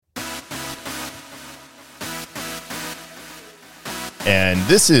And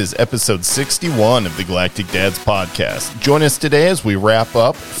this is episode 61 of the Galactic Dads podcast. Join us today as we wrap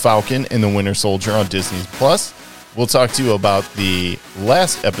up Falcon and the Winter Soldier on Disney Plus. We'll talk to you about the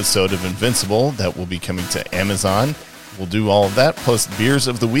last episode of Invincible that will be coming to Amazon. We'll do all of that, plus beers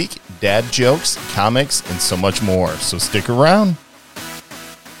of the week, dad jokes, comics, and so much more. So stick around.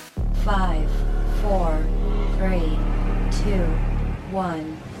 5, 4, 3, 2,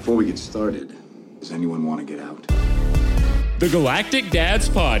 1. Before we get started, does anyone want to get out? The Galactic Dads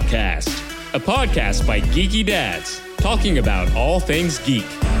Podcast, a podcast by geeky dads, talking about all things geek,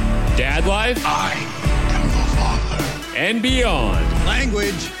 dad life, I am the father. and beyond.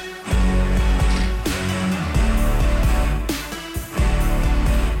 Language!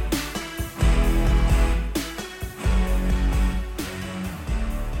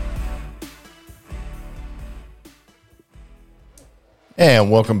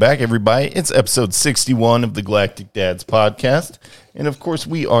 And welcome back, everybody. It's episode 61 of the Galactic Dads podcast. And of course,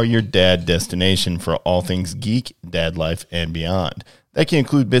 we are your dad destination for all things geek, dad life, and beyond. That can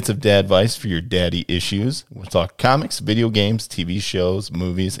include bits of dad advice for your daddy issues. We'll talk comics, video games, TV shows,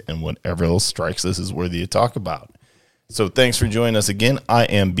 movies, and whatever else strikes us as worthy to talk about. So thanks for joining us again. I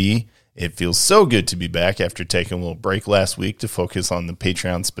am B. It feels so good to be back after taking a little break last week to focus on the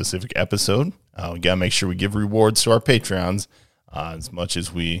Patreon-specific episode. We got to make sure we give rewards to our Patreons. As much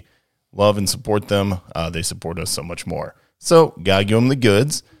as we love and support them, they support us so much more. So, gotta give them the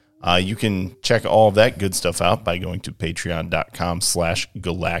goods. You can check all of that good stuff out by going to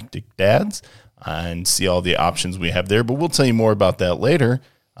patreon.com/galacticdads and see all the options we have there. But we'll tell you more about that later.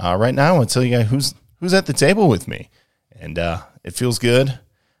 Right now, I want to tell you guys who's at the table with me. And it feels good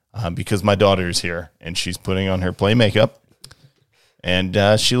because my daughter is here, and she's putting on her play makeup.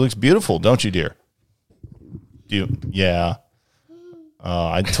 And she looks beautiful, don't you, dear? Yeah.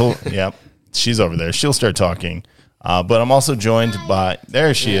 Yeah, she's over there. She'll start talking. But I'm also joined by,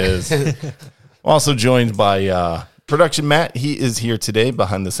 there she is. I'm also joined by production Matt. He is here today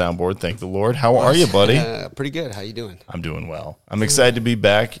behind the soundboard. Thank the Lord. How are you, buddy? Pretty good. How you doing? I'm doing well. I'm excited to be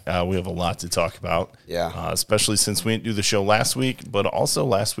back. We have a lot to talk about. Yeah. Especially since we didn't do the show last week, but also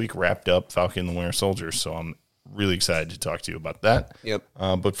last week wrapped up Falcon and the Winter Soldier. So I'm really excited to talk to you about that. Yep.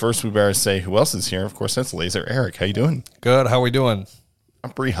 But first, we better say who else is here. Of course, that's Laser Eric. How you doing? Good. How we doing? I'm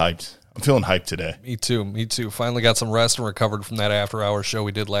pretty hyped. I'm feeling hyped today. Me too. Finally got some rest and recovered from that after-hours show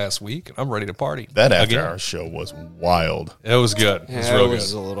we did last week, and I'm ready to party. That after-hours show was wild. It was good. It was real good. It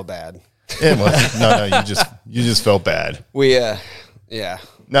was a little bad. It was. No, you just felt bad. Yeah.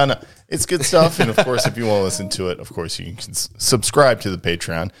 No, it's good stuff. And of course, if you want to listen to it, of course, you can subscribe to the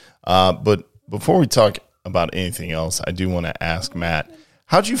Patreon. But before we talk about anything else, I do want to ask Matt,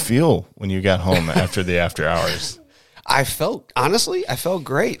 how'd you feel when you got home after the after-hours? I felt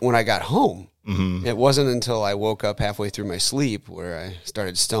great when I got home. Mm-hmm. It wasn't until I woke up halfway through my sleep where I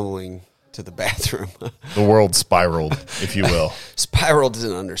started stumbling to the bathroom. The world spiraled, if you will. Spiraled is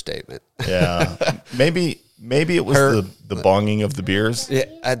an understatement. Yeah. Maybe it was the bonging of the beers.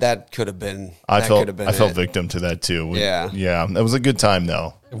 Yeah, that could have been. I fell victim to that too. Yeah. It was a good time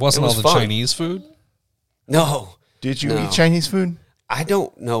though. It wasn't all the fun. Chinese food? No. Did you eat Chinese food? I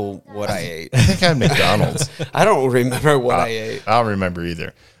don't know what I ate. I think I had McDonald's. I don't remember what I ate. I don't remember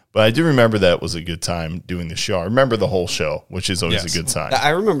either. But I do remember that it was a good time doing the show. I remember the whole show, which is always a good sign. I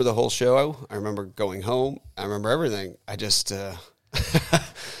remember the whole show. I remember going home. I remember everything. I just, it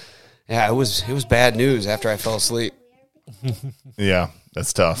was bad news after I fell asleep. Yeah,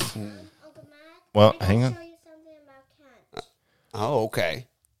 that's tough. Well, hang on. Oh, okay.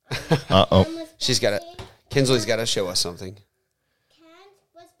 Uh-oh. Kinsley's got to show us something.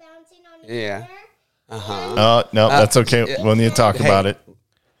 Was bouncing on Yeah. No, that's okay. We'll need to talk about it.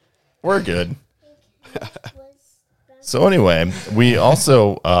 We're good. So anyway, we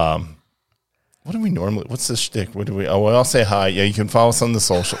also, what do we normally, what's the shtick? I'll say hi. Yeah, you can follow us on the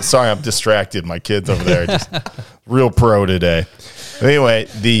social. Sorry, I'm distracted. My kid's over there, just real pro today. Anyway,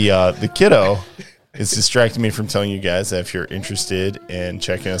 the kiddo is distracting me from telling you guys that if you're interested in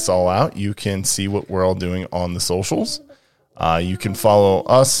checking us all out, you can see what we're all doing on the socials. You can follow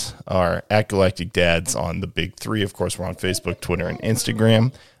us, at Galactic Dads on the big three. Of course, we're on Facebook, Twitter, and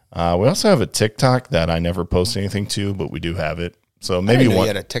Instagram. We also have a TikTok that I never post anything to, but we do have it. So maybe you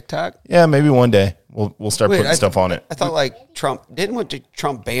had a TikTok. Yeah, maybe one day we'll start putting stuff on it. I thought like Trump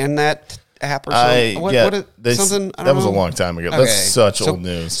Trump ban that app or something. Something I don't that was know. a long time ago. Okay. That's such old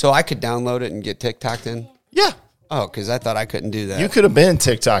news. So I could download it and get TikToked in. Yeah. Oh, because I thought I couldn't do that. You could have been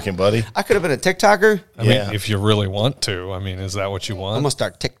TikToking, buddy. I could have been a TikToker. I mean, if you really want to. I mean, is that what you want? I'm gonna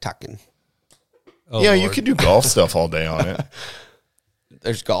start TikToking. Oh, yeah, Lord. you could do golf stuff all day on it.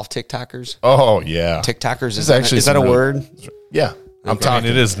 There's golf TikTokers. Oh yeah, TikTokers is that a word? Yeah. I'm talking.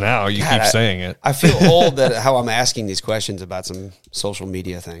 It is now. You keep saying it. I feel old that how I'm asking these questions about some social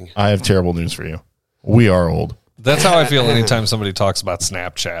media thing. I have terrible news for you. We are old. That's how I feel anytime somebody talks about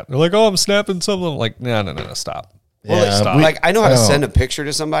Snapchat. They're like, "Oh, I'm snapping something." I'm like, no, stop. Well, Yeah, like I know how to send a picture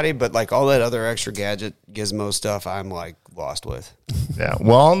to somebody, but like all that other extra gadget gizmo stuff, I'm like lost with. Yeah.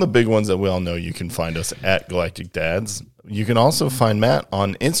 Well, on the big ones that we all know, you can find us at Galactic Dads. You can also find Matt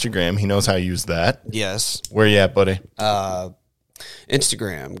on Instagram. He knows how to use that. Yes. Where you at, buddy?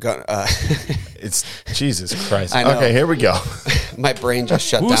 Instagram. It's Jesus Christ. I know. Okay, here we go. My brain just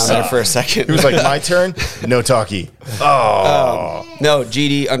shut down there for a second. He was like, my turn? No talkie. Oh. No,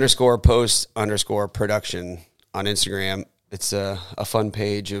 GD_post_production on Instagram. It's a fun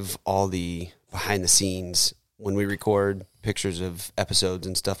page of all the behind the scenes when we record pictures of episodes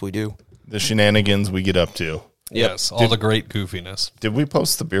and stuff we do. The shenanigans we get up to. Yes, all the great goofiness. Did we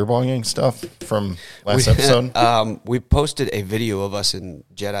post the beer bonging stuff from last episode? We posted a video of us in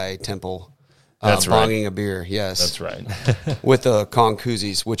Jedi Temple That's right. bonging a beer. Yes. That's right. With the Kong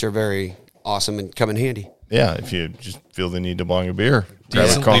koozies, which are very awesome and come in handy. Yeah, if you just feel the need to bong a beer, grab a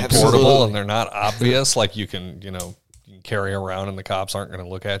Decently Kong Absolutely. portable, and they're not obvious. Like you can carry around, and the cops aren't going to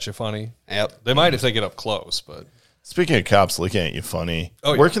look at you funny. Yep. They might if they get up close, but. Speaking of cops looking at you funny,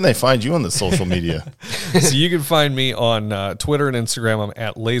 Oh, where yeah. can they find you on the social media? So you can find me on Twitter and Instagram. I'm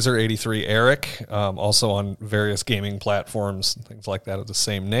at Laser83Eric. Also on various gaming platforms, things like that of the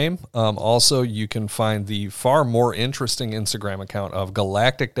same name. Also, you can find the far more interesting Instagram account of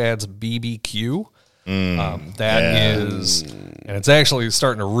Galactic Dads BBQ. That is, and it's actually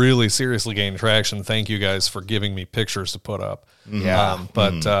starting to really seriously gain traction. Thank you guys for giving me pictures to put up. Yeah.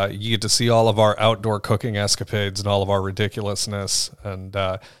 But you get to see all of our outdoor cooking escapades and all of our ridiculousness. And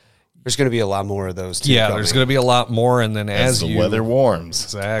There's going to be a lot more of those too. yeah, there's going to be a lot more. And then As the weather warms.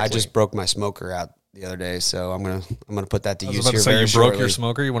 exactly. I just broke my smoker out the other day, so I'm gonna put that to I was use about to here say very you shortly. broke your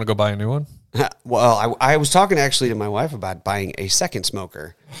smoker. You want to go buy a new one? Well, I was talking actually to my wife about buying a second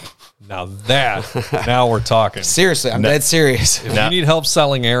smoker. Now now we're talking. Seriously, I'm dead serious. If you need help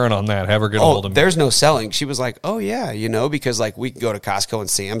selling Aaron on that, have her get a hold of me. There's no selling. She was like, "Oh yeah, because like we can go to Costco and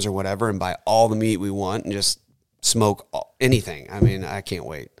Sam's or whatever and buy all the meat we want and just smoke anything." I mean, I can't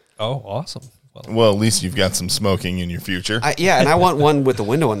wait. Oh, awesome. Well, at least you've got some smoking in your future. And I want one with a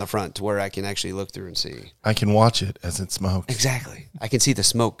window in the front to where I can actually look through and see. I can watch it as it smokes. Exactly. I can see the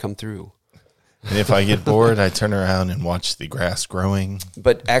smoke come through. And if I get bored, I turn around and watch the grass growing.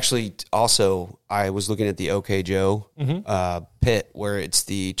 But actually, also, I was looking at the OK Joe pit where it's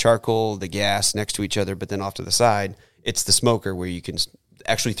the charcoal, the gas next to each other, but then off to the side, it's the smoker where you can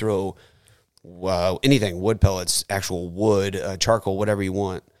actually throw anything, wood pellets, actual wood, charcoal, whatever you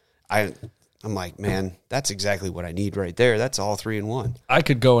want. I'm like, man, that's exactly what I need right there. That's all 3 in 1. I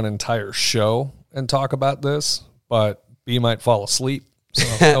could go an entire show and talk about this, but B might fall asleep. So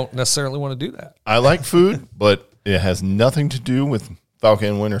I don't necessarily want to do that. I like food, but it has nothing to do with Falcon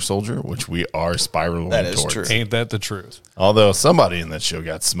and Winter Soldier, which we are spiraling That is towards. true. Ain't that the truth? Although somebody in that show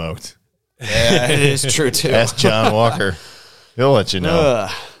got smoked. Yeah, it is true, too. Ask John Walker. He'll let you know.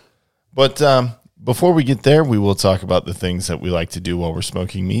 But before we get there, we will talk about the things that we like to do while we're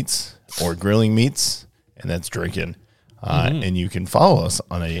smoking meats or grilling meats, and that's drinking. And you can follow us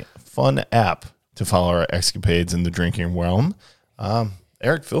on a fun app to follow our escapades in the drinking realm.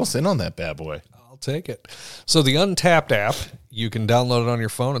 Eric, fill us in on that bad boy. I'll take it. So the Untapped app, you can download it on your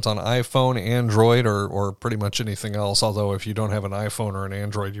phone. It's on iPhone, Android, or pretty much anything else. Although if you don't have an iPhone or an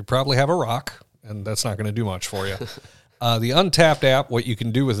Android, you probably have a rock, and that's not going to do much for you. The Untapped app, what you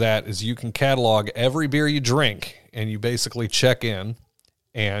can do with that is you can catalog every beer you drink, and you basically check in,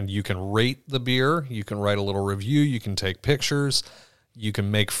 and you can rate the beer. You can write a little review. You can take pictures. You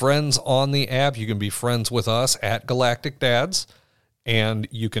can make friends on the app. You can be friends with us at Galactic Dads. And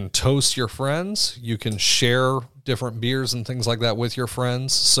you can toast your friends. You can share different beers and things like that with your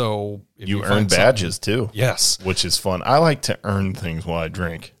friends. So if You earn find badges too. Yes. Which is fun. I like to earn things while I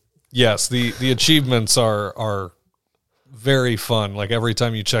drink. Yes. The achievements are very fun. Like every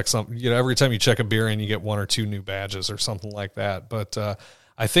time you check every time you check a beer in, you get 1 or 2 new badges or something like that. But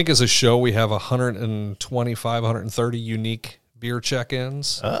I think as a show, we have 125, 130 unique beer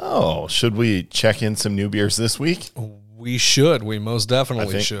check-ins. Oh, should we check in some new beers this week? We should. We most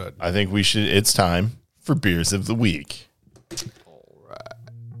definitely should. I think we should. It's time for Beers of the Week.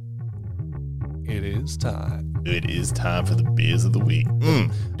 It is time. It is time for the Beers of the Week.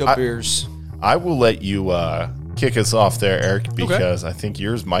 Dope beers. I will let you kick us off there, Eric, because I think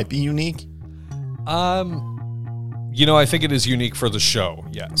yours might be unique. I think it is unique for the show,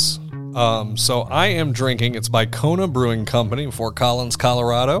 yes. So I am drinking, it's by Kona Brewing Company, Fort Collins,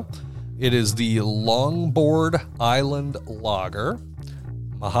 Colorado. It is the Longboard Island Lager.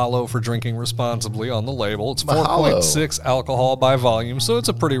 Mahalo for drinking responsibly on the label. It's 4.6 alcohol by volume, so it's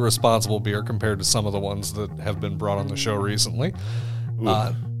a pretty responsible beer compared to some of the ones that have been brought on the show recently.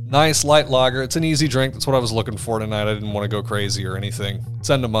 Nice light lager. It's an easy drink. That's what I was looking for tonight. I didn't want to go crazy or anything. It's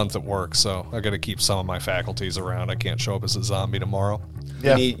end of month at work, so I got to keep some of my faculties around. I can't show up as a zombie tomorrow.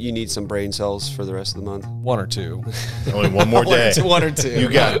 Yeah. You need some brain cells for the rest of the month. One or two. Only one more day. One or two. You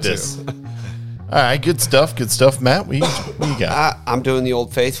got this. All right, good stuff. Good stuff, Matt. What you got? I'm doing the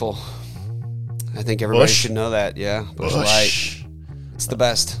Old Faithful. I think everybody Busch? should know that. Yeah, Busch Light. It's the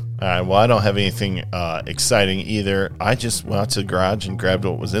best. All right, well, I don't have anything exciting either. I just went out to the garage and grabbed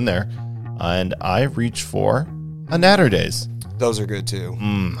what was in there, and I reached for a Natter Days. Those are good too.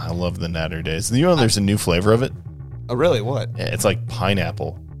 I love the Natter Days. You know, there's a new flavor of it. Oh, really? What? Yeah, it's like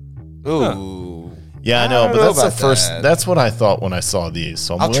pineapple. Ooh. Yeah, I know, don't but know that's the about first. that. That's what I thought when I saw these.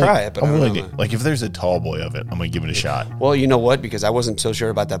 So I'll try it, but I I'm don't willing know. to, like, if there's a tall boy of it, I'm gonna give it a shot. Well, you know what? Because I wasn't so sure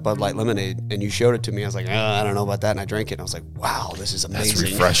about that Bud Light lemonade, and you showed it to me. I was like, I don't know about that, and I drank it, and I was like, wow, this is That's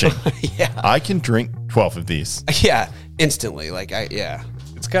amazing. refreshing. Yeah. I can drink 12 of these. Yeah, instantly. Yeah.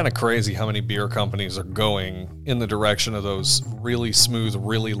 It's kind of crazy how many beer companies are going in the direction of those really smooth,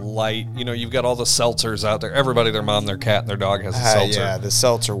 really light. You know, you've got all the seltzers out there. Everybody, their mom, their cat, and their dog has a seltzer. Yeah, the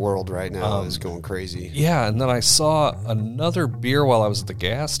seltzer world right now is going crazy. Yeah, and then I saw another beer while I was at the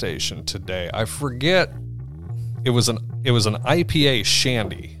gas station today. I forget. It was an IPA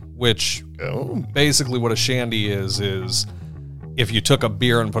shandy, which basically what a shandy is if you took a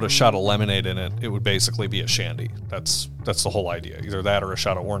beer and put a shot of lemonade in it, it would basically be a shandy. That's the whole idea. Either that or a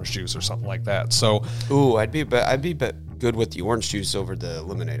shot of orange juice or something like that. So, Ooh, I'd be good with the orange juice over the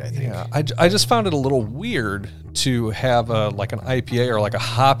lemonade, I think. yeah, I just found it a little weird to have like an IPA or like a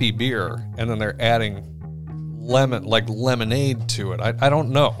hoppy beer, and then they're adding lemonade to it. I don't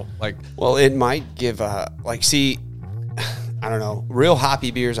know. Like, Well, it might give I don't know. Real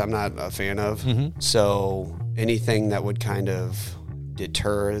hoppy beers I'm not a fan of. So anything that would kind of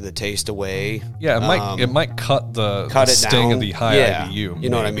deter the taste away. yeah, it might cut the Cut it sting down. of the high Yeah. IBU. You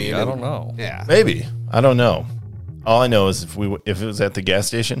know what I maybe. mean? I don't know. Yeah. Maybe. I don't know. All I know is if it was at the gas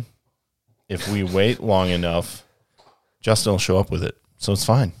station, if we wait long enough, Justin will show up with it. So it's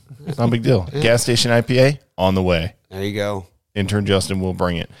fine. It's not a big deal. Gas station IPA on the way. There you go. Intern Justin will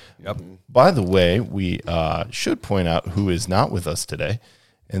bring it. Yep. By the way, we should point out who is not with us today,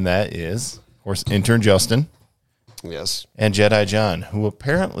 and that is, of course, Intern Justin Yes. and Jedi John, who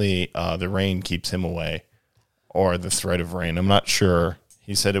apparently the rain keeps him away, or the threat of rain. I'm not sure.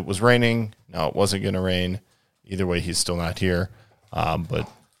 He said it was raining. No, it wasn't going to rain. Either way, he's still not here. But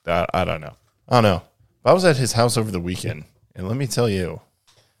I don't know. I was at his house over the weekend, and let me tell you,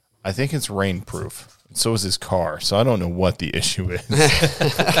 I think it's rainproof. So is his car. So I don't know what the issue is.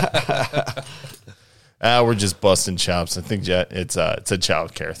 We're just busting chops. I think it's a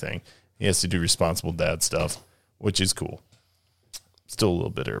child care thing. He has to do responsible dad stuff, which is cool. Still a little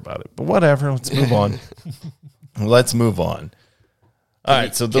bitter about it, but whatever. Let's move on. Let's move on. All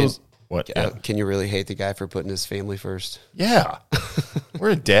right. So those. What? Can you really hate the guy for putting his family first? Yeah.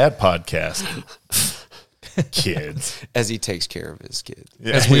 We're a dad podcast. Kids. As he takes care of his kid.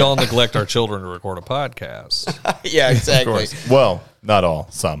 As we all neglect our children to record a podcast. Yeah, Of exactly. course. Well, not all.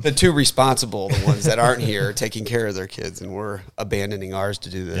 Some. The two responsible, the ones that aren't here, are taking care of their kids, and we're abandoning ours to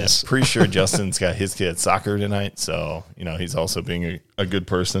do Yeah, this. pretty sure Justin's got his kid at soccer tonight, so he's also being a good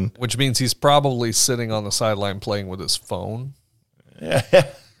person. Which means he's probably sitting on the sideline playing with his phone. Yeah.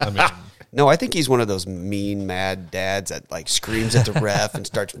 I mean, No, I think he's one of those mean, mad dads that like screams at the ref and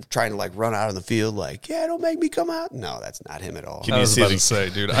starts trying to like run out on the field, like, "Yeah, don't make me come out." No, that's not him at all. Can I you was see about the- to say,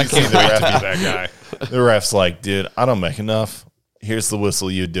 dude, I can't wait to be that guy. The ref's like, dude, I don't make enough. Here's the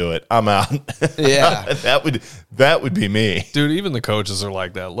whistle. You do it. I'm out. Yeah. that would be me. Dude, even the coaches are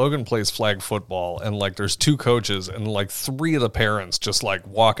like that. Logan plays flag football, and like there's two coaches, and like three of the parents just like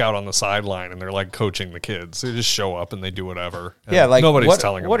walk out on the sideline, and they're like coaching the kids. They just show up and they do whatever. And Yeah, like, nobody's what-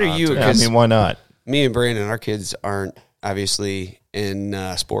 telling them. what are not you- to. Yeah, I 'Cause- mean, why not? Me and Brandon, our kids aren't obviously in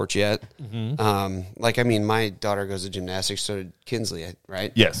sports yet. My daughter goes to gymnastics, so did Kinsley,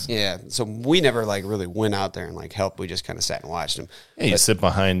 right? Yes. Yeah. So we never like really went out there and like helped. We just kind of sat and watched them. Yeah, you sit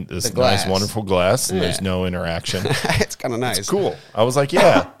behind this the glass. nice, wonderful glass, and Yeah. there's no interaction. It's kind of nice. It's cool. I was like,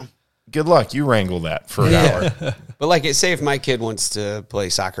 yeah, good luck. You wrangle that for an hour. But like, say if my kid wants to play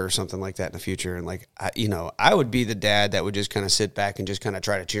soccer or something like that in the future, and like, I would be the dad that would just kind of sit back and just kind of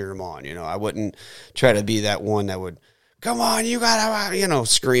try to cheer him on. I wouldn't try to be that one that would, come on, you gotta,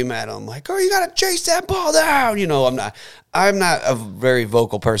 scream at him like, oh, you gotta chase that ball down. I'm not a very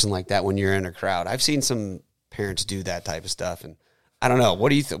vocal person like that when you're in a crowd. I've seen some parents do that type of stuff, and I don't know. What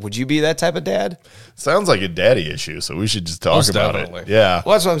do you think? Would you be that type of dad? Sounds like a daddy issue, so we should just talk Most about definitely. it. Yeah.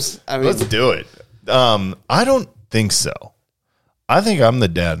 Well, that's what I mean, Let's do it. I don't think so. I think I'm the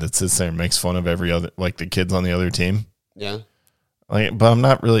dad that sits there and makes fun of every other, like the kids on the other team. yeah. Like, but I'm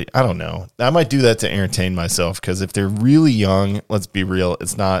not really, I don't know. I might do that to entertain myself because if they're really young, let's be real,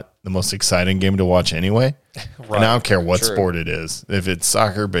 it's not the most exciting game to watch anyway. And I don't care what True. sport it is. If it's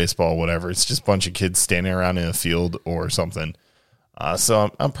soccer, baseball, whatever, it's just a bunch of kids standing around in a field or something.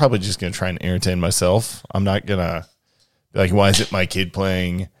 So I'm probably just going to try and entertain myself. I'm not going to be like, why is it my kid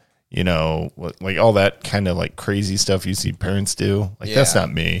playing, like all that kind of like crazy stuff you see parents do. Like, that's Yeah.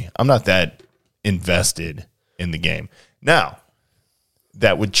 not me. I'm not that invested in the game. Now,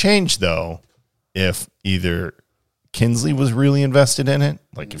 that would change, though, if either Kinsley was really invested in it,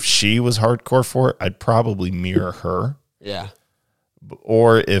 like if she was hardcore for it, I'd probably mirror her. Yeah.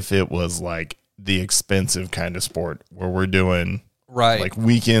 Or if it was like the expensive kind of sport where we're doing Right. like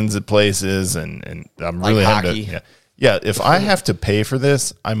weekends at places and I'm Like really having hockey. to, yeah. If I have to pay for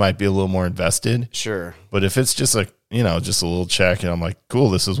this, I might be a little more invested. Sure. But if it's just like, just a little check and I'm like, cool,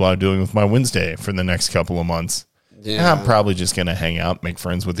 this is what I'm doing with my Wednesday for the next couple of months. Yeah. I'm probably just going to hang out, make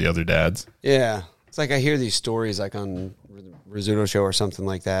friends with the other dads. Yeah. It's like I hear these stories like on Rizzuto Show or something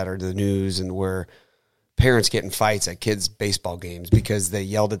like that, or the news, and where parents get in fights at kids' baseball games because they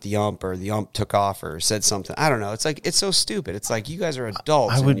yelled at the ump or the ump took off or said something. I don't know. It's like, it's so stupid. It's like, you guys are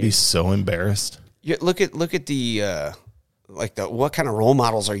adults. I and would you- be so embarrassed. you look at the what kind of role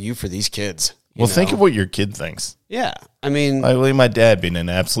models are you for these kids? You Well, think know? of what your kid thinks. Yeah. I mean, I believe my dad being an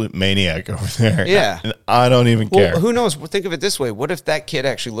absolute maniac over there. Yeah. And I don't even care. well, who knows? Think of it this way. What if that kid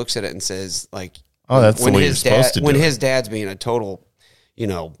actually looks at it and says, like, Oh, that's the way you're his supposed to do when it. his dad's being a total, you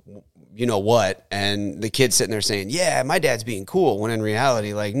know what, and the kid's sitting there saying, yeah, my dad's being cool, when in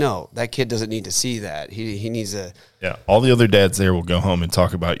reality, like, no, that kid doesn't need to see that. He needs a, Yeah, all the other dads there will go home and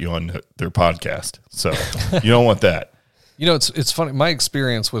talk about you on their podcast. So you don't want that. It's funny. My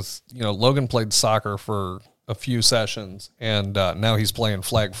experience with, Logan played soccer for a few sessions, and now he's playing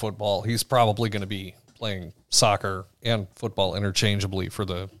flag football. He's probably going to be playing soccer and football interchangeably for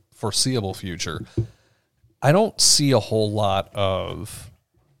the foreseeable future. I don't see a whole lot of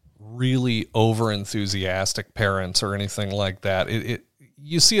really over enthusiastic parents or anything like that.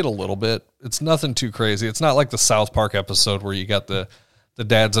 You see it a little bit. It's nothing too crazy. It's not like the South Park episode where you got the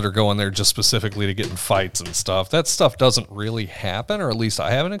dads that are going there just specifically to get in fights and stuff. That stuff doesn't really happen, or at least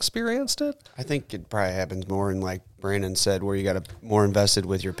I haven't experienced it. I think it probably happens more in, like Brandon said, where you got to more invested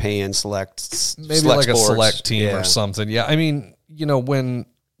with your pay-in select, Maybe like sports. a select team Yeah. or something. Yeah, I mean, when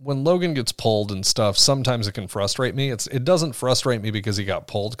Logan gets pulled and stuff, sometimes it can frustrate me. It doesn't frustrate me because he got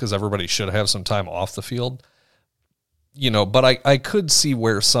pulled, because everybody should have some time off the field. But I could see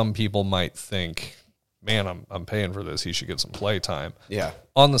where some people might think, man, I'm paying for this. He should get some play time. Yeah.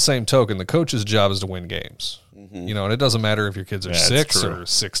 On the same token, the coach's job is to win games. And it doesn't matter if your kids are Yeah, it's 6 true. or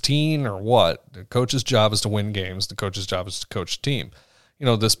 16 or what. The coach's job is to win games. The coach's job is to coach the team.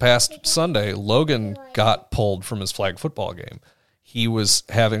 This past Sunday, Logan got pulled from his flag football game. He was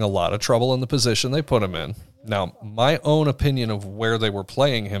having a lot of trouble in the position they put him in. Now, my own opinion of where they were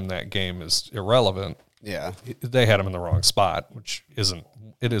playing him that game is irrelevant. Yeah. They had him in the wrong spot, which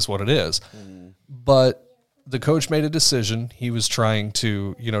it is what it is. But the coach made a decision. He was trying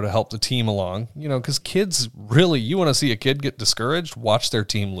to, to help the team along, because kids really, you want to see a kid get discouraged, watch their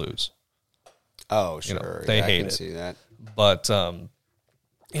team lose. Oh, sure. they Yeah, hate I can it. see that. But,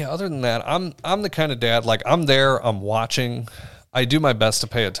 other than that, I'm the kind of dad, like, I'm there, I'm watching. I do my best to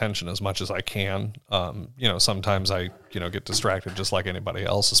pay attention as much as I can. Sometimes I, get distracted just like anybody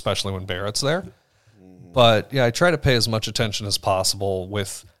else, especially when Barrett's there. But yeah, I try to pay as much attention as possible.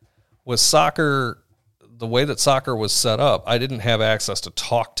 With soccer, the way that soccer was set up, I didn't have access to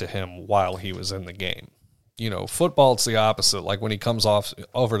talk to him while he was in the game. Football, it's the opposite. Like, when he comes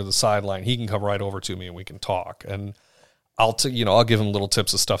over to the sideline, he can come right over to me and we can talk. And I'll give him little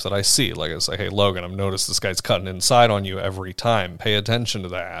tips of stuff that I see. Like, I say, hey, Logan, I've noticed this guy's cutting inside on you every time. Pay attention to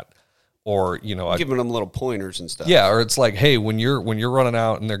that. Or, Giving them little pointers and stuff. yeah, or it's like, hey, when you're running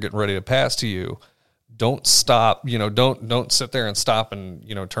out and they're getting ready to pass to you, don't stop, don't sit there and stop and,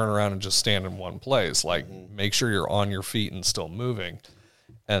 turn around and just stand in one place. Like, make sure you're on your feet and still moving.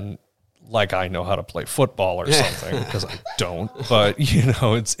 And like, I know how to play football or something, because I don't, but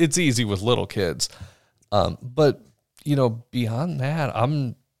it's easy with little kids. But beyond that,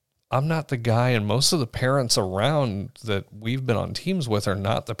 I'm not the guy, and most of the parents around that we've been on teams with are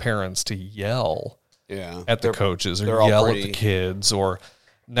not the parents to yell Yeah. at the coaches or they're all yell at pretty- the kids. Or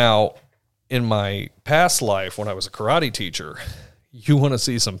now, in my past life, when I was a karate teacher, you want to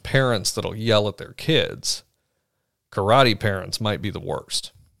see some parents that'll yell at their kids. Karate parents might be the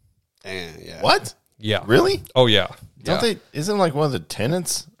worst. Yeah. What? Yeah. Really? Oh, yeah. Don't they? Isn't like one of the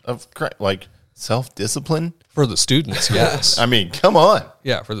tenets of like self-discipline? For the students, yes. I mean, come on.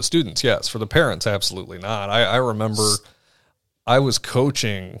 Yeah, for the students, yes. For the parents, absolutely not. I remember I was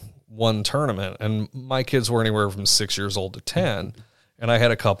coaching one tournament, and my kids were anywhere from 6 years old to 10, and I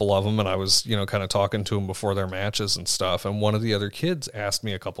had a couple of them, and I was, kind of talking to them before their matches and stuff, and one of the other kids asked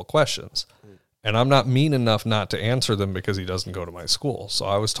me a couple questions, and I'm not mean enough not to answer them because he doesn't go to my school, so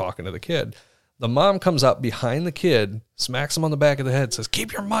I was talking to the kid. The mom comes up behind the kid, smacks him on the back of the head, says,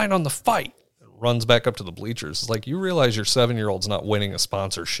 "Keep your mind on the fight." Runs back up to the bleachers. It's like, you realize your 7-year-old's not winning a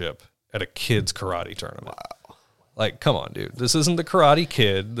sponsorship at a kid's karate tournament. Wow. Like, come on, dude. This isn't the Karate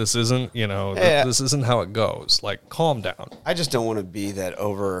Kid. This isn't, this isn't how it goes. Like, calm down. I just don't want to be that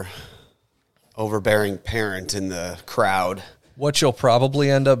overbearing parent in the crowd. What you'll probably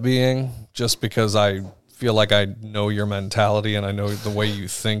end up being, just because I feel like I know your mentality and I know the way you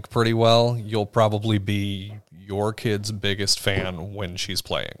think pretty well, you'll probably be your kid's biggest fan when she's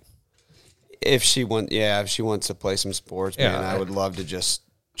playing. If she wants to play some sports, man, I would love to just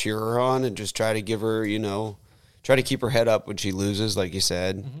cheer her on and just try to give her, try to keep her head up when she loses, like you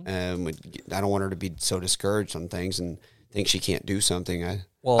said. I don't want her to be so discouraged on things and think she can't do something. I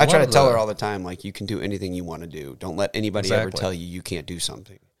try to tell her all the time, like, you can do anything you want to do. Don't let anybody ever tell you can't do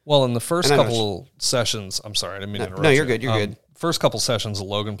something. Well, in the first couple sessions, I'm sorry, I didn't mean to interrupt. No, you're good. You're good. First couple sessions that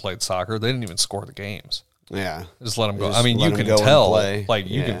Logan played soccer, they didn't even score the games. Yeah, just let them go. I mean, you can tell,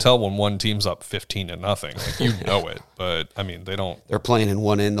 you can tell when one team's up 15-0. Like, you know it, but I mean, they don't. They're playing in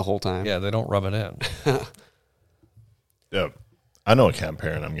one end the whole time. Yeah, they don't rub it in. Yeah, I know what kind of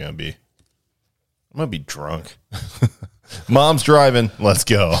parent I'm gonna be. I'm gonna be drunk. Mom's driving. Let's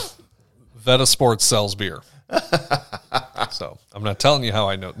go. Veta Sports sells beer. So I'm not telling you how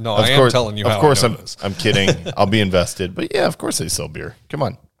I know. No, I am telling you how I know. Of course, this. I'm kidding. I'll be invested, but yeah, of course they sell beer. Come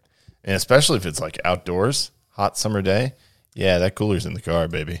on. And especially if it's like outdoors, hot summer day. Yeah, that cooler's in the car,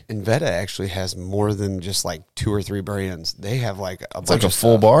 baby. And Veta actually has more than just like 2 or 3 brands. They have like a bunch like a of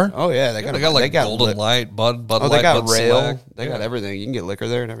full stuff. bar? Oh yeah, they got Golden Light, Bud Light. They got Bud Rail. Select. They got everything. You can get liquor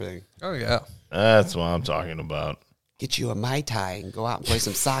there and everything. Oh yeah, That's what I'm talking about. Get you a Mai Tai and go out and play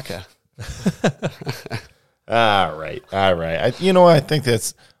some soccer. All right. I think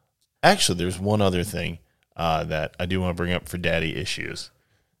that's actually, there's one other thing that I do want to bring up for daddy issues.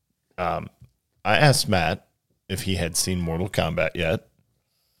 I asked Matt if he had seen Mortal Kombat yet,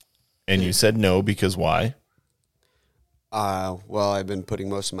 and you said no, because why? Well, I've been putting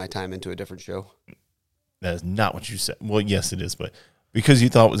most of my time into a different show. That is not what you said. Well, yes, it is, but because you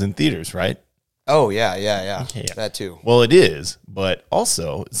thought it was in theaters, right? Oh, yeah. That too. Well, it is, but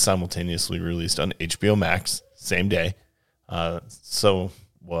also it's simultaneously released on HBO Max, same day. So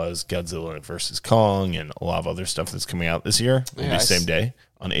was Godzilla vs. Kong and a lot of other stuff that's coming out this year. Will be same day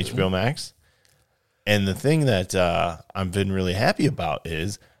on HBO Max. And the thing that I've been really happy about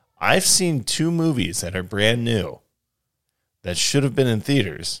is I've seen 2 movies that are brand new that should have been in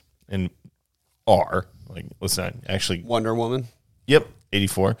theaters and are. Like, what's that? Actually, Wonder Woman? Yep,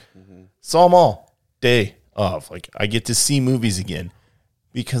 84. Saw them all day of. Like, I get to see movies again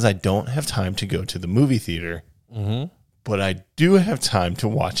because I don't have time to go to the movie theater, but I do have time to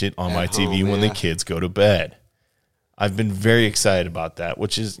watch it on my TV when the kids go to bed. I've been very excited about that,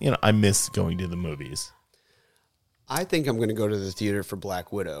 which is, I miss going to the movies. I think I'm going to go to the theater for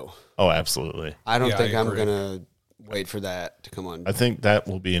Black Widow. Oh, absolutely. I don't think I'm going to wait for that to come on. I think that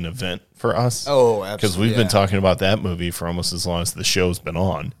will be an event for us. Oh, absolutely. Because we've been talking about that movie for almost as long as the show's been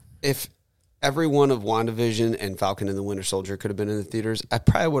on. If every one of WandaVision and Falcon and the Winter Soldier could have been in the theaters, I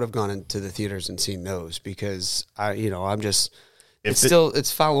probably would have gone into the theaters and seen those because I'm just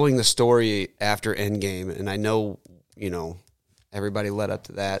it's following the story after Endgame, and I know everybody led up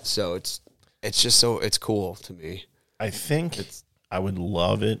to that, so it's cool to me. I think I would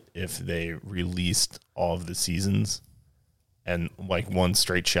love it if they released all of the seasons and like one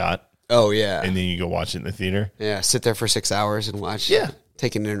straight shot. Oh yeah, and then you go watch it in the theater. Yeah, sit there for 6 hours and watch. Yeah.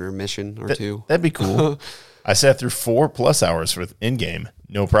 Take an intermission or 2. That'd be cool. I sat through 4+ hours with Endgame,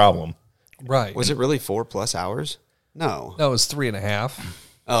 no problem. right. Was it really 4+ hours? No. No, it was 3.5.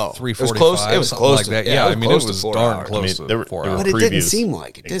 Oh, 3:45. It was close like to that. Yeah, I mean, it was to 4 darn hours. close I mean, to 4 there were hours. But it didn't previews. seem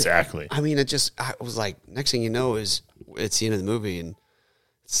like it. Did Exactly. I mean, I was like, next thing you know is it's the end of the movie and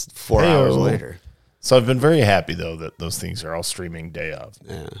it's 4 hours later. So I've been very happy, though, that those things are all streaming day of.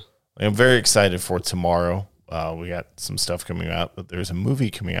 Yeah. I'm very excited for tomorrow. We got some stuff coming out, but there's a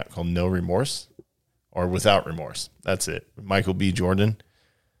movie coming out called No Remorse or Without Remorse. That's it. Michael B. Jordan.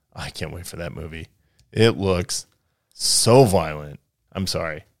 I can't wait for that movie. It looks so violent. I'm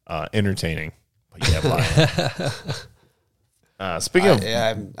sorry, entertaining. But Yeah, violent. Speaking of I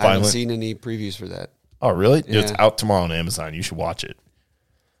haven't violent, seen any previews for that oh really? Yeah. It's out tomorrow on Amazon. You should watch it.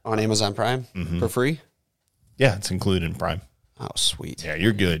 on Amazon Prime for free. Yeah, it's included in Prime. Oh, sweet. Yeah,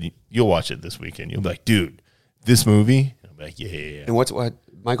 you're good. You'll watch it this weekend. You'll be like, dude, this movie. I'll be like, yeah. And what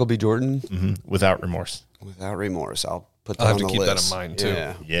Michael B. Jordan? Without remorse. Without remorse. I'll put that I'll on have the to keep list. that in mind, too.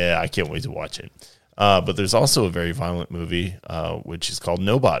 Yeah. Yeah, I can't wait to watch it. But there's also a very violent movie, which is called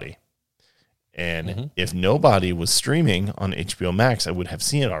Nobody. And if Nobody was streaming on HBO Max, I would have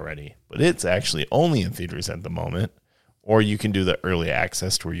seen it already. But it's actually only in theaters at the moment. Or you can do the early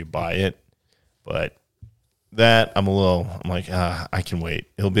access to where you buy it. But that, I'm like, I can wait.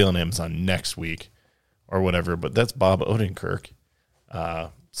 It'll be on Amazon next week or whatever. But that's Bob Odenkirk,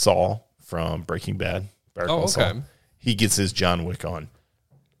 Saul from Breaking Bad. Better Call Saul. okay. He gets his John Wick on.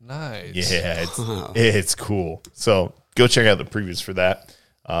 Nice. Yeah, it's cool. So go check out the previews for that.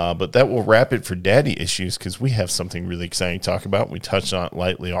 But that will wrap it for daddy issues because we have something really exciting to talk about. We touched on it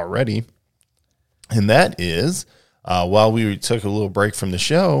lightly already. And that is, while we took a little break from the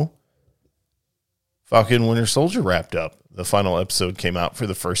show, Falcon Winter Soldier wrapped up. The final episode came out for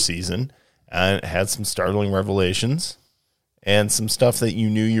the first season, and it had some startling revelations and some stuff that you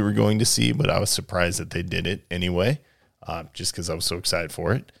knew you were going to see, but I was surprised that they did it anyway, just because I was so excited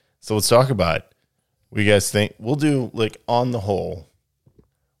for it. So let's talk about it. What do you guys think? We'll do, like, on the whole,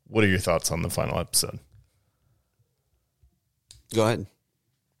 what are your thoughts on the final episode? Go ahead.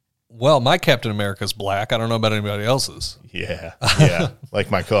 Well, my Captain America's black. I don't know about anybody else's. Yeah,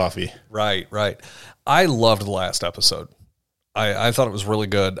 like my coffee. Right. I loved the last episode. I thought it was really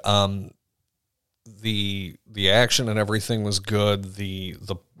good. The action and everything was good. The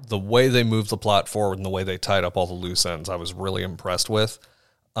way they moved the plot forward and the way they tied up all the loose ends, I was really impressed with.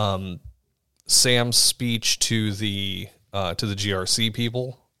 Sam's speech to the GRC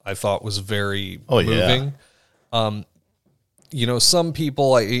people, I thought was very moving. You know, some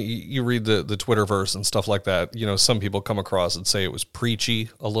people, you read the Twitterverse and stuff like that, you know, some people come across and say it was preachy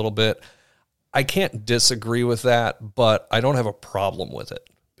a little bit. I can't disagree with that, but I don't have a problem with it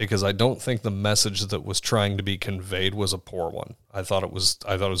because I don't think the message that was trying to be conveyed was a poor one. I thought it was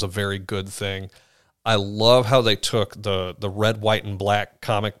a very good thing. I love how they took the red, white, and black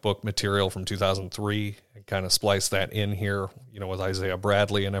comic book material from 2003 and kind of spliced that in here, you know, with Isaiah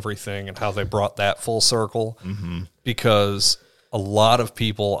Bradley and everything, and how they brought that full circle. Because a lot of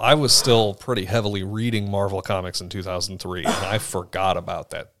people, I was still pretty heavily reading Marvel Comics in 2003, and I forgot about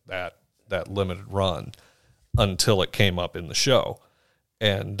that limited run until it came up in the show.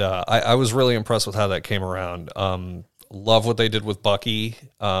 And I was really impressed with how that came around. Love what they did with Bucky.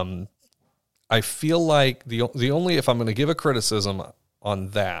 I feel like the only, if I'm going to give a criticism on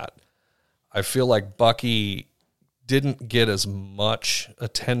that, I feel like Bucky didn't get as much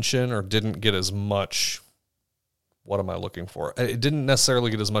attention or didn't get as much, what am I looking for? It didn't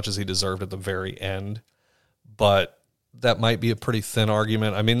necessarily get as much as he deserved at the very end, but that might be a pretty thin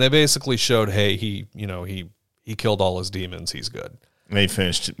argument. I mean, they basically showed, hey, he killed all his demons. He's good. And they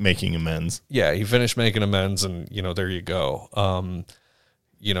finished making amends. Yeah, he finished making amends, and there you go.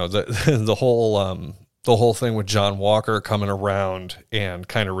 The whole thing with John Walker coming around and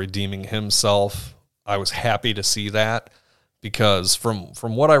kind of redeeming himself, I was happy to see that because from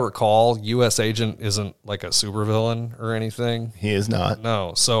what I recall, U.S. Agent isn't like a supervillain or anything. He is not.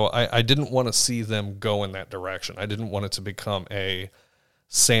 No, so I didn't want to see them go in that direction. I didn't want it to become a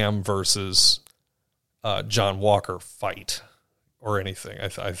Sam versus John Walker fight or anything.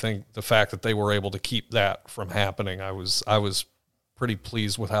 I think the fact that they were able to keep that from happening, I was pretty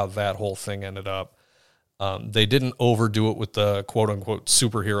pleased with how that whole thing ended up. They didn't overdo it with the quote unquote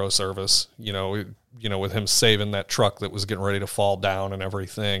superhero service, with him saving that truck that was getting ready to fall down and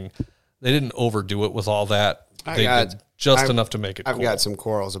everything. They didn't overdo it with all that. They did just enough to make it cool. I've got some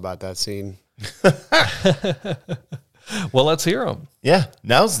quarrels about that scene. Well, let's hear them. Yeah,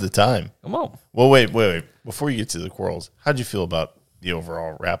 now's the time. Come on. Well, wait. Before you get to the quarrels, how'd you feel about the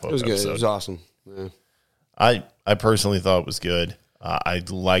overall wrap-up It was good. episode? It was awesome. Yeah. I personally thought it was good. I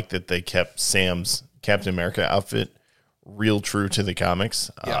like that they kept Sam's Captain America outfit real true to the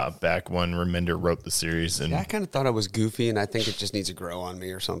comics. Back when Remender wrote the series, and I kind of thought it was goofy, and I think it just needs to grow on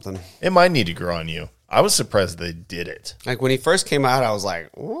me or something. it might need to grow on you. I was surprised they did it. Like when he first came out, I was like,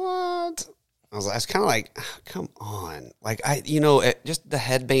 "What?" I was kind of like, "Come on!" Like just the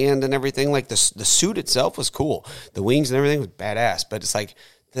headband and everything. Like the suit itself was cool. The wings and everything was badass. But it's like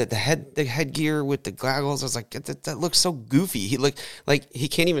the headgear with the goggles. I was like, that looks so goofy. He looked like he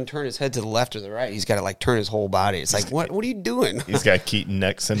can't even turn his head to the left or the right. He's got to like turn his whole body. It's like, what are you doing? He's got Keaton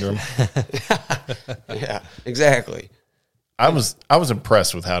neck syndrome. Yeah, exactly. I was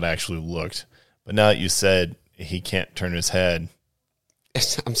impressed with how it actually looked. But now that you said he can't turn his head,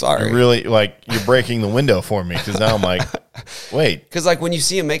 I'm sorry. you're really like you're breaking the window for me because now I'm like, wait. Because like when you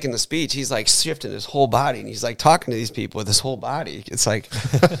see him making the speech, he's like shifting his whole body and he's like talking to these people with his whole body. It's like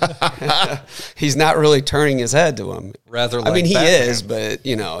he's not really turning his head to him. Rather, I mean, he Batman. is, but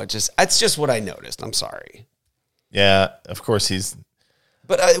you know, it's just what I noticed. I'm sorry, Yeah, of course he's.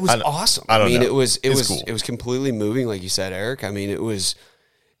 but it was awesome. I don't mean, know. it was Cool. it was completely moving, like you said, Eric. I mean, it was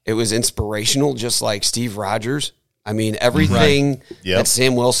inspirational, just like Steve Rogers. I mean, everything Yep. that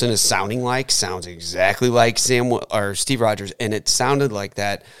Sam Wilson is sounding like sounds exactly like Steve Rogers, and it sounded like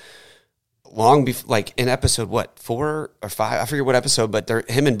that long before, like in episode 4 or 5, I forget what episode, but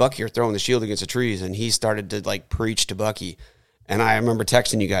him and Bucky are throwing the shield against the trees, and he started to like preach to Bucky. And I remember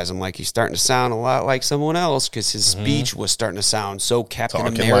texting you guys, I'm like, he's starting to sound a lot like someone else because his speech was starting to sound so Captain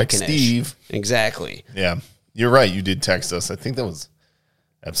Talking like American-ish. Steve. Exactly. Yeah, you're right. You did text us. I think that was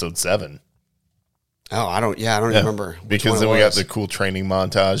episode 7. Oh, I don't remember. which Because one then it we got was. the cool training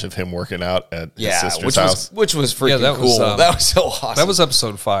montage of him working out at his yeah, sister's house. which was freaking that was, cool. That was so awesome. That was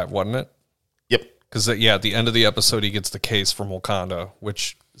episode 5, wasn't it? Yep. Because at the end of the episode, he gets the case from Wakanda,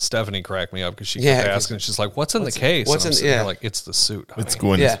 which Stephanie cracked me up because she Yeah, kept 'cause- asking. She's like, "What's in the case?" what's and I'm in- sitting yeah. there like, "It's the suit." Honey. It's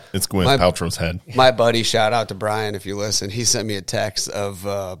Gwyneth, Yeah. it's Gwyneth My- Paltrow's head. My buddy, shout out to Brian if you listen. He sent me a text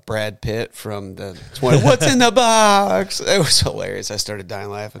of Brad Pitt from the 20. What's in the box? It was hilarious. I started dying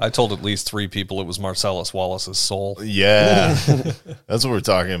laughing. I told at least 3 people it was Marcellus Wallace's soul. Yeah. That's what we're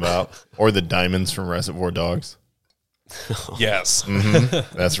talking about. Or the diamonds from Reservoir Dogs. Yes,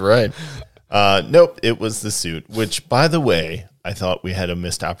 That's right. Nope, it was the suit, which, by the way, I thought we had a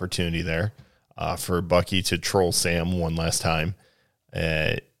missed opportunity there for Bucky to troll Sam one last time.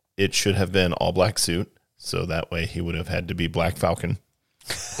 It should have been all black suit, so that way he would have had to be Black Falcon.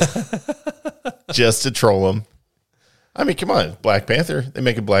 Just to troll him. I mean, come on, Black Panther. They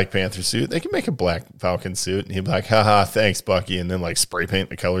make a Black Panther suit. They can make a Black Falcon suit. And he'd be like, haha, thanks, Bucky. And then like spray paint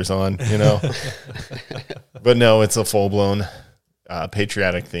the colors on, you know? But no, it's a full-blown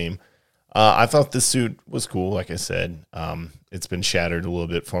patriotic theme. I thought this suit was cool. Like I said, it's been shattered a little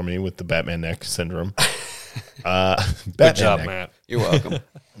bit for me with the Batman neck syndrome. good job, neck. Matt. You're welcome.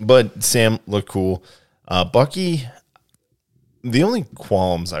 But Sam looked cool. Bucky, the only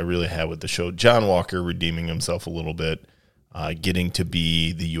qualms I really had with the show, John Walker redeeming himself a little bit, getting to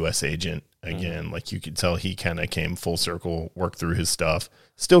be the U.S. agent again. Like you could tell he kind of came full circle, worked through his stuff.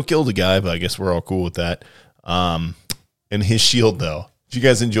 Still killed a guy, but I guess we're all cool with that. And his shield, though. Did you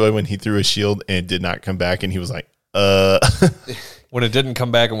guys enjoy when he threw a shield and it did not come back and he was like, When it didn't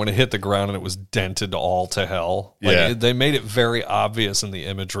come back and when it hit the ground and it was dented all to hell. Like Yeah. they made it very obvious in the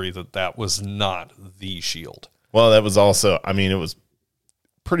imagery that was not the shield. Well, that was also, I mean, it was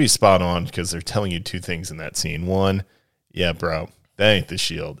pretty spot on because they're telling you 2 things in that scene. 1, yeah, bro, that ain't the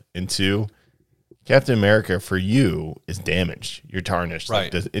shield. And 2, Captain America for you is damaged. You're tarnished.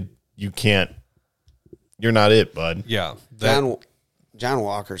 Right. Like, you can't, you're not it, bud. Yeah. John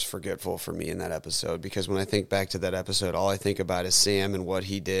Walker's forgetful for me in that episode because when I think back to that episode, all I think about is Sam and what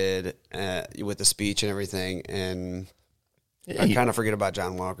he did with the speech and everything. And I kind of forget about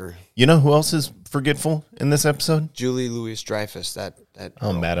John Walker. You know who else is forgetful in this episode? Julie Louis-Dreyfus, that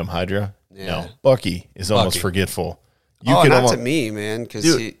Oh, girl. Madam Hydra? Yeah. No, Bucky is almost Bucky. forgetful. Not almost, to me, man, because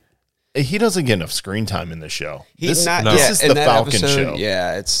Dude, he doesn't get enough screen time in this show. This not, no. yeah, this is in the that Falcon episode, show.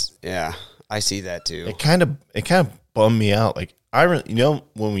 Yeah, I see that too. It kind of bummed me out. Like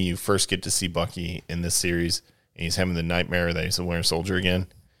when you first get to see Bucky in this series, and he's having the nightmare that he's a Winter Soldier again,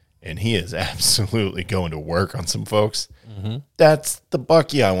 and he is absolutely going to work on some folks. Mm-hmm. That's the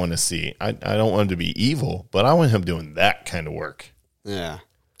Bucky I want to see. I don't want him to be evil, but I want him doing that kind of work. Yeah.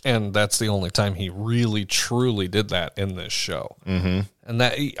 And that's the only time he really truly did that in this show. Mm-hmm. And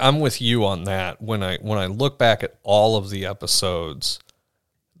that I'm with you on that. When I look back at all of the episodes,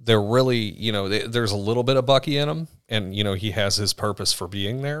 they're really, there's a little bit of Bucky in him, and he has his purpose for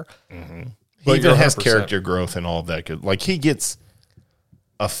being there. He But even you're has 100%. character growth and all of that. Good, like he gets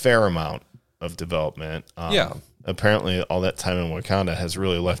a fair amount of development. Yeah. Apparently, all that time in Wakanda has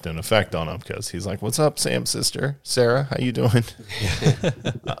really left an effect on him because he's like, "What's up, Sam's sister, Sarah? How you doing?"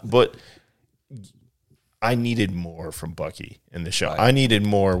 But I needed more from Bucky in the show. Right. I needed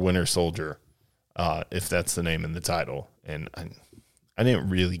more Winter Soldier, if that's the name in the title, and I didn't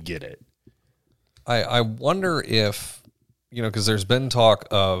really get it. I wonder if, because there's been talk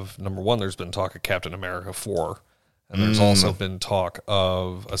of, number one, there's been talk of Captain America 4, and there's also been talk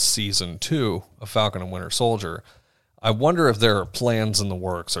of a season 2 of Falcon and Winter Soldier. I wonder if there are plans in the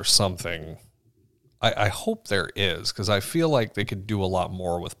works or something. I hope there is, because I feel like they could do a lot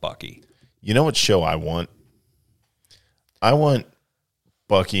more with Bucky. You know what show I want? I want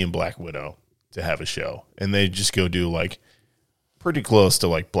Bucky and Black Widow to have a show, and they just go do like pretty close to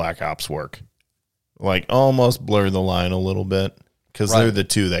like Black Ops work, like almost blur the line a little bit because they're the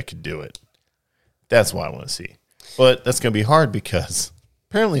two that could do it. That's what I want to see, but that's gonna be hard because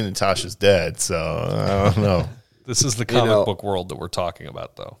apparently Natasha's dead, so I don't know. This is the comic book world that we're talking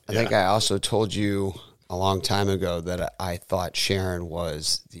about, though. I think I also told you a long time ago that I thought Sharon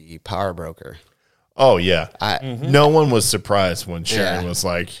was the power broker. Oh yeah, no one was surprised when Sharon Yeah. was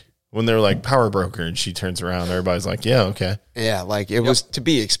like, when they were like power broker, and she turns around, everybody's like, yeah, okay. Yeah, like it was to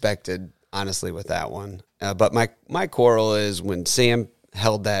be expected, honestly, with that one. But my quarrel is when Sam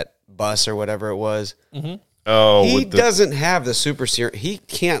held that bus or whatever it was. Oh, He with the- doesn't have the super serum. He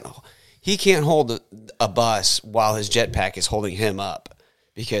can't hold a bus while his jetpack is holding him up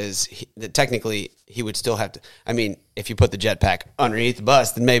because technically he would still have to. I mean, if you put the jetpack underneath the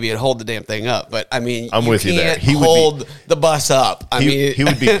bus, then maybe it'd hold the damn thing up. But I mean, I'm with you there. can't He would be- hold the bus up. I mean, he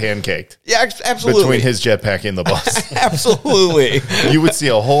would be pancaked yeah, absolutely. between his jetpack and the bus. Absolutely. You would see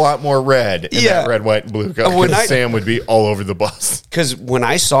a whole lot more red in Yeah. that red, white, and blue color. When 'Cause I- Sam would be all over the bus. Because when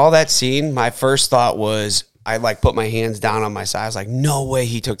I saw that scene, my first thought was, I like put my hands down on my side. I was like, no way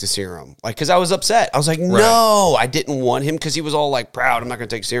he took the serum. Like, because I was upset. I was like, no, I didn't want him because he was all like proud. I'm not going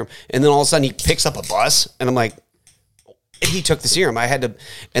to take serum. And then all of a sudden he picks up a bus and I'm like, he took the serum. I had to.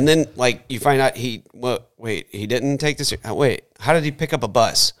 And then like you find out he didn't take the serum. Wait, how did he pick up a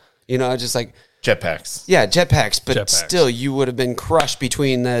bus? You know, just like, Jetpacks. yeah, jetpacks. But Jetpacks. still, you would have been crushed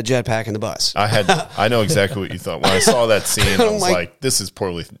between the jetpack and the bus. I know exactly what you thought. When I saw that scene, I I'm was like- like, this is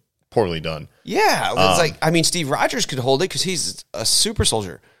poorly done. Yeah. It's like, I mean, Steve Rogers could hold it because he's a super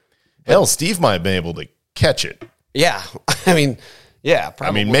soldier. Hell, Steve might have been able to catch it. Yeah, I mean, yeah,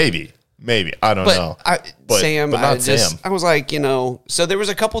 probably. I mean, maybe. I don't know. Sam, but not Sam. I was like, so there was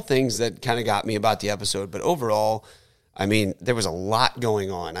a couple things that kind of got me about the episode, but overall, I mean, there was a lot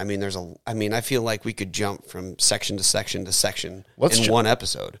going on. I mean, I feel like we could jump from section to section to section in one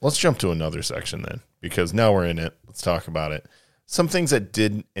episode. Let's jump to another section then, because now we're in it. Let's talk about it. Some things that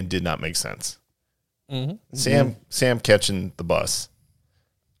did and did not make sense. Sam catching the bus.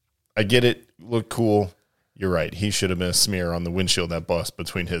 I get it. Look cool. You're right. He should have been a smear on the windshield of that bus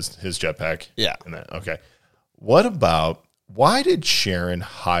between his jetpack. Yeah. And that. Okay. What about, why did Sharon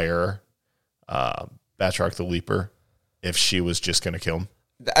hire Batroc the Leaper if she was just going to kill him?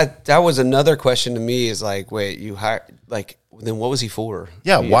 That was another question to me is like, wait, you hired, like, then what was he for?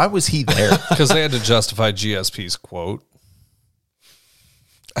 Yeah. Why was he there? Because they had to justify GSP's quote.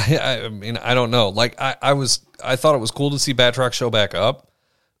 I mean, I don't know. Like, I thought it was cool to see Batroc show back up,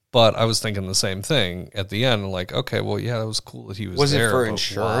 but I was thinking the same thing at the end. Like, okay, well, yeah, that was cool that he was Was it there. for but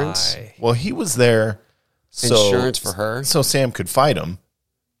insurance? why? Well, he was there. So, Insurance for her? So Sam could fight him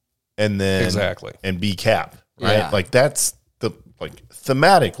and then Exactly. and be Cap. Right. Yeah. Like that's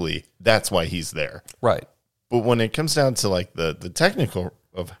thematically, that's why he's there. Right. But when it comes down to like the technical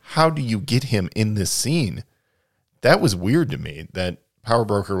of how do you get him in this scene, that was weird to me that Power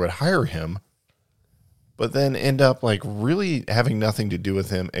Broker would hire him, but then end up like really having nothing to do with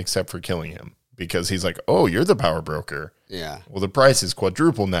him except for killing him because he's like, oh, you're the Power Broker. Yeah. Well, the price is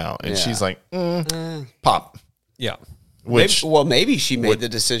quadruple now. And Yeah. she's like, pop. Yeah. Which, Maybe she made the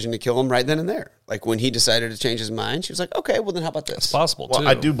decision to kill him right then and there. Like when he decided to change his mind, she was like, okay, well then how about this? It's possible, well, too.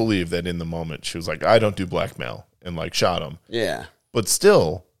 I do believe that in the moment she was like, I don't do blackmail and like shot him. Yeah. But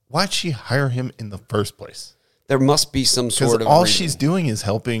still, why'd she hire him in the first place? There must be some Because sort of all reason. she's doing is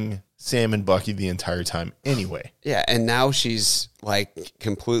helping Sam and Bucky the entire time anyway. Yeah, and now she's like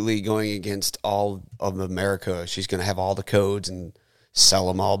completely going against all of America. She's going to have all the codes and sell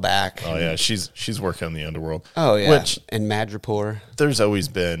them all back. Oh yeah, she's working on the underworld. Oh yeah, Which and Madripoor. there's always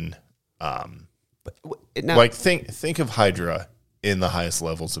been Now, like think of Hydra in the highest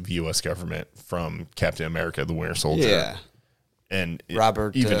levels of U.S. government from Captain America, the Winter Soldier. yeah, And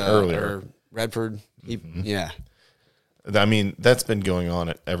Robert even earlier. or Redford. Yeah, I mean, that's been going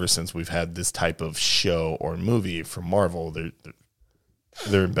on ever since we've had this type of show or movie from Marvel.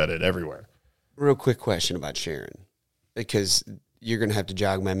 They're embedded everywhere. real quick question about Sharon, because you're going to have to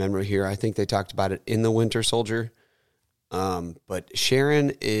jog my memory here. I think they talked about it in the Winter Soldier. But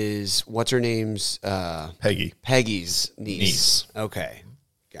Sharon is, what's her name's? Peggy. Peggy's niece. Okay.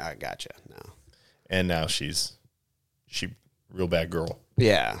 I gotcha now. And now she real bad girl.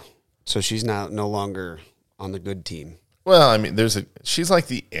 Yeah. So she's now no longer on the good team. Well, I mean, she's like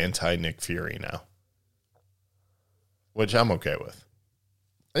the anti Nick Fury now, which I'm okay with.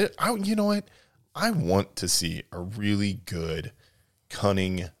 You know what? I want to see a really good,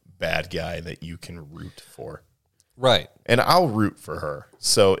 cunning bad guy that you can root for. Right. And I'll root for her.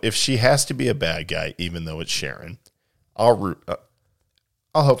 So if she has to be a bad guy, even though it's Sharon, I'll root.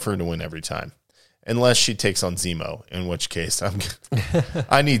 I'll hope for her to win every time. unless she takes on Zemo, in which case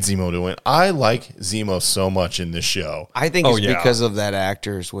I need Zemo to win. I like Zemo so much in this show. I think Oh, it's yeah. because of that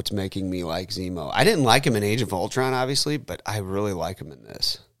actor is what's making me like Zemo. I didn't like him in Age of Ultron, obviously, but I really like him in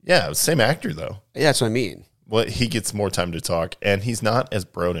this. Yeah, same actor though. Yeah, that's what I mean. Well, he gets more time to talk, and he's not as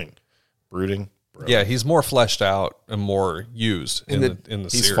brooding. Yeah, he's more fleshed out and more used in the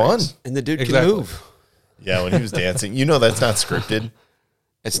He's series. fun. And the dude Exactly. can move. Yeah, when he was dancing, you know that's not scripted.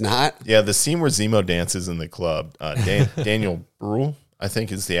 It's not. Yeah, the scene where Zemo dances in the club, Daniel Bruhl, I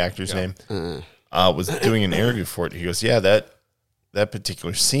think is the actor's name, was doing an interview for it. He goes, yeah, that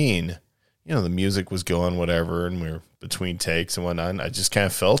particular scene, you know, the music was going, whatever, and we were between takes and whatnot, and I just kind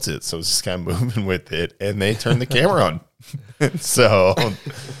of felt it, so I was just kind of moving with it, and they turned the camera on. So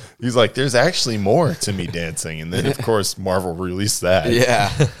he's like, there's actually more to me dancing. And then, of course, Marvel released that. Yeah.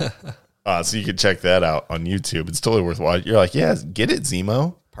 So you can check that out on YouTube. It's totally worth watching. You're like, yeah, get it,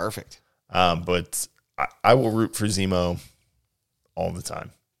 Zemo. Perfect. But I will root for Zemo all the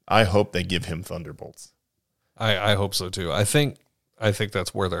time. I hope they give him Thunderbolts. I hope so too. I think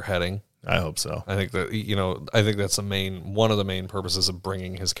that's where they're heading. I hope so. I think that, you know, I think that's one of the main purposes of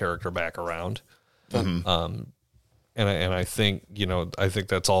bringing his character back around. And I think, you know, I think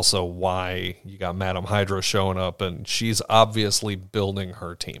that's also why you got Madame Hydra showing up, and she's obviously building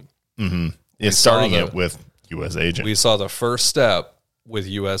her team. It's starting it with U.S. Agent. We saw the first step with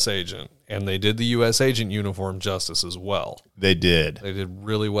U.S. Agent, and they did the U.S. Agent uniform justice as well. They did. They did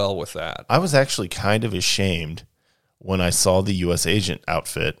really well with that. I was actually kind of ashamed when I saw the U.S. Agent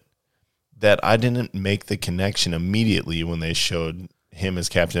outfit that I didn't make the connection immediately when they showed him as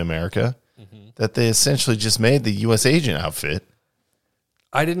Captain America, that they essentially just made the U.S. Agent outfit.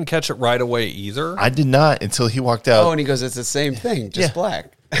 I didn't catch it right away either. I did not until he walked out. Oh, and he goes, it's the same thing, just Yeah.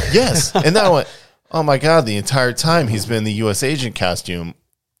 black. Yes. And then I went, oh my God, the entire time he's been in the U.S. Agent costume,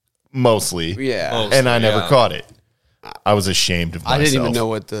 mostly. Yeah. Mostly, And I never yeah. caught it. I was ashamed of myself. I didn't even know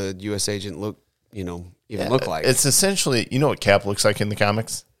what the U.S. agent looked like. It's essentially, you know what Cap looks like in the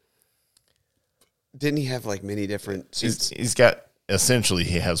comics? Didn't he have like many different suits? He's got, essentially,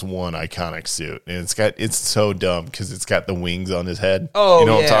 he has one iconic suit. And it's so dumb because it's got the wings on his head. You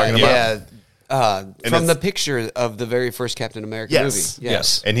know what I'm talking about? Yeah. From it's- the picture of the very first Captain America Yes. movie.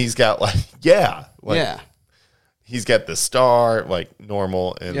 Yes. And he's got he's got the star, like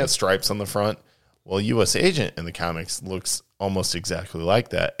normal, and the Yep. stripes on the front. Well, U.S. Agent in the comics looks almost exactly like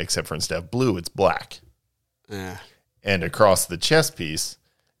that, except for instead of blue, it's black. Yeah. And across the chest piece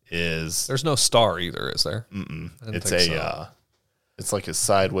is There's no star either, is there? it's it's like a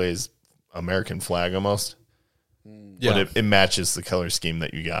sideways American flag almost, Yeah. but it matches the color scheme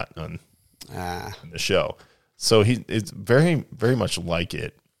that you got on Ah. the show. So it's very, very much like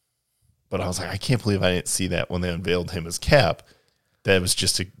it. But I was like, I can't believe I didn't see that when they unveiled him as Cap. That was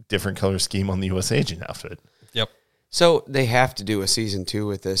just a different color scheme on the U.S. Agent outfit. Yep. So they have to do a season 2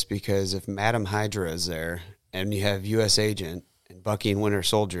 with this because if Madame Hydra is there and you have U.S. agent and Bucky and Winter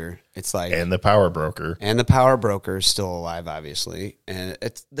Soldier, it's like And the Power Broker. and the Power Broker is still alive, obviously. And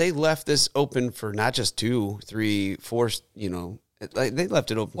they left this open for not just 2, 3, 4. They left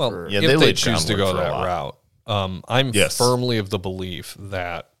it open Well, for. Yeah, if they they laid choose to groundwork go for a that lot. route, I'm Yes. firmly of the belief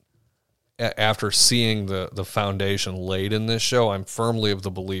that after seeing the foundation laid in this show, I'm firmly of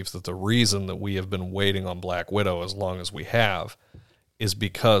the belief that the reason that we have been waiting on Black Widow as long as we have is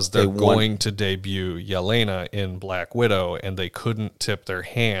because they're going to debut Yelena in Black Widow, and they couldn't tip their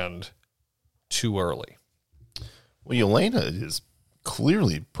hand too early. Well, Yelena is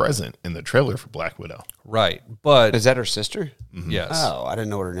clearly present in the trailer for Black Widow. Right. But Is that her sister? yes, Oh, I didn't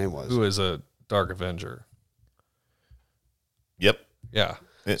know what her name was. who is a Dark Avenger. Yep. Yeah.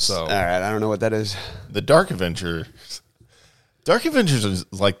 It's- So All right, I don't know what that is. The Dark Avenger. Dark Avengers is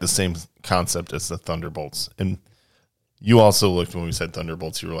like the same concept as the Thunderbolts. And you also looked when we said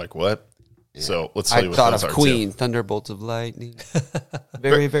Thunderbolts, you were like, what? So let's tell I you what thought those of are, Queen, Thunderbolts of Lightning.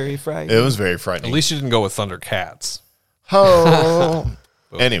 Very, very too. frightening. It was very frightening. at least you didn't go with Thundercats. Oh.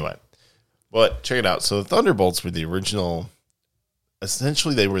 Anyway, but check it out. So the Thunderbolts were the original.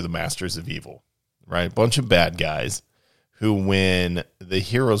 Essentially, they were the masters of evil, right? A bunch of bad guys who, when the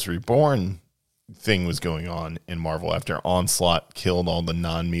Heroes Reborn thing was going on in Marvel after Onslaught killed all the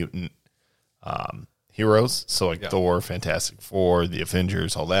non-mutant heroes, so like Thor, Fantastic Four, the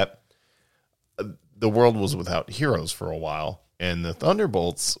Avengers, all that, the world was without heroes for a while. And the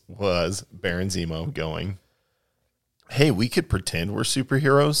Thunderbolts was Baron Zemo going, hey, we could pretend we're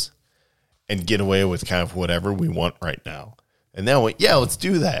superheroes and get away with kind of whatever we want right now. And then went, yeah, let's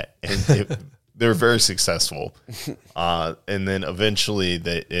do that. And they're very successful. And then eventually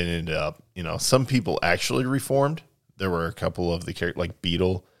it ended up, some people actually reformed. There were a couple of the characters like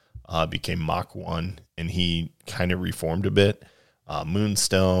Beetle became Mach 1, and he kind of reformed a bit.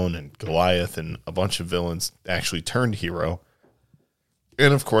 Moonstone and Goliath and a bunch of villains actually turned hero.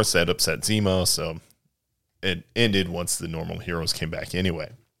 And, of course, that upset Zemo, so it ended once the normal heroes came back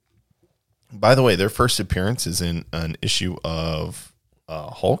anyway. By the way, their first appearance is in an issue of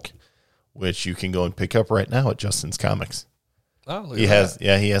Hulk, which you can go and pick up right now at Justin's Comics. Oh, look He at that.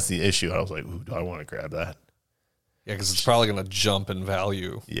 has the issue. I was like, ooh, do I want to grab that? Yeah, because it's probably going to jump in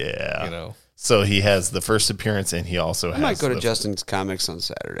value. Yeah. You know. So he has the first appearance, and he also I has might go to the- Justin's Comics on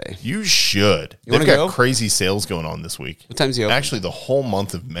Saturday. You should. You wanna They've got go? crazy sales going on this week. What time's he open? Actually, the whole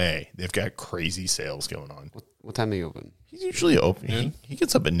month of May, they've got crazy sales going on. What time do you open? He's usually open. He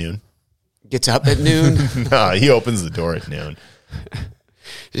gets up at noon. Gets up at noon. Nah, he opens the door at noon.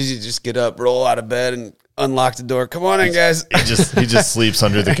 You just get up, roll out of bed, and unlock the door. Come on in, guys. He just sleeps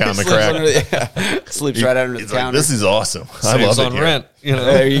under the comic rack. Sleeps right under the He's like, counter. this is awesome. I Saves love it on here. rent. You know.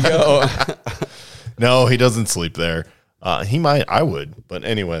 There you go. No, he doesn't sleep there. He might. I would. But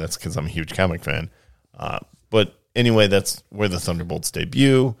anyway, that's because I'm a huge comic fan. But anyway, that's where the Thunderbolts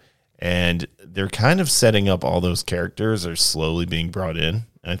debut. And they're kind of setting up all those characters are slowly being brought in.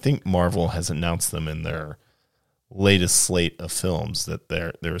 And I think Marvel has announced them in their latest slate of films that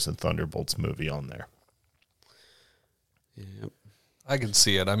there's a Thunderbolts movie on there. I can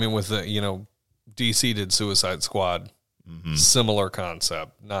see it. I mean, with the, DC did Suicide Squad, similar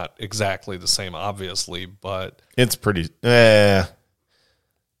concept, not exactly the same, obviously, but It's pretty. Yeah,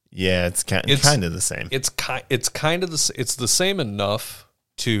 it's kind of the same. it's kind of it's the same enough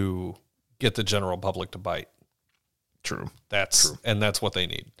to get the general public to bite. True. That's what they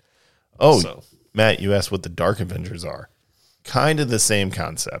need. Oh, So. Matt, you asked what the Dark Avengers are. Kind of the same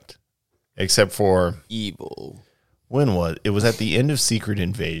concept, except for Evil. when was it? Was at the end of Secret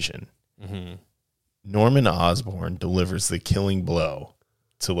Invasion. Norman Osborn delivers the killing blow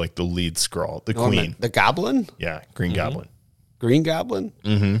to like the lead Skrull, the Queen. The Goblin? Yeah, Green Goblin. Green Goblin?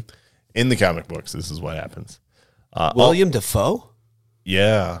 In the comic books, this is what happens. William Dafoe?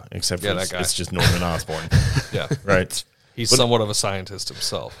 Yeah, except for Yeah, that guy. it's just Norman Osborn, Yeah. right? He's somewhat of a scientist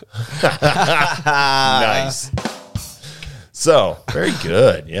himself. Nice. So, very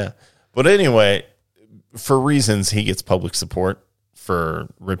good. Yeah. But anyway, for reasons, he gets public support for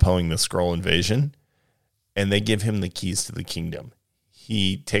repelling the Skrull invasion, and they give him the keys to the kingdom.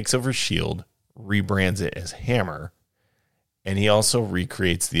 He takes over S.H.I.E.L.D., rebrands it as Hammer, and he also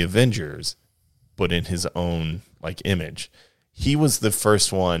recreates the Avengers, but in his own like image. He was the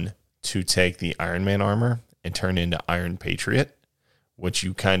first one to take the Iron Man armor and turn into Iron Patriot, which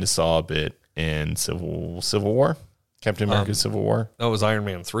you kind of saw a bit in Civil War, Captain America Civil War. That was Iron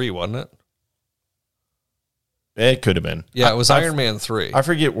Man 3, wasn't it? It could have been. Yeah, it was Iron Man 3. I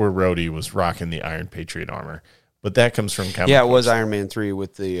forget where Rhodey was rocking the Iron Patriot armor, but that comes from comic Yeah, it was books. Iron Man 3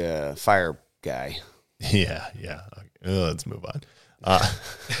 with the fire guy. Yeah. Let's move on.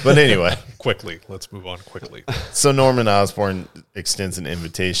 But anyway, Quickly. Let's move on quickly. so Norman Osborn extends an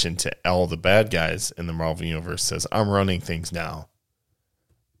invitation to all the bad guys in the Marvel Universe, says, I'm running things now.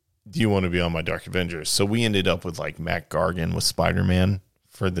 Do you want to be on my Dark Avengers? So we ended up with like Matt Gargan with Spider-Man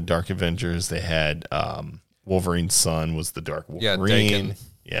for the Dark Avengers. They had Wolverine's son was the Dark Yeah, Wolverine. Dakin.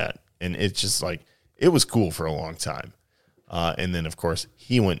 Yeah. And it's just like, it was cool for a long time. And then, of course,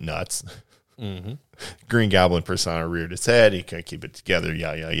 he went nuts. Green Goblin persona reared its head. He couldn't keep it together,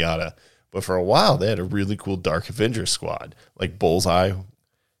 yada, yada, yada. But for a while, they had a really cool Dark Avenger squad. Like Bullseye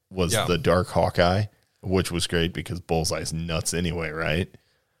was the Dark Hawkeye, which was great because Bullseye's nuts anyway, right?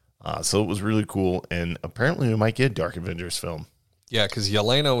 So it was really cool. And apparently we might get a Dark Avengers film. Yeah, because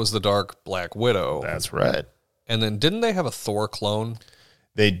Yelena was the Dark Black Widow. That's right. And then didn't they have a Thor clone?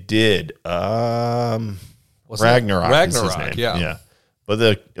 They did. Wasn't it? Ragnarok is his Ragnarok, name. yeah. But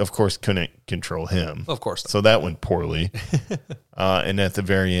they, of course, couldn't control him. Of course not. So that went poorly. And at the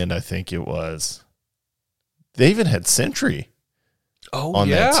very end, I think it was, they even had Sentry on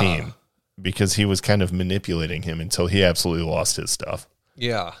that team because he was kind of manipulating him until he absolutely lost his stuff,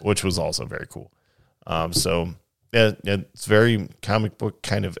 Yeah. which was also very cool. So yeah, it's very comic book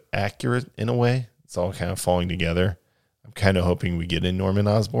kind of accurate in a way. It's all kind of falling together. I'm kind of hoping we get in Norman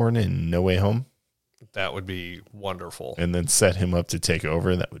Osborn in No Way Home That would be wonderful. and then set him up to take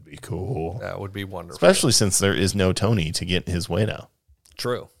over. That would be cool. That would be wonderful. Especially since there is no Tony to get his way now.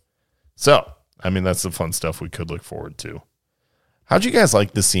 True. So, I mean, that's the fun stuff we could look forward to. How'd you guys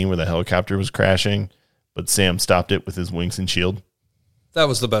like the scene where the helicopter was crashing, but Sam stopped it with his wings and shield? That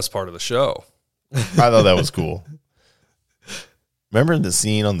was the best part of the show. I thought that was cool. Remember the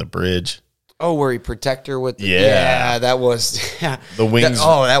scene on the bridge? Oh, where he protect her with the, Yeah. that was The wings.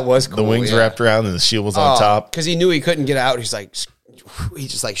 that was cool. the wings yeah. wrapped around and the shield was on top. because he knew he couldn't get out. He's like, he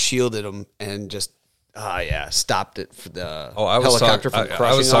just like shielded him and just stopped it for the Oh, I was helicopter talking. from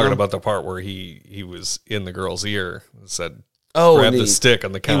crushing I was on talking him. about the part where he was in the girl's ear and said, and grab the he- stick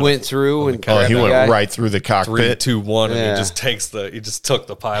on the count. He went through and Oh, grabbed he the went guy right through the 3, cockpit. 2, 1, and Yeah. he just took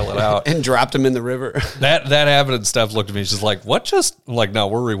the pilot out. and dropped him in the river. That Abbott and Steph looked at me. She's like, "What just?" I'm like, no,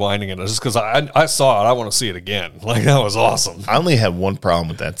 we're rewinding it just because I saw it. I want to see it again. Like that was awesome. I only had one problem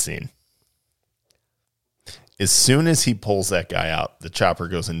with that scene. As soon as he pulls that guy out, the chopper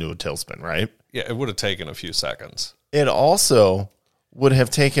goes into a tailspin, right? Yeah, it would have taken a few seconds. It also would have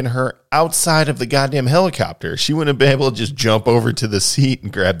taken her outside of the goddamn helicopter. She wouldn't have been able to just jump over to the seat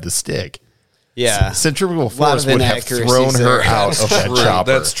and grab the stick. Yeah. Centrifugal lot force of would have inaccuracies thrown her there. out of that True,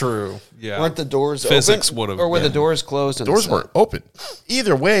 chopper. that's true. Yeah, Weren't the doors Physics open? would've Or were the been- doors closed? on the Doors set? were open.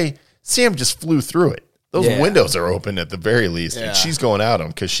 Either way, Sam just flew through it. Those Yeah. windows are open at the very least, Yeah. and she's going out them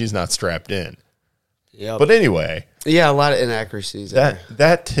because she's not strapped in. Yep. But anyway, yeah, a lot of inaccuracies there.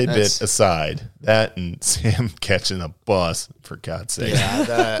 that tidbit That's- aside, that and Sam catching a bus, for God's sake. Yeah,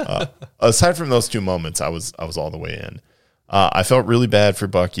 that, Aside from those two moments, I was all the way in. I felt really bad for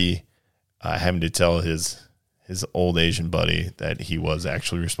Bucky having to tell his old Asian buddy that he was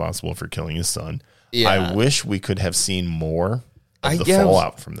actually responsible for killing his son. Yeah. I wish we could have seen more of the guess-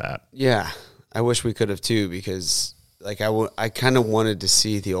 fallout from that. yeah, I wish we could have too, because like I kind of wanted to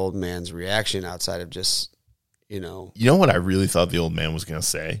see the old man's reaction outside of just, You know what I really thought the old man was going to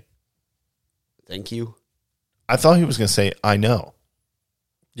say? thank you. I thought he was going to say, I know.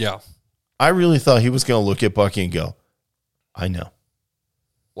 yeah. I really thought he was going to look at Bucky and go, I know.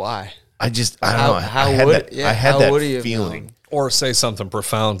 Why? I don't How- know. how I had would- that, yeah, I had how that would he have feeling. known? Or say something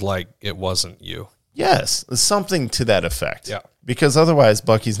profound like it wasn't you. Yes, something to that effect. Yeah. Because otherwise,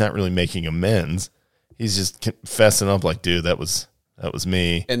 Bucky's not really making amends. He's just fessing up like, dude, that was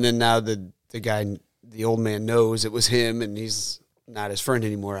me. And then now the guy, the old man knows it was him, and he's not his friend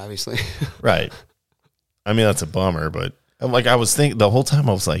anymore, obviously. Right. I mean, that's a bummer, but I was thinking the whole time,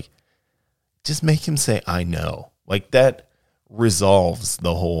 I was like, just make him say, I know. Like that resolves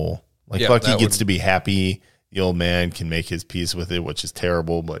the whole, Yeah, Bucky that gets would- to be happy. The old man can make his peace with it, which is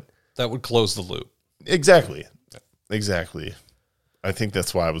terrible, but That would close the loop. exactly. I think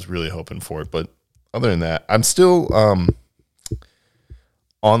that's why I was really hoping for it. But other than that, I'm still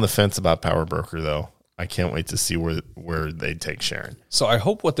on the fence about Power Broker, though. I can't wait to see where they take Sharon. So I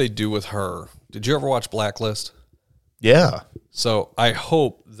hope what they do with her. Did you ever watch Blacklist? Yeah. So I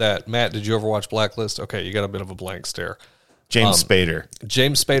hope that Matt. Did you ever watch Blacklist? Okay, you got a bit of a blank stare. James Spader.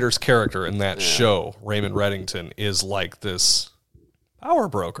 James Spader's character in that show, Raymond Reddington, is like this power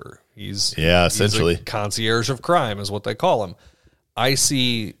broker. He's essentially. he's a concierge of crime is what they call him. I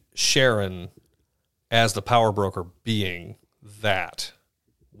see Sharon as the power broker being that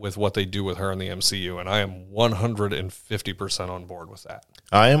with what they do with her in the MCU, and I am 150% on board with that.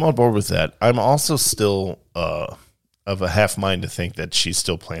 I am on board with that. I'm also still of a half mind to think that she's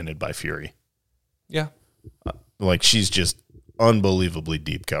still planted by Fury. Yeah. Like she's just unbelievably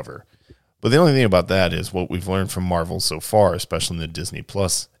deep cover. But the only thing about that is what we've learned from Marvel so far, especially in the Disney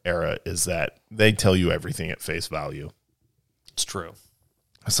Plus era, is that they tell you everything at face value. It's true.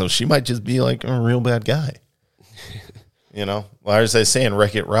 So she might just be like a real bad guy. Well, as I say in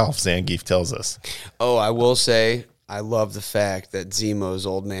Wreck-It Ralph, Zangief tells us. Oh, I will say, I love the fact that Zemo's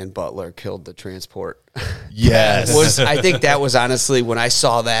old man Butler killed the transport. Yes. I think that was honestly when I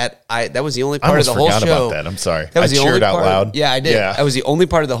saw that. That was the only I part of almost the whole forgot show. about that. I'm sorry. That was I the only cheered out part. loud. Yeah, I did. Yeah. That was the only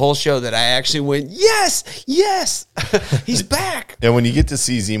part of the whole show that I actually went, yes, he's back. And when you get to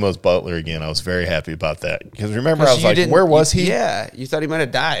see Zemo's butler again, I was very happy about that. Because remember, I was You like, didn't- where was he? Yeah, you thought he might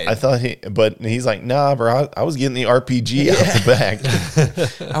have died. I thought but he's like, nah, bro, I was getting the RPG out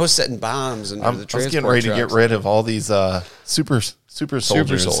the back. I was setting bombs and I was getting ready to get rid of all these super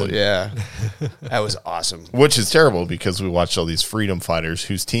soldiers. and- Yeah, that was awesome. Which is terrible because we watched all these freedom fighters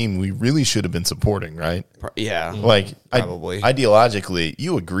whose team we really should have been supporting, right? Yeah, Like, Probably. ideologically,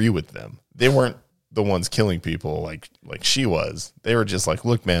 you agree with them. They weren't the ones killing people like she was. They were just like,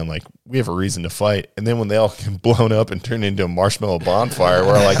 look, man, like we have a reason to fight. And then when they all get blown up and turn into a marshmallow bonfire,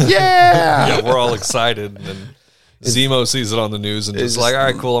 we're like, yeah. Yeah, we're all excited. And then Zemo sees it on the news and just like, all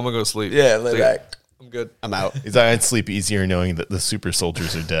right, cool, I'm going to go sleep. Yeah, lay See ya. back. I'm good. I'm out. He's like, I'd sleep easier knowing that the super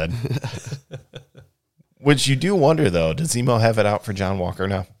soldiers are dead. Which you do wonder, though, does Zemo have it out for John Walker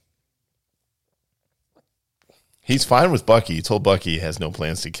now? He's fine with Bucky. He told Bucky he has no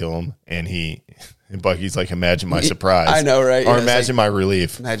plans to kill him. And Bucky's like, imagine my surprise. I know, right? Or Yeah, it's imagine my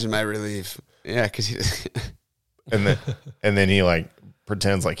relief. Imagine my relief. Yeah, because And then he like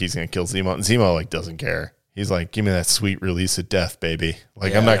pretends like he's going to kill Zemo. And Zemo like doesn't care. He's like, give me that sweet release of death, baby.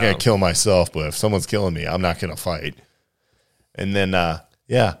 Like, I'm not going to kill myself, but if someone's killing me, I'm not going to fight. And then,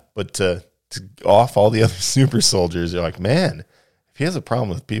 but to off all the other super soldiers, you're like, man, if he has a problem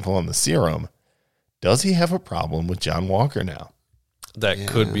with people on the serum, does he have a problem with John Walker now? That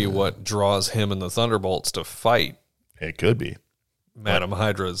could be what draws him and the Thunderbolts to fight It could be. Madam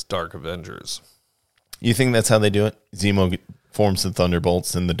Hydra's Dark Avengers. You think that's how they do it? Zemo forms the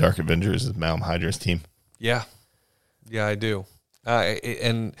Thunderbolts and the Dark Avengers is Madam Hydra's team? Yeah. Yeah, I do.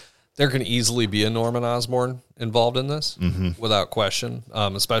 And there can easily be a Norman Osborn involved in this without question,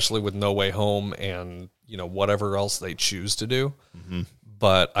 especially with No Way Home and, whatever else they choose to do.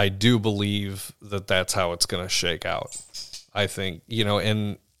 But I do believe that that's how it's going to shake out. I think,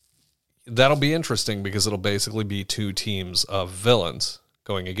 and that'll be interesting because it'll basically be two teams of villains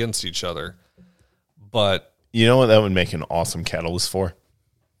going against each other. But you know what that would make an awesome catalyst for?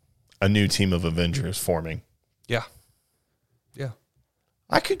 A new team of Avengers forming. Yeah.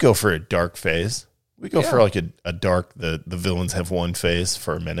 I could go for a dark phase. We go for like a dark, the villains have one phase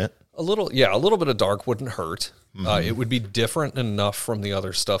for a minute. A little bit of dark wouldn't hurt. It would be different enough from the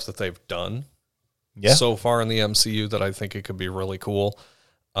other stuff that they've done so far in the MCU that I think it could be really cool.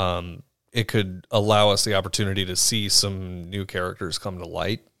 It could allow us the opportunity to see some new characters come to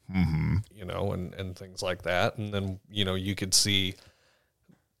light, and things like that. And then, you could see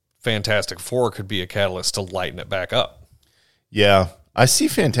Fantastic Four could be a catalyst to lighten it back up. Yeah. I see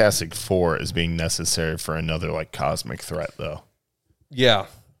Fantastic Four as being necessary for another like cosmic threat, though. Yeah,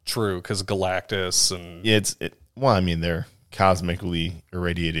 true. Because Galactus and they're cosmically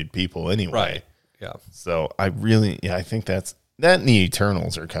irradiated people anyway, right? Yeah. So I think that and the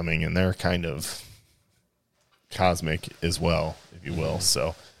Eternals are coming, and they're kind of cosmic as well, if you will.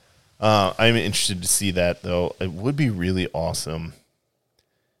 So I'm interested to see that, though. It would be really awesome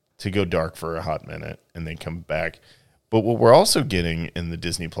to go dark for a hot minute and then come back. But what we're also getting in the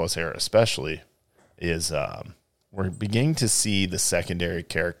Disney Plus era especially is we're beginning to see the secondary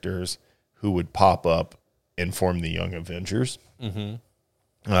characters who would pop up and form the Young Avengers.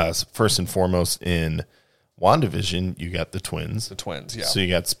 First and foremost, in WandaVision, you got the twins. The twins, yeah. So you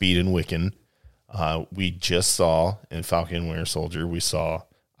got Speed and Wiccan. We just saw in Falcon and Winter Soldier, we saw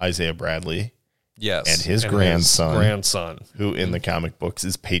Isaiah Bradley. Yes. And his grandson. Who in the comic books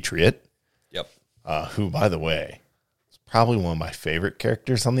is Patriot. Yep. Who, by the way, probably one of my favorite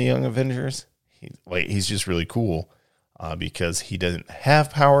characters on the Young Avengers. He's just really cool because he doesn't have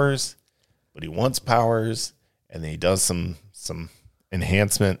powers, but he wants powers, and then he does some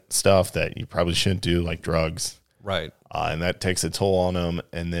enhancement stuff that you probably shouldn't do, like drugs. Right. And that takes a toll on him.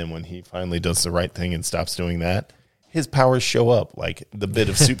 And then when he finally does the right thing and stops doing that, his powers show up. Like the bit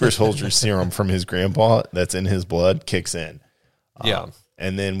of super soldier serum from his grandpa that's in his blood kicks in. Yeah.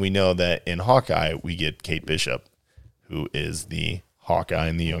 And then we know that in Hawkeye, we get Kate Bishop, who is the Hawkeye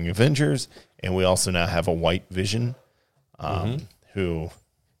in the Young Avengers. And we also now have a White Vision, who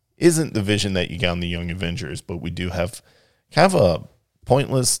isn't the Vision that you got in the Young Avengers, but we do have kind of a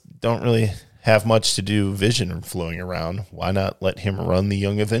pointless, don't really have much to do Vision floating around. Why not let him run the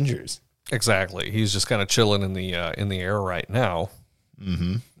Young Avengers? Exactly. He's just kind of chilling in the air right now.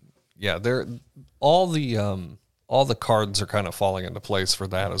 Yeah, all the cards are kind of falling into place for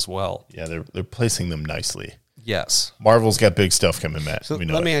that as well. Yeah, they're placing them nicely. Yes. Marvel's got big stuff coming, Matt. So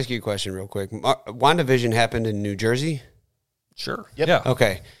let me ask you a question real quick. WandaVision happened in New Jersey? Sure. Yep. Yeah.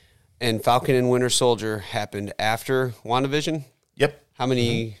 Okay. And Falcon and Winter Soldier happened after WandaVision? Yep. How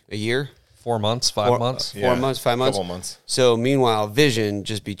many a year? 4 months, 5 months. 4 months, 5 months? Couple months. So meanwhile, Vision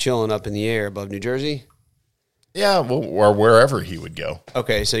just be chilling up in the air above New Jersey? Yeah, well, or wherever he would go.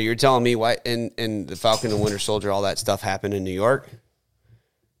 Okay, so you're telling me why in the Falcon and Winter Soldier, all that stuff happened in New York?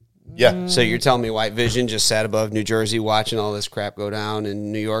 Yeah. So you're telling me White Vision just sat above New Jersey watching all this crap go down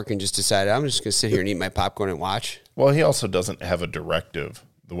in New York and just decided, I'm just going to sit here and eat my popcorn and watch? Well, he also doesn't have a directive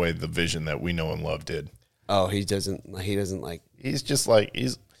the way the Vision that we know and love did. Oh, he doesn't like... He's just like,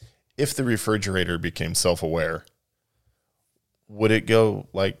 if the refrigerator became self-aware, would it go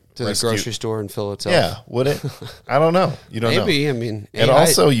like To the grocery store and fill itself? Yeah, would it? I don't know. You don't know. Maybe, I mean... And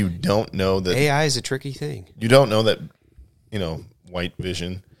also, you don't know that... AI is a tricky thing. You don't know that, White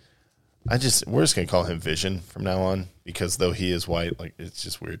Vision... we're just going to call him Vision from now on, because though he is white, like, it's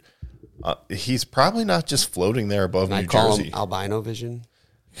just weird. He's probably not just floating there above Can I New call Jersey. him Albino Vision?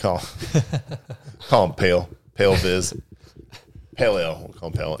 Call him Pale Viz. Pale Ale. We'll call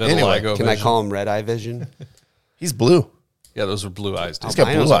him Pale. Anyway, Vitiligo Can I Vision. call him Red Eye Vision? he's blue. Yeah, those were blue eyes. He's got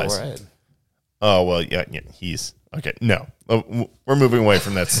blue Albinos are eyes. red. Oh, well, yeah, he's... Okay, no. We're moving away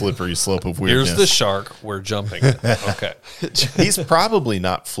from that slippery slope of weirdness. Here's the shark. We're jumping it. Okay. He's probably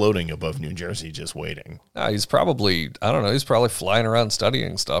not floating above New Jersey, just waiting. No, he's probably, I don't know, he's probably flying around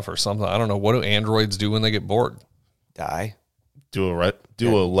studying stuff or something. I don't know. What do androids do when they get bored? Die. Do Got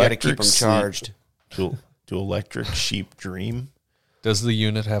to electric keep them sleep- charged. Do electric sheep dream? Does the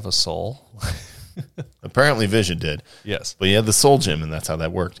unit have a soul? Apparently Vision did. Yes. But he had the Soul Gym, and that's how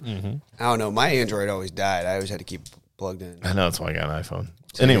that worked. I don't know. My Android always died. I always had to keep plugged in. I know, that's why I got an iPhone.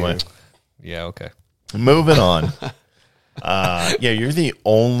 Anyway, Yeah, okay. moving on. Yeah, you're the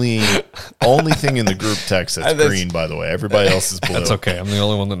only thing in the group text that's green, by the way. Everybody else is blue. That's okay. I'm the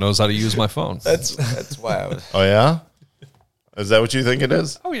only one that knows how to use my phone. That's why I was. Oh, yeah? Is that what you think it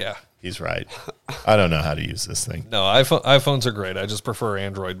is? Oh, yeah. He's right. I don't know how to use this thing. No, iPhones are great. I just prefer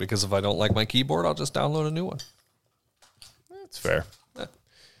Android because if I don't like my keyboard, I'll just download a new one. It's fair. All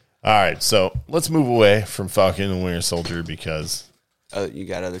right, so let's move away from Falcon and Winter Soldier because You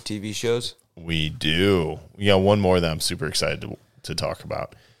got other TV shows? we do. We got one more that I'm super excited to talk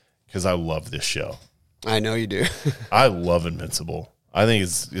about because I love this show. I know you do. I love Invincible. I think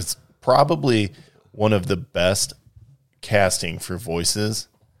it's probably one of the best casting for voices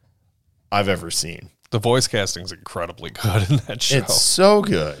I've ever seen. The voice casting is incredibly good in that show. It's so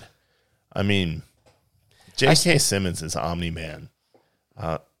good. I mean, J.K. Simmons is Omni-Man.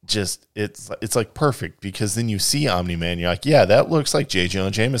 Just it's like perfect because then you see Omni-Man, you're like, yeah, that looks like J.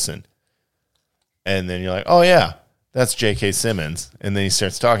 Jonah Jameson. And then you're like, oh yeah, that's J.K. Simmons. And then he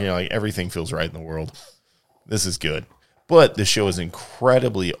starts talking, you're like, everything feels right in the world. This is good. But the show is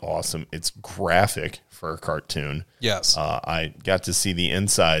incredibly awesome. It's graphic for a cartoon. Yes. I got to see the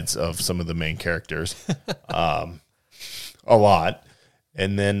insides of some of the main characters a lot.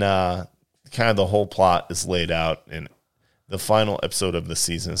 And then kind of the whole plot is laid out. And the final episode of the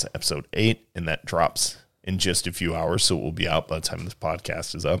season is episode 8, and that drops in just a few hours. So it will be out by the time this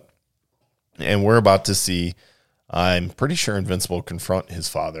podcast is up. And we're about to see, I'm pretty sure Invincible confront his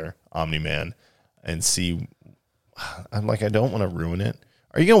father, Omni-Man, and see. I'm like, I don't want to ruin it.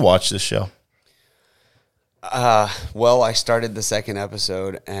 Are you going to watch this show? Well, I started the second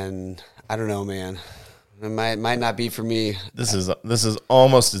episode, and I don't know, man. It might not be for me. This is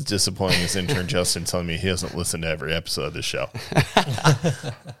almost as disappointing as intern Justin telling me he doesn't listen to every episode of the show.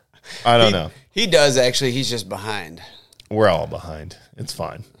 I don't know. He does, actually. He's just behind. We're all behind. It's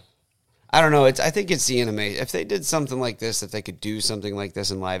fine. I don't know. I think it's the animation. If they did something like this, if they could do something like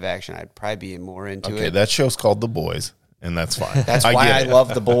this in live action, I'd probably be more into Okay, it. that show's called The Boys, and that's fine. That's why I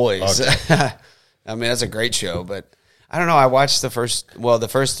love The Boys. I mean, that's a great show, but I don't know. I watched the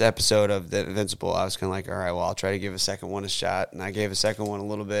first episode of The Invincible. I was kind of like, all right, well, I'll try to give a second one a shot, and I gave a second one a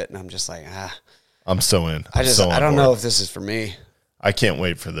little bit, and I'm just like, I'm so in. I don't know if this is for me. I can't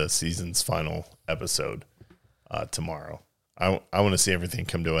wait for the season's final episode tomorrow. I want to see everything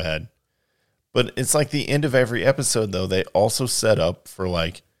come to a head. But it's like the end of every episode, though. They also set up for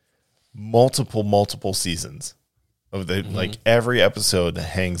like multiple seasons of the like every episode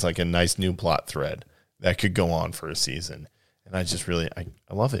hangs like a nice new plot thread that could go on for a season. And I just really, I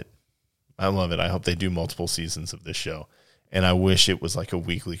love it. I love it. I hope they do multiple seasons of this show. And I wish it was like a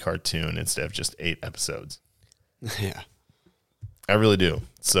weekly cartoon instead of just 8 episodes. Yeah. I really do.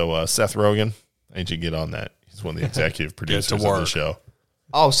 So Seth Rogen, I need you to get on that. He's one of the executive producers of the show.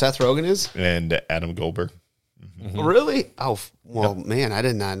 Oh, Seth Rogen is? And Adam Goldberg. Really? Oh, well, man, I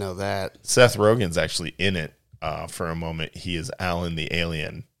did not know that. Seth Rogen's actually in it for a moment. He is Alan the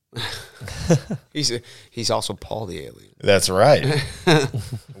alien. He's also Paul the alien. That's right.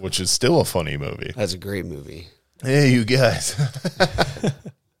 Which is still a funny movie. That's a great movie. Hey, you guys.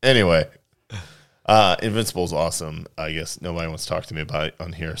 Anyway, Invincible's awesome. I guess nobody wants to talk to me about it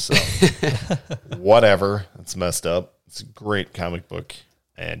on here, so whatever. It's messed up. It's a great comic book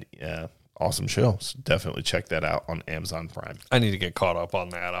and awesome show. So definitely check that out on Amazon Prime. I need to get caught up on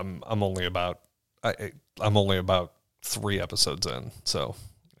that. I'm only about 3 episodes in, so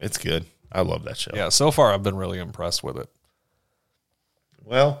It's good. I love that show. yeah. So far, I've been really impressed with it.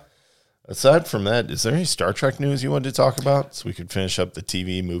 Well, aside from that, is there any Star Trek news you wanted to talk about so we could finish up the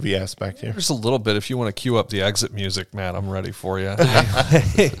TV movie aspect here? There's a little bit. If you want to cue up the exit music, Matt, I'm ready for you.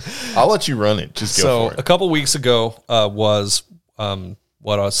 I'll let you run it. Just go So for it. a couple weeks ago was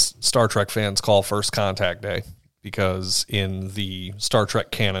what us Star Trek fans call First Contact Day, because in the Star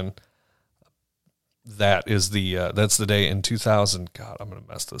Trek canon, that's the day in 2000. God, I'm going to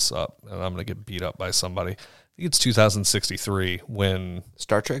mess this up, and I'm going to get beat up by somebody. I think it's 2063 when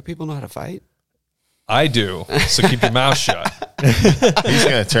Star Trek people know how to fight? I do. So keep your mouth shut. He's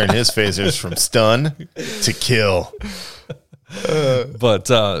going to turn his phasers from stun to kill. But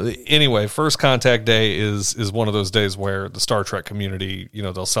anyway, First Contact Day is one of those days where the Star Trek community,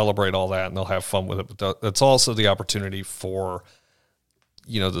 they'll celebrate all that and they'll have fun with it. But that's also the opportunity for,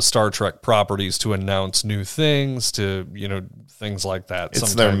 the Star Trek properties to announce new things, to, things like that. It's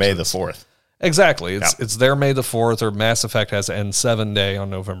their Sometimes May the 4th. Exactly. It's their May the 4th, or Mass Effect has N7 Day on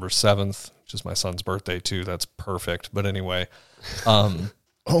November 7th, which is my son's birthday too. That's perfect. But anyway,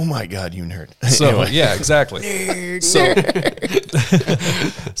 Oh my God, you nerd. so Anyway. yeah, exactly.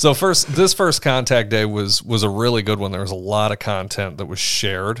 So this first Contact Day was a really good one. There was a lot of content that was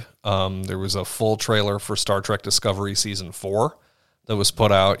shared. There was a full trailer for Star Trek Discovery Season 4 that was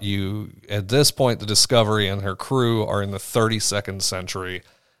put out. At this point, the Discovery and her crew are in the 32nd century,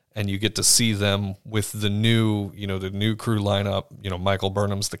 and you get to see them with the new crew lineup. Michael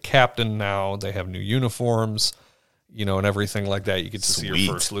Burnham's the captain now. They have new uniforms, and everything like that. You get to see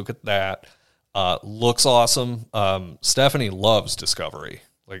your first look at that. Looks awesome. Stephanie loves Discovery.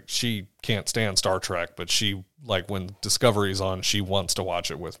 Like, she can't stand Star Trek, but she, like, when Discovery's on, she wants to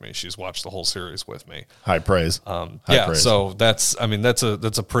watch it with me. She's watched the whole series with me. High praise. High praise. So that's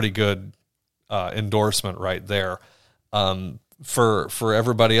a pretty good endorsement right there. For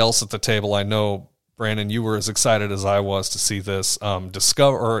everybody else at the table, I know, Brandon, you were as excited as I was to see this. Star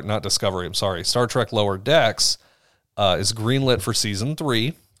Trek Lower Decks is greenlit for season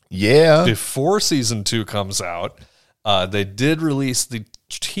 3. Yeah. Before season 2 comes out, they did release the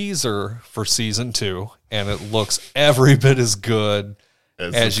teaser for season 2, and it looks every bit as good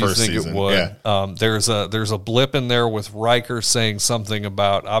as you think it would. Yeah. There's a blip in there with Riker saying something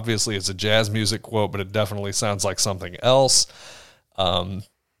about, obviously it's a jazz music quote, but it definitely sounds like something else.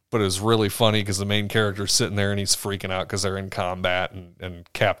 But it was really funny because the main character's sitting there and he's freaking out because they're in combat, and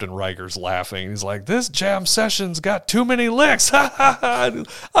Captain Riker's laughing. He's like, "This jam session's got too many licks. I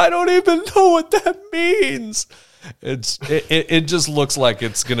don't even know what that means." It just looks like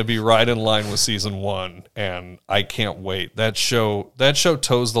it's going to be right in line with season 1, and I can't wait. That show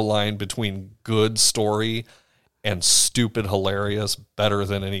toes the line between good story and stupid hilarious better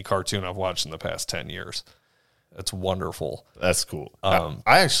than any cartoon I've watched in the past 10 years. It's wonderful. That's cool. I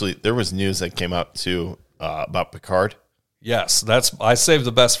actually, there was news that came out too about Picard. Yes, I saved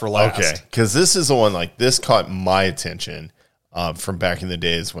the best for last. Okay, because this is the one, like, this caught my attention from back in the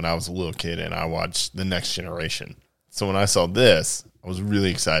days when I was a little kid and I watched The Next Generation. So when I saw this, I was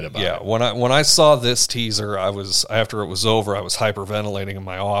really excited about it. Yeah, when I saw this teaser, after it was over, I was hyperventilating in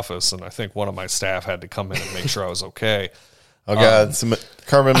my office, and I think one of my staff had to come in and make sure I was okay. Oh God, some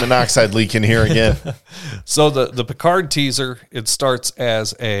carbon monoxide leak in here again. So the Picard teaser, it starts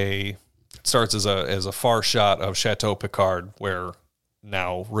as a far shot of Chateau Picard, where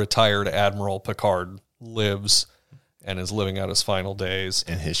now retired Admiral Picard lives and is living out his final days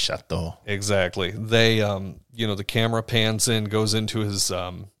in his chateau. Exactly. They the camera pans in, goes into his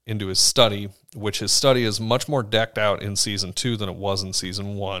study, which his study is much more decked out in season 2 than it was in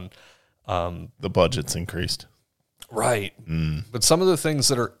season 1. The budget's increased. Right. But some of the things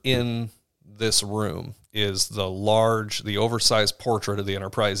that are in this room is the oversized portrait of the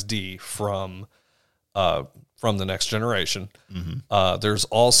Enterprise D from The Next Generation. Mm-hmm. There's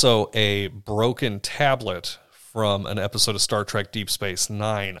also a broken tablet from an episode of Star Trek Deep Space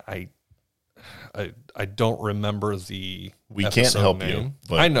Nine. I don't remember the We can't help name. you.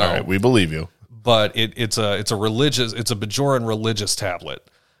 But, I know. All right, we believe you. But it's a Bajoran religious tablet.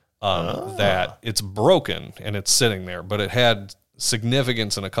 That it's broken and it's sitting there, but it had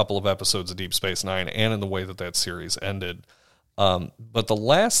significance in a couple of episodes of Deep Space Nine and in the way that series ended. But the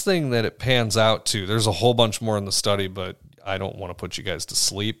last thing that it pans out to, there's a whole bunch more in the study, but I don't want to put you guys to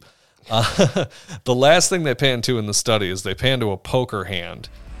sleep. The last thing they pan to in the study is they pan to a poker hand.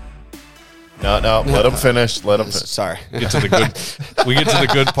 No, let them finish. Let them finish. Sorry. We get to the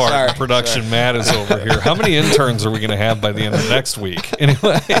good part. Sorry. Production Matt is over here. How many interns are we going to have by the end of next week?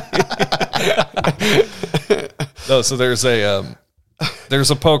 Anyway. No, so there's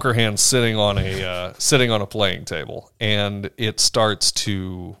a poker hand sitting on a playing table, and it starts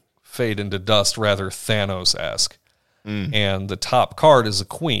to fade into dust, rather Thanos-esque. And the top card is a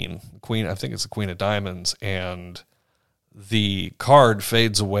queen. I think it's the Queen of Diamonds, and the card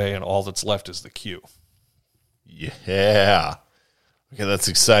fades away, and all that's left is the Q. Yeah. Okay, that's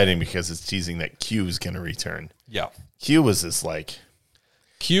exciting because it's teasing that Q is going to return. Yeah. Q was this like...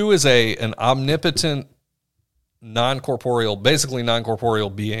 Q is an omnipotent, basically non-corporeal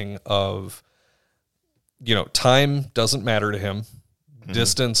being of, time doesn't matter to him. Mm-hmm.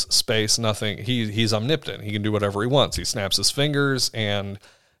 Distance, space, nothing. He's omnipotent. He can do whatever he wants. He snaps his fingers, and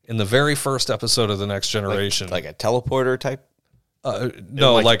in the very first episode of The Next Generation... Like a teleporter type?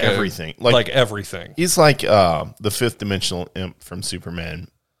 No, like everything. Like everything. He's like the fifth dimensional imp from Superman,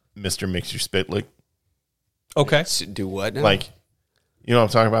 Mr. Mix Your Spit Lick. Okay. Do what now? Like, you know what I'm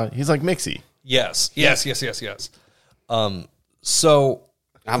talking about? He's like Mixie. Yes. So...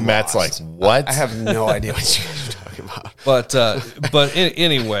 I'm Matt's lost. like, what? I have no idea what you're talking about. talking about. But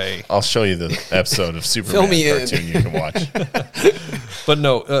anyway, I'll show you the episode of Superman me in. cartoon you can watch. but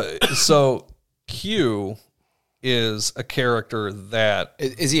no. So Q is a character that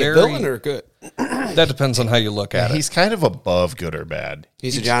Is he a villain or good? that depends on how you look at it. He's kind of above good or bad.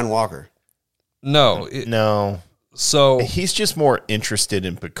 He's a John Walker. No, No, so he's just more interested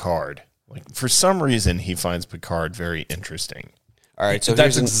in Picard. Like for some reason, he finds Picard very interesting. All right, so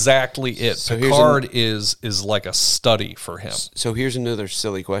that's here's exactly it. so here's Picard is like a study for him. so here's another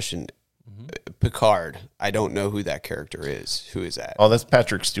silly question. Picard. I don't know who that character is. Who is that? Oh, that's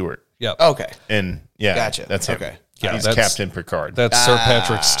Patrick Stewart. Yep. Okay. And yeah, Gotcha. That's him. Okay. Yeah, he's that's- Captain Picard. That's Sir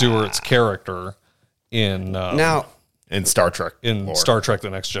Patrick Stewart's character in Now in Star Trek. in lore. Star Trek: The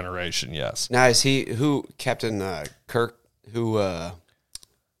Next Generation. Yes. Now is he who Captain Kirk? Who? Oh,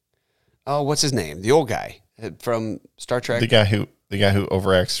 what's his name? The old guy from Star Trek. the guy who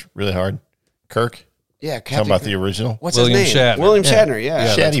overacts really hard. Kirk. Yeah, Talking Captain. about the original. What's William his name? Shatner. William Yeah. Shatner. Yeah.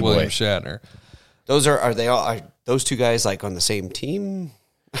 Yeah, Shatty that's boy. William Shatner. Those are they all? Are those two guys like on the same team?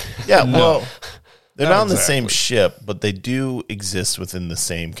 Yeah, well, they're Not not on the exactly. same ship, but they do exist within the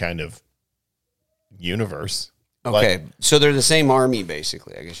same kind of universe. Okay, Like, so they're the same army,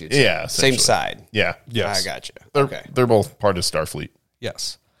 basically. I guess you'd say. Yeah, same essentially. side. yeah, Yes. I gotcha. they're Okay. they're both part of Starfleet.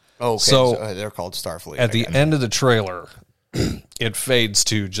 Yes. Okay, So- so they're called Starfleet. At I the gotcha. end of the trailer, it fades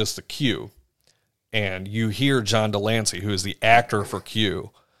to just the Q, and you hear John Delancey, who is the actor for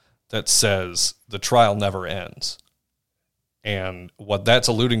Q, that says the trial never ends. And what that's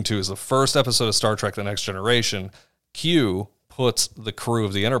alluding to is the first episode of Star Trek: The Next Generation. Q puts the crew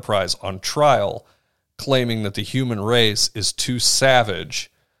of the Enterprise on trial, claiming that the human race is too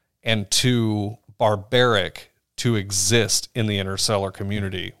savage and too barbaric to exist in the interstellar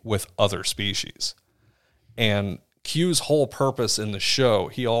community with other species. And Q's whole purpose in the show,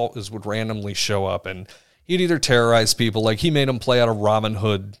 he always would randomly show up and he'd either terrorize people, like he made them play out a Robin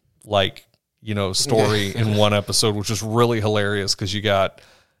Hood story in one episode, which was really hilarious because you got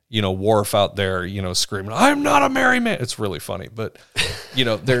Worf out there screaming, "I'm not a merry man." It's really funny, but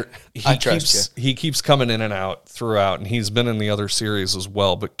there I trust he keeps coming in and out throughout, and he's been in the other series as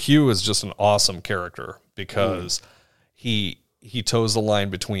well. But Q is just an awesome character because he toes the line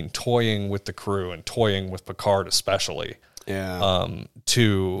between toying with the crew and toying with Picard, especially yeah.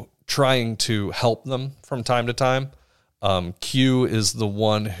 to trying to help them from time to time. Q is the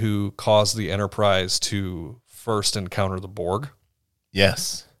one who caused the Enterprise to first encounter the Borg.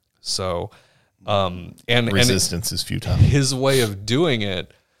 Yes, So, and resistance is futile. his way of doing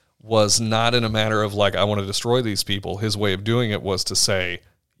it was not in a matter of like, I want to destroy these people. His way of doing it was to say,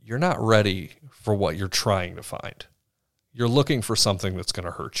 you're not ready for what you're trying to find. You're looking for something that's going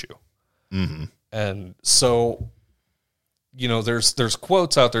to hurt you. Mm-hmm. And so, there's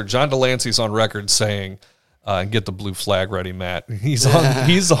quotes out there. John Delancey's on record saying, get the blue flag ready, Matt. He's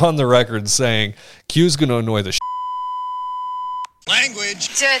on the record saying Q's going to annoy the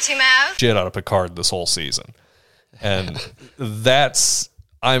Language. Dirty mouth. shit out of Picard this whole season. And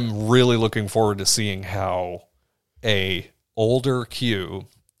I'm really looking forward to seeing how a older Q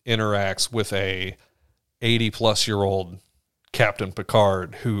interacts with a 80-plus-year-old Captain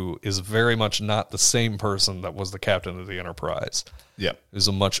Picard, who is very much not the same person that was the captain of the Enterprise. Yeah, Is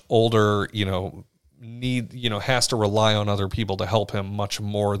a much older, has to rely on other people to help him much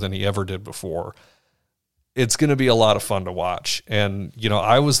more than he ever did before. It's going to be a lot of fun to watch. And,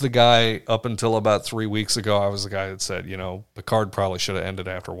 I was the guy up until about 3 weeks ago. I was the guy that said, Picard probably should have ended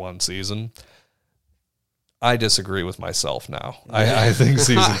after one season. I disagree with myself now. I think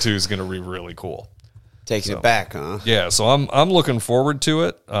season 2 is going to be really cool. Taking it back, huh? Yeah, so I'm looking forward to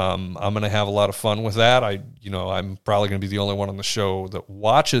it. I'm going to have a lot of fun with that. I'm probably going to be the only one on the show that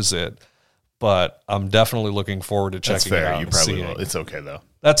watches it, but I'm definitely looking forward to that's checking it fair. out. You and probably seeing. will. It's okay though.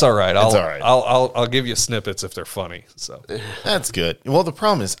 That's all right. It's all right. I'll give you snippets if they're funny. So That's good. Well, the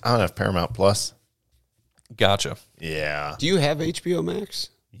problem is I don't have Paramount Plus. gotcha. Yeah. Do you have HBO Max?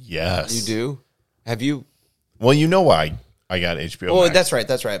 Yes. You do. Have you? Well, you know why I got HBO. Oh, Max. that's right.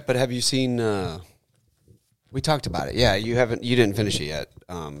 That's right. But have you seen? We talked about it. Yeah, you haven't. You didn't finish it yet.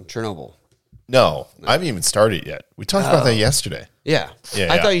 Chernobyl. No, I haven't even started yet. We talked about that yesterday. Yeah.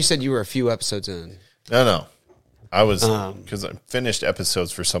 Yeah, I yeah. thought you said you were a few episodes in. No. I was because I finished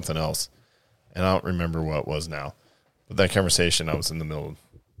episodes for something else, and I don't remember what it was now. But that conversation, I was in the middle of.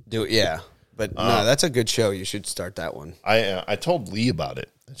 Do it. Yeah. But no, that's a good show. You should start that one. I told Lee about it,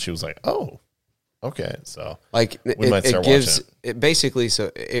 and she was like, "Oh, okay." So Like We might start watching it basically. So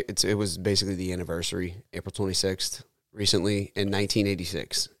it was basically the anniversary, April 26th, recently in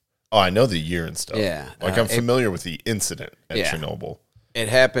 1986. I know the year and stuff. Yeah, like I'm familiar with the incident at Chernobyl. It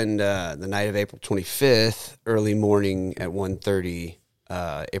happened the night of April 25th, early morning at 1:30,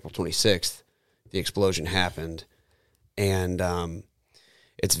 April 26th. The explosion happened. And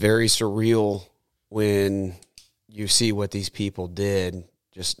it's very surreal when you see what these people did,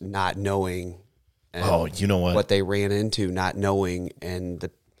 just not knowing. And you know what they ran into, not knowing, and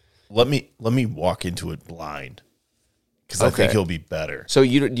let me walk into it blind, because I think he'll be better. So do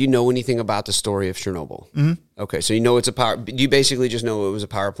you know anything about the story of Chernobyl? Mm-hmm. Okay, so you know it's a power. You basically just know it was a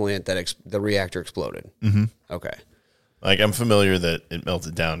power plant that the reactor exploded. Mm-hmm. Okay, like I'm familiar that it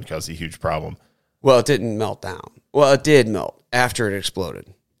melted down and caused a huge problem. Well, it didn't melt down. Well, it did melt after it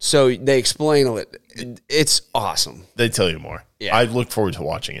exploded. So they explain it. It's awesome. They tell you more. Yeah. I look forward to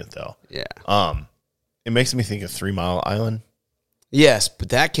watching it though. Yeah. It makes me think of 3 Mile Island. Yes, but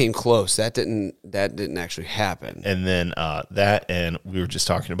that came close. That didn't actually happen. And then that, and we were just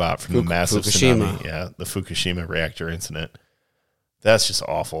talking about from the massive Fukushima. tsunami, the Fukushima reactor incident. That's just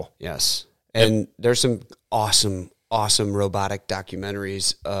awful. Yes, and there's some awesome robotic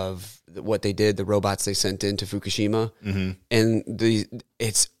documentaries of what they did, the robots they sent into Fukushima, and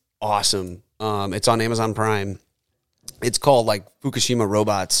it's awesome. It's on Amazon Prime. It's called like Fukushima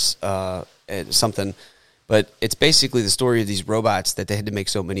Robots, something. But it's basically the story of these robots that they had to make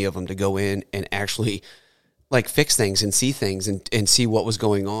so many of them to go in and actually like fix things and see things and see what was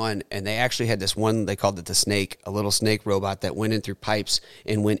going on. And they actually had this one, they called it the Snake, a little snake robot that went in through pipes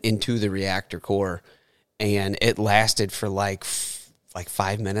and went into the reactor core. And it lasted for like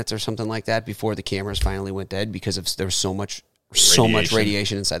 5 minutes or something like that before the cameras finally went dead because there was so much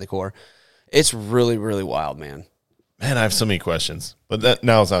radiation inside the core. It's really, really wild, man. Man, I have so many questions, but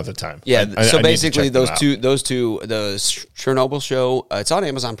now's not the time. Yeah, so basically those two, the Chernobyl show, it's on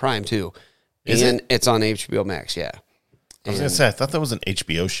Amazon Prime too. Is and it? It's on HBO Max, yeah. I was going to say, I thought that was an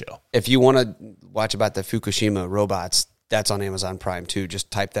HBO show. If you want to watch about the Fukushima robots, that's on Amazon Prime too.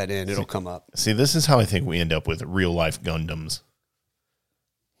 Just type that in, it'll come up. See, this is how I think we end up with real-life Gundams.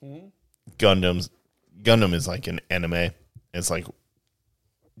 Gundam is like an anime. It's like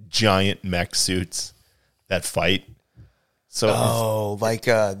giant mech suits that fight. So like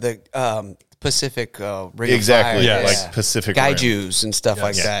the Pacific Ring exactly, of Fire. like Pacific Rim. Gaijus and stuff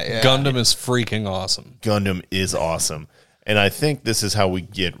like that. Yeah. Gundam is freaking awesome. Gundam is awesome. And I think this is how we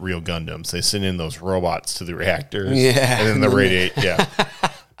get real Gundams. They send in those robots to the reactors. Yeah. And then they radiate. Yeah.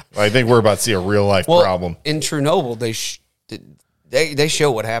 I think we're about to see a real life problem. In Chernobyl, they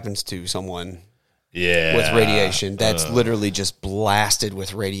show what happens to someone with radiation. That's literally just blasted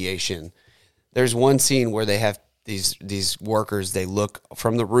with radiation. There's one scene where they have these workers, they look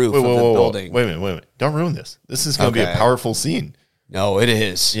from the roof of the building. Wait a minute. Don't ruin this. This is going to be a powerful scene. No, it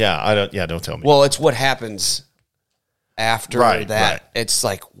is. Yeah, don't tell me. Well, it's what happens after that. Right. It's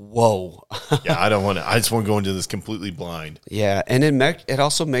like, whoa. Yeah, I just want to go into this completely blind. Yeah, and it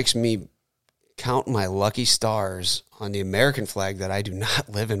also makes me count my lucky stars on the American flag that I do not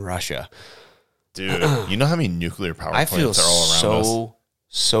live in Russia. Dude, you know how many nuclear power I plants feel are all around us?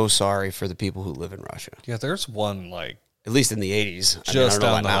 so sorry for the people who live in Russia. Yeah, there's one like At least in the 80s. just I don't know down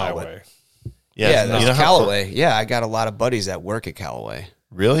the about now, highway. Yeah, you there's know how Callaway. Yeah, I got a lot of buddies that work at Callaway.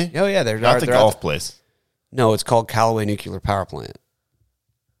 Really? Oh, yeah. They're Not the they're golf place. No, it's called Callaway Nuclear Power Plant.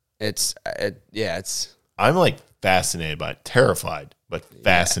 It's. I'm like fascinated by it. Terrified, but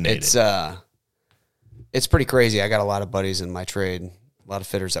fascinated. It's pretty crazy. I got a lot of buddies in my trade, a lot of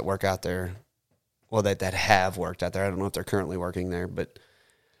fitters that work out there. Well, that have worked out there. I don't know if they're currently working there, but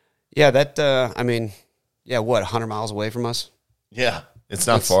yeah, what, 100 miles away from us? Yeah, it's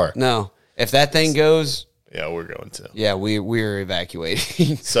not far. No. If that thing goes, Yeah, we're going to. yeah, we're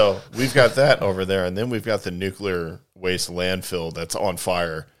evacuating. So we've got that over there, and then we've got the nuclear waste landfill that's on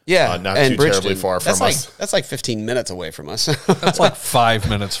fire. Yeah, not and too Bridgeton. terribly far from us. That's like 15 minutes away from us. That's like 5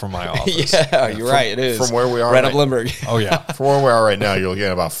 minutes from my office. Yeah, you're right. It is from where we are right right- up Limburg. Oh yeah. From where we are right now, you're looking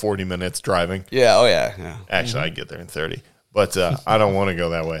at about 40 minutes driving. Yeah. Oh yeah. Yeah. Actually, I'd get there in 30, but I don't want to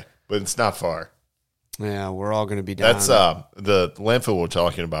go that way. But it's not far. Yeah, we're all going to be down. That's the landfill we're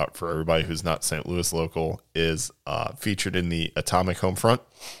talking about for everybody who's not St. Louis local is featured in the Atomic Homefront.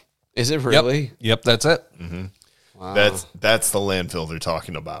 Is it really? Yep, that's it. Wow. That's the landfill they're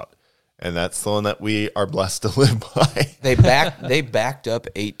talking about, and that's the one that we are blessed to live by. They backed up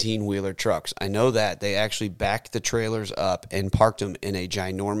 18-wheeler trucks. I know that. They actually backed the trailers up and parked them in a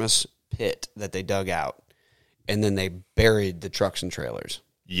ginormous pit that they dug out, and then they buried the trucks and trailers.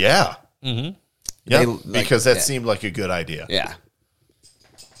 Yeah. Mm-hmm. Yeah, They, because that seemed like a good idea. Yeah.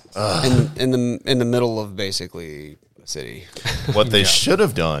 In the middle of basically the city. What they should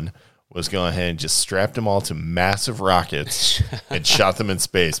have done was go ahead and just strapped them all to massive rockets and shot them in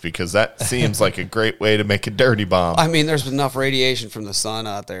space, because that seems like a great way to make a dirty bomb. I mean, there's enough radiation from the sun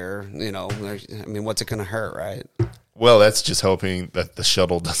out there. You know, I mean, what's it going to hurt, right? Well, that's just hoping that the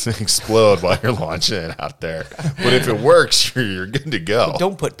shuttle doesn't explode while you're launching it out there. But if it works, you're good to go.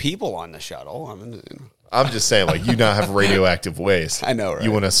 Don't put people on the shuttle. I mean, I'm just saying, like, you now have radioactive waste. I know, right?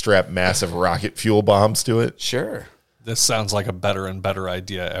 You want to strap massive rocket fuel bombs to it? sure. This sounds like a better and better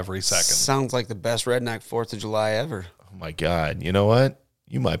idea every second. Sounds like the best redneck 4th of July ever. Oh, my God. You know what?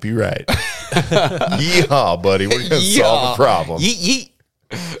 You might be right. Yeehaw, buddy. We're going to solve a problem. Yeet,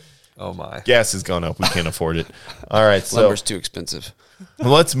 yeet. Oh my. Gas has gone up. We can't afford it. All right, so Lumber's too expensive.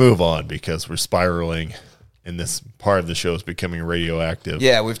 let's move on, because we're spiraling, and this part of the show is becoming radioactive.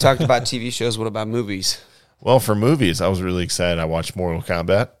 Yeah, we've talked about TV shows. What about movies? Well, for movies, I was really excited. I watched Mortal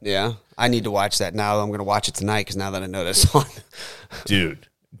Kombat. Yeah, I need to watch that now. I'm going to watch it tonight because now that I know that's on. Dude,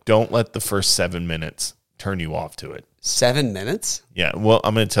 don't let the first 7 minutes turn you off to it. 7 minutes? Yeah, well,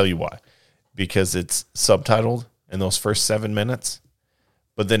 I'm going to tell you why. Because it's subtitled in those first 7 minutes,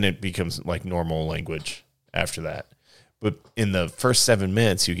 but then it becomes like normal language after that. But in the first 7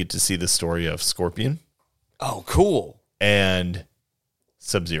 minutes, you get to see the story of Scorpion Oh, cool. and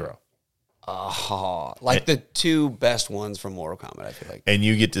Sub-Zero. Oh, like the two best ones from Mortal Kombat, I feel like. And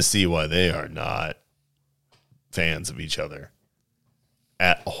you get to see why they are not fans of each other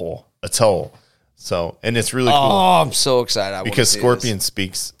at all. So, and it's really cool. Oh, I'm so excited. I wanna Because see Scorpion this.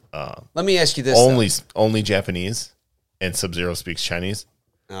 speaks Let me ask you this. only Japanese, and Sub-Zero speaks Chinese.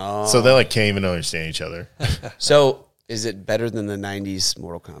 though. So they like can't even understand each other. So is it better than the 90s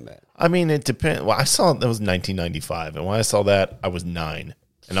Mortal Kombat? I mean, it depends. Well, I saw that was 1995, and when I saw that, I was 9,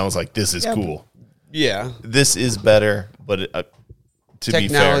 and I was like, "This is cool. Yeah. This is better." But to be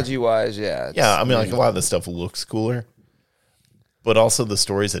fair, Technology-wise, yeah. yeah, I mean, like a lot of the stuff looks cooler, but also the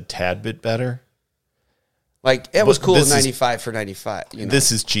story's a tad bit better. Like, it was But cool in this is- 95 for 95. You know?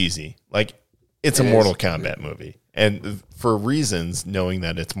 This is cheesy. Like, it's a It is. Mortal Kombat movie, and for reasons, knowing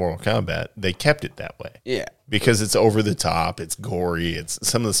that it's Mortal Kombat, they kept it that way. Yeah. Because it's over the top, it's gory, it's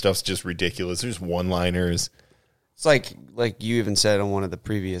some of the stuff's just ridiculous. There's one-liners. It's like you even said on one of the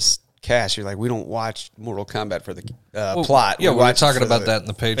previous casts, you're like, we don't watch Mortal Kombat for the plot. Yeah, we were watch it talking for about the that in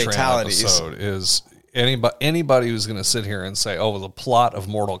the Patreon fatalities. episode. Is anybody who's going to sit here and say, "Oh, well, the plot of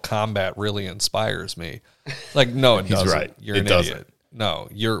Mortal Kombat really inspires me"? Like, no, it doesn't. right. You're It an doesn't. idiot. No,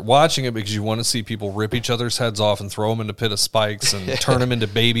 you're watching it because you want to see people rip each other's heads off and throw them into pit of spikes and turn them into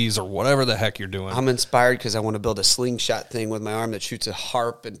babies or whatever the heck you're doing. I'm inspired because I want to build a slingshot thing with my arm that shoots a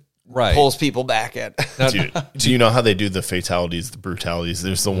harp and Right. pulls people back at. Dude, do you know how they do the fatalities, the brutalities?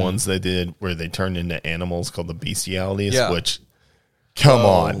 There's the ones they did where they turned into animals called the bestialities, Yeah. which, come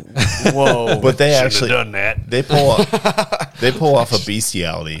on. Whoa. But they actually done that. they pull off a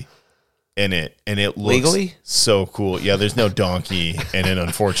bestiality in it, and it looks Legally? so cool. Yeah, there's no donkey and an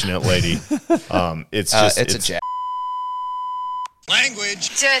unfortunate lady. It's just it's a jack.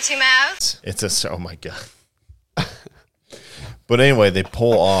 Language. Dirty mouth. It's a oh my god. But anyway, they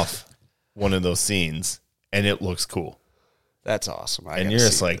pull off one of those scenes, and it looks cool. That's awesome. I And gotta you're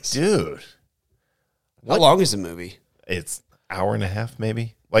just see like, this. dude, How long is the movie? it's hour and a half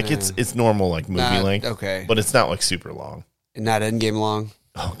maybe. Like it's normal like movie Not- length. okay. But it's not like super long. Not Endgame long.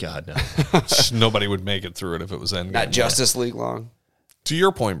 Oh god, no. Nobody would make it through it if it was Endgame. Not Justice League long. To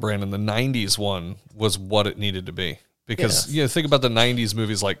your point, Brandon, the 90s one was what it needed to be. Because, think about the 90s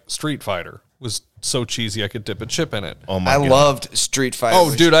movies like Street Fighter was so cheesy I could dip a chip in it. Oh my I god. loved Street Fighter.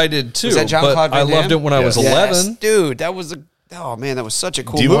 Oh, dude, I did too. Was that but Jean-Claude I Van loved Damme? it when I was Yes. 11. Dude, that was oh man, that was such a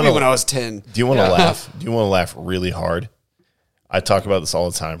cool Do you movie wanna- when I was 10. Do you want to laugh? Do you want to laugh really hard? I talk about this all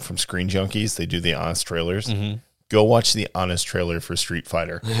the time from Screen Junkies. They do the honest trailers. Mm-hmm. Go watch the honest trailer for Street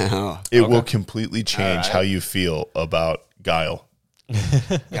Fighter. It will completely change how you feel about Guile,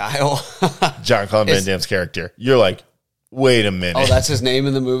 Guile. Jean-Claude Van Damme's character. You're like, wait a minute. Oh, that's his name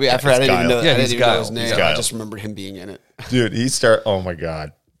in the movie. I forgot. I didn't even Guile. know. Yeah, I didn't he's even know Guile. his He's name. I Guile. just remembered him being in it. Dude, oh my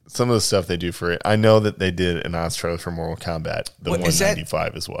god. Some of the stuff they do for it. I know that they did an honest trailer for Mortal Kombat, the What is that?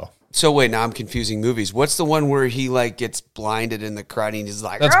 195 as well. So wait, now I'm confusing movies. What's the one where he like gets blinded in the karate and he's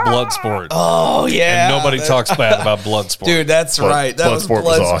like, That's Bloodsport. oh yeah, And nobody talks bad about Bloodsport. dude. That's right. That was Bloodsport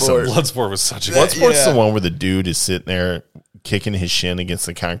was awesome. Bloodsport was such a Bloodsport's yeah. the one where the dude is sitting there kicking his shin against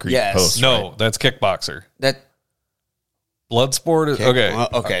the concrete Yes. post. No, right? that's Kickboxer. That Bloodsport is okay.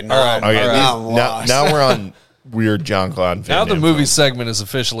 okay. No, All right. Okay, now I'm now lost. we're on weird John Claude Van Now the Damme movie film. segment is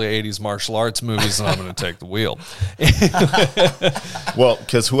officially 80s martial arts movies, and I'm going to take the wheel. Well,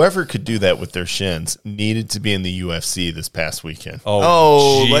 because whoever could do that with their shins needed to be in the UFC this past weekend.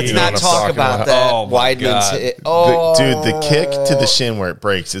 Oh, gee, let's you know not what I'm talk talking about that. Oh, my Weidman's God. hit. Oh, Dude, the kick to the shin where it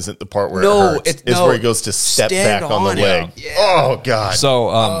breaks isn't the part where No, it hurts. it's- It's no. where he goes to step Stand back on on the it. leg. Yeah. Oh, God. So,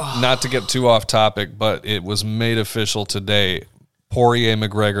 not to get too off topic, but it was made official today. Poirier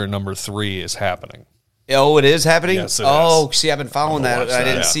McGregor number 3 is happening. Oh, it is happening? Yes, it oh, is. see, I've been following that. watch I that.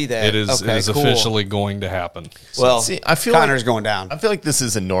 didn't Yeah, see that. It is, okay, it is cool. officially going to happen. Well, See, I feel Connor's like- going down. I feel like this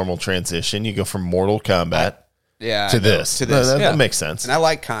is a normal transition. You go from Mortal Kombat Yeah, to I know. this. To this. That Yeah. makes sense. And I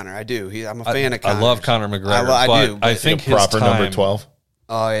like Connor. I do. I'm a fan of I Connor. love Conor McGregor, I but do, I but- think his Proper time, number 12.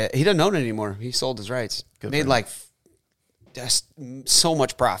 Oh, yeah. He doesn't own it anymore. He sold his rights. Made like just so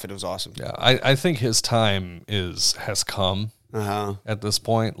much profit. It was awesome. Yeah, I think his time has come Uh-huh. at this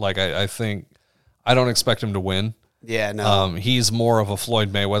point. Like I think I don't expect him to win. Yeah, no. He's more of a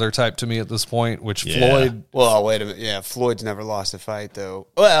Floyd Mayweather type to me at this point, which Yeah. Floyd Well, wait a minute. Yeah, Floyd's never lost a fight, though.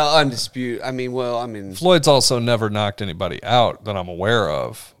 Well, undisputed. I mean, Floyd's also never knocked anybody out that I'm aware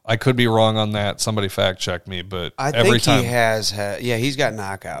of. I could be wrong on that. Somebody fact check me, but I every think time he has had. Yeah, he's got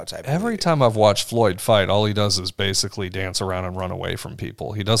knockouts. I every believe. time I've watched Floyd fight, all he does is basically dance around and run away from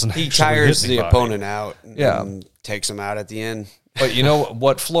people. He doesn't. he actually tires hit the anybody. opponent out. Yeah. And takes him out at the end. But you know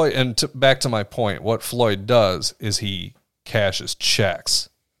what Floyd, and back to my point, what Floyd does is he cashes checks.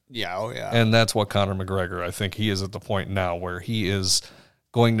 Yeah, oh yeah. And that's what Conor McGregor, I think he is at the point now where he is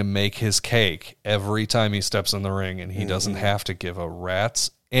going to make his cake every time he steps in the ring, and he doesn't have to give a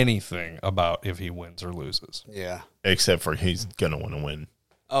rat's anything about if he wins or loses. yeah. Except for he's going to want to win.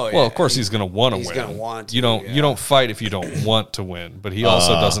 Oh yeah. Well, of course he's going to want to He's win. gonna want to, you don't yeah. you don't fight if you don't want to win, but he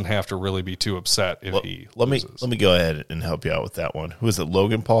also doesn't have to really be too upset if he Let loses. me go ahead and help you out with that one. Who is it?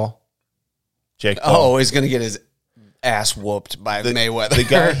 Logan Paul? Jake Oh, Paul? he's gonna get his ass whooped by Mayweather. The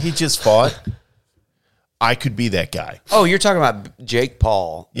guy he just fought, I could be that guy. Oh, you're talking about Jake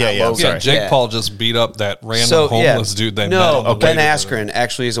Paul. Yeah, not yeah, I'm Logan. sorry. yeah, Jake Paul just beat up that random So, homeless dude they met. No, on the Ben way to- Askren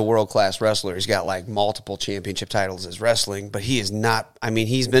actually is a world class wrestler. He's got like multiple championship titles as wrestling, but he is not. I mean,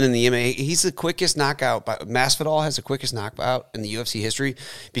 he's been in the MMA. He's the quickest knockout. Masvidal has the quickest knockout in the UFC history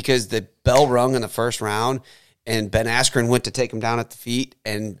because the bell rung in the first round, and Ben Askren went to take him down at the feet,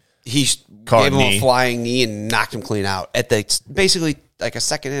 and he Caught gave him knee. a flying knee and knocked him clean out at the basically like a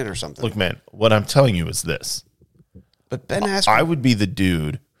second in or something. Look, man, what I'm telling you is this. But Ben Askren, I would be the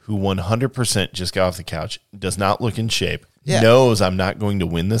dude who 100% just got off the couch, does not look in shape, Yeah. knows I'm not going to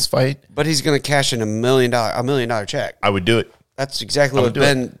win this fight. but he's going to cash in $1 million check. I would do it. That's exactly I what would do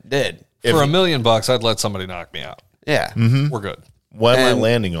Ben did. For $1 million, I'd let somebody knock me out. Yeah. We're good. What am I And-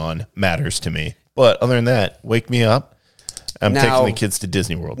 landing on matters to me. But other than that, wake me up. I'm Now- taking the kids to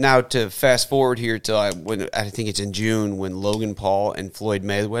Disney World. Now to fast forward here till when I think it's in June when Logan Paul and Floyd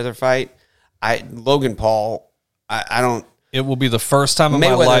Mayweather fight. Logan Paul, I don't. It will be the first time in my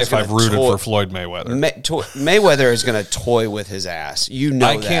Mayweather's life gonna I've rooted toy- for Floyd Mayweather. Mayweather is going to toy with his ass. You know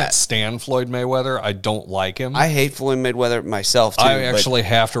I that. can't stand Floyd Mayweather. I don't like him. I hate Floyd Mayweather myself too. I but actually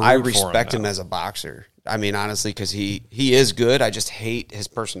have to root I for him respect now. him as a boxer. I mean, honestly, because he is good. I just hate his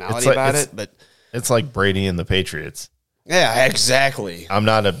personality It's like- about it's- it. But It's like Brady and the Patriots. yeah, exactly. I'm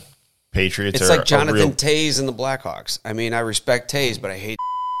not a Patriots It's or like a Jonathan real, Taze and the Blackhawks. I mean, I respect Taze, but I hate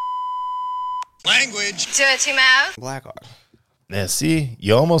Language. Do it to mouth. Blackhawks. Yeah, see,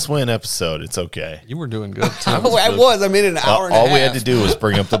 you almost win an episode. It's okay. You were doing good too. I was. I made an hour and a All half. we had to do was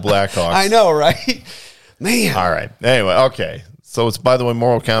bring up the Blackhawks. I know, right? Man. All right. Anyway, okay. So it's, by the way,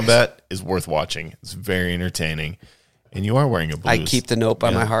 Mortal Kombat is worth watching. It's very entertaining. And you are wearing a blues. I keep the note by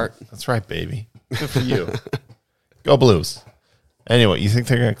my heart. That's right, baby. Good for you. Go Blues. Anyway, you think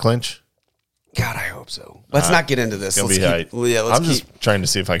they're going to clinch? God, I hope so. Let's not get into this. It'll Let's be keep, hype. yeah, let's I'm keep. just trying to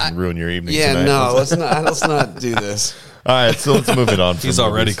see if I can ruin your evening Yeah, tonight. no, let's not do this. All right, so let's move it on. from He's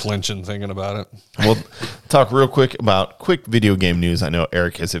already movies. clinching thinking about it. We'll talk real quick about quick video game news. I know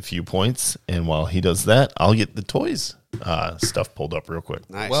Eric has a few points, and while he does that, I'll get the toys stuff pulled up real quick.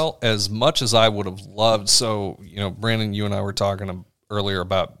 Nice. Well, as much as I would have loved, so, Brandon, you and I were talking earlier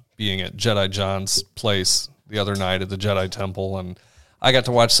about being at Jedi John's place the other night at the Jedi Temple, and I got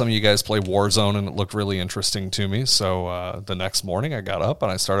to watch some of you guys play Warzone, and it looked really interesting to me. So the next morning I got up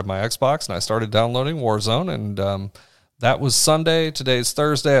and I started my Xbox and I started downloading Warzone, and that was Sunday. Today's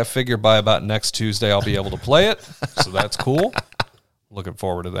Thursday. I figure by about next Tuesday I'll be able to play it. So that's cool. Looking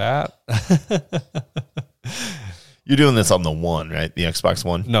forward to that. You're doing this on the One, right? The Xbox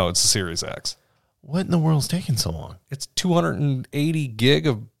One? No, it's the Series X. What in the world's taking so long? It's 280 gig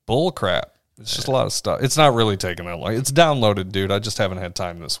of bull crap. It's just a lot of stuff. It's not really taking that long. It's downloaded, dude. I just haven't had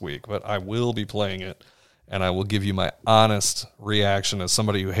time this week, but I will be playing it. and I will give you my honest reaction as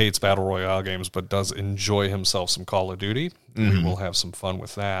somebody who hates Battle Royale games but does enjoy himself some Call of Duty. We will have some fun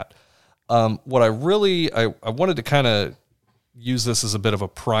with that. What I wanted to kind of use this as a bit of a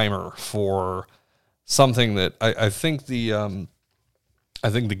primer for something that I think the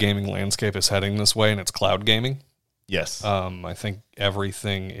gaming landscape is heading this way, and it's cloud gaming. Yes. I think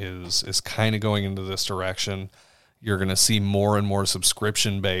everything is kind of going into this direction. You're going to see more and more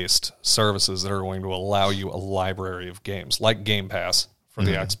subscription-based services that are going to allow you a library of games, like Game Pass for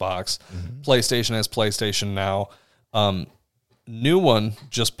the Xbox. PlayStation has PlayStation Now. New one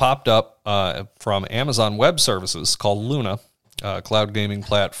just popped up from Amazon Web Services called Luna, cloud gaming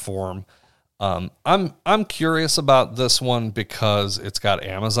platform. I'm curious about this one because it's got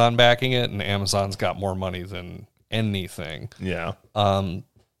Amazon backing it, and Amazon's got more money than anything. Yeah.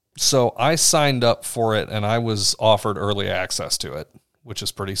 So I signed up for it, and I was offered early access to it, which is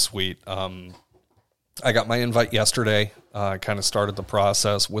pretty sweet. I got my invite yesterday. I kind of started the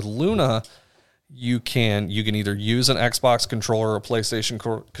process. With Luna, you can either use an Xbox controller or a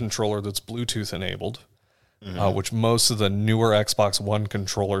PlayStation controller that's Bluetooth enabled, which most of the newer Xbox One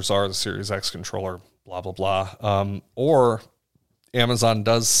controllers are, the Series X controller, blah, blah, blah. Or Amazon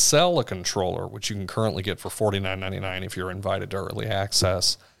does sell a controller, which you can currently get for $49.99 if you're invited to early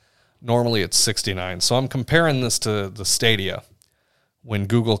access. Normally it's $69. So I'm comparing this to the Stadia. When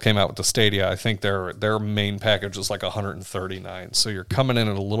Google came out with the Stadia, I think their main package was like $139. So you're coming in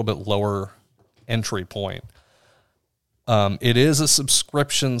at a little bit lower entry point. It is a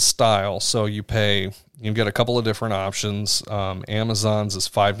subscription style, so you get a couple of different options. Amazon's is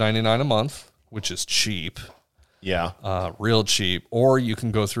 $5.99 a month, which is cheap. Yeah. Real cheap. Or you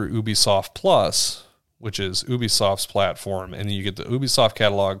can go through Ubisoft Plus, which is Ubisoft's platform, and you get the Ubisoft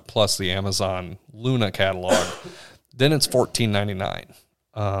catalog plus the Amazon Luna catalog. Then it's $14.99.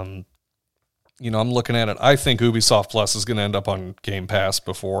 I'm looking at it. I think Ubisoft Plus is going to end up on Game Pass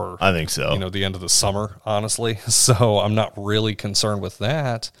before I think so. The end of the summer, honestly. So I'm not really concerned with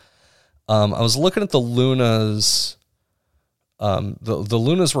that. I was looking at the Luna's. The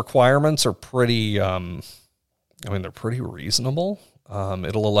Luna's requirements are pretty. They're pretty reasonable.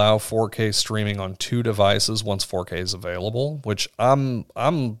 It'll allow 4K streaming on 2 devices once 4K is available, which I'm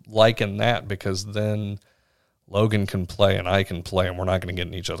liking that because then Logan can play and I can play and we're not going to get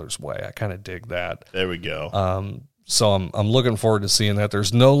in each other's way. I kind of dig that. There we go. So I'm looking forward to seeing that.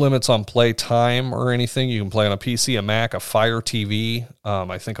 There's no limits on play time or anything. You can play on a PC, a Mac, a Fire TV.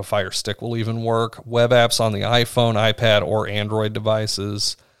 I think a Fire Stick will even work. Web apps on the iPhone, iPad, or Android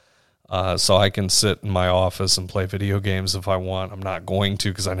devices. So I can sit in my office and play video games if I want. I'm not going to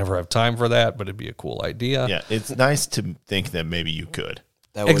because I never have time for that, but it'd be a cool idea. Yeah, it's nice to think that maybe you could.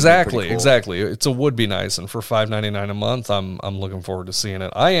 That would be Exactly. pretty cool. It would be nice, and for $5.99 a month, I'm looking forward to seeing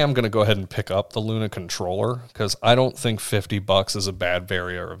it. I am going to go ahead and pick up the Luna controller because I don't think $50 is a bad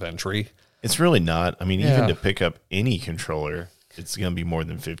barrier of entry. It's really not. I mean, Yeah. even to pick up any controller, it's going to be more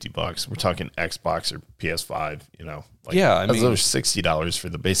than $50. We're talking Xbox or PS5. Yeah, I mean- those $60 for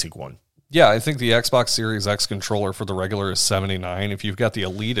the basic one. Yeah, I think the Xbox Series X controller for the regular is $79. If you've got the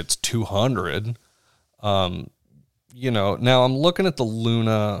Elite, it's $200. Now I'm looking at the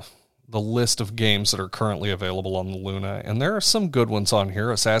Luna, the list of games that are currently available on the Luna, and there are some good ones on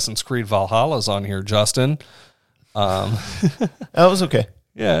here. Assassin's Creed Valhalla's on here, Justin. That was okay.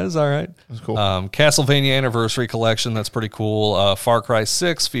 Yeah, it's all right. It was cool. Castlevania Anniversary Collection, that's pretty cool. Far Cry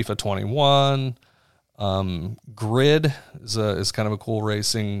 6, FIFA 21. Grid is kind of a cool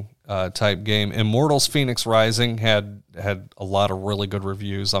racing type game. Immortals Phoenix Rising had a lot of really good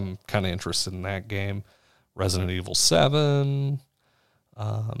reviews. I'm kind of interested in that game. Resident Evil 7.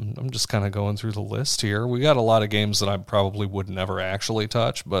 I'm just kind of going through the list here. We got a lot of games that I probably would never actually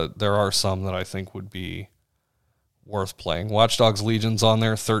touch, but there are some that I think would be worth playing. Watch Dogs Legion's on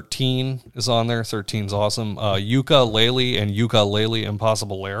there. 13 is on there. 13's awesome. Yooka-Laylee and Yooka-Laylee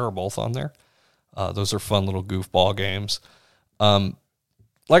Impossible Lair are both on there. Those are fun little goofball games.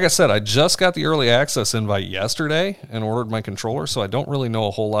 Like I said, I just got the early access invite yesterday and ordered my controller, so I don't really know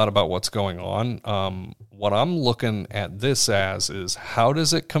a whole lot about what's going on. What I'm looking at this as is how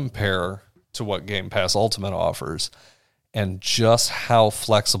does it compare to what Game Pass Ultimate offers, and just how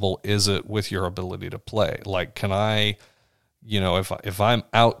flexible is it with your ability to play? Like, can I, if I'm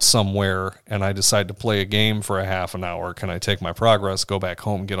out somewhere and I decide to play a game for a half an hour, can I take my progress, go back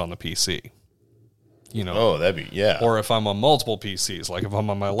home, get on the PC? Oh, that'd be, yeah. Or if I'm on multiple PCs, like if I'm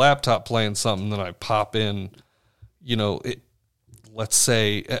on my laptop playing something, then I pop in, let's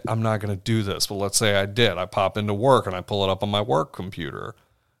say, I'm not going to do this, but let's say I did. I pop into work and I pull it up on my work computer.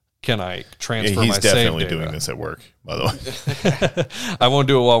 Can I transfer my save data? He's definitely doing this at work, by the way. I won't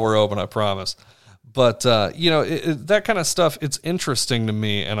do it while we're open, I promise. But, that kind of stuff, it's interesting to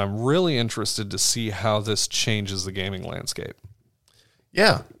me, and I'm really interested to see how this changes the gaming landscape.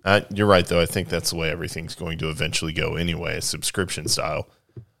 Yeah, you're right, though. I think that's the way everything's going to eventually go anyway, a subscription style.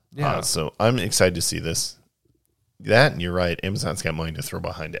 Yeah. So I'm excited to see this. That, and you're right, Amazon's got money to throw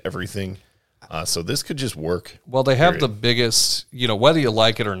behind everything. So this could just work. Well, they have the biggest, whether you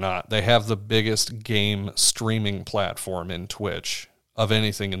like it or not, they have the biggest game streaming platform in Twitch of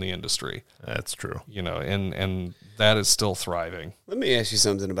anything in the industry. That's true. And that is still thriving. Let me ask you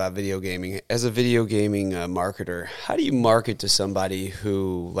something about video gaming. As a video gaming marketer, how do you market to somebody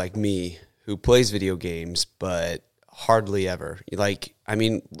who, like me, who plays video games but hardly ever?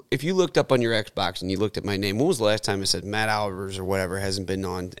 If you looked up on your Xbox and you looked at my name, when was the last time it said Matt Albers or whatever hasn't been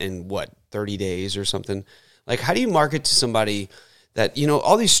on in 30 days or something? Like, how do you market to somebody that,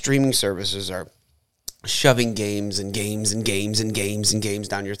 all these streaming services are shoving games and games and games and games and games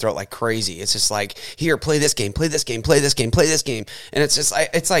down your throat like crazy. It's just like, here, play this game, play this game, play this game, play this game. And it's just,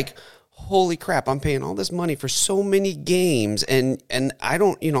 it's like, holy crap, I'm paying all this money for so many games. And I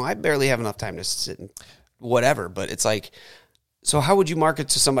don't, I barely have enough time to sit and whatever, but it's like, so how would you market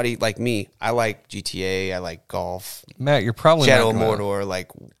to somebody like me? I like GTA, I like golf. Matt, you're probably Shadow of Mordor,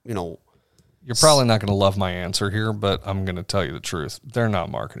 You're probably not going to love my answer here, but I'm going to tell you the truth. They're not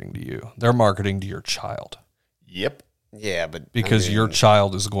marketing to you. They're marketing to your child. Yep. Yeah, but because your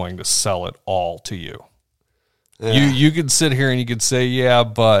child is going to sell it all to you. You could sit here and you could say, yeah,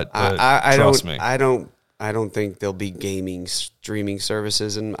 but I trust don't, me. I don't think there'll be gaming streaming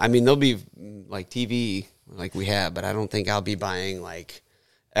services, and there'll be like TV like we have, but I don't think I'll be buying like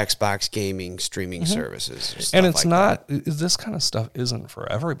Xbox gaming streaming services. Or stuff and it's like not, that. this kind of stuff isn't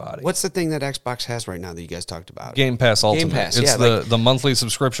for everybody. What's the thing that Xbox has right now that you guys talked about? Game Pass Ultimate. Game Pass, it's yeah, the monthly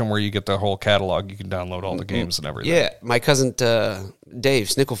subscription where you get the whole catalog. You can download all the games and everything. Yeah, my cousin Dave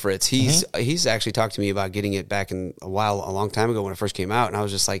Snickelfritz, he's actually talked to me about getting it back in a long time ago when it first came out, and I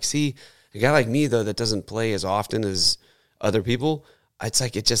was just like, see, a guy like me though that doesn't play as often as other people, it's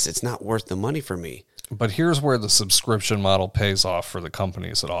like it's not worth the money for me. But here's where the subscription model pays off for the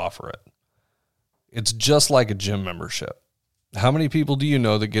companies that offer it. It's just like a gym membership. How many people do you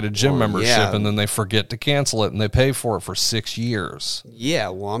know that get a gym membership and then they forget to cancel it and they pay for it for 6 years? Yeah,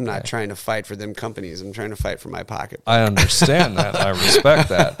 well, I'm not trying to fight for them companies. I'm trying to fight for my pocket. I understand that. I respect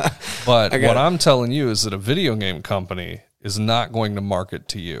that. But what I'm telling you is that a video game company is not going to market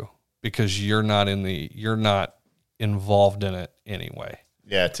to you because you're not involved in it anyway.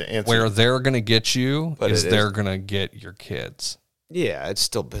 Yeah, to answer. Where they're going to get you is they're going to get your kids. Yeah, it's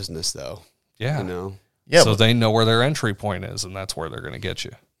still business though. Yeah. Yeah, so they know where their entry point is, and that's where they're going to get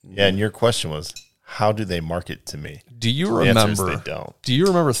you. Yeah, and your question was, how do they market to me? Do you The answer is remember? they don't. Do you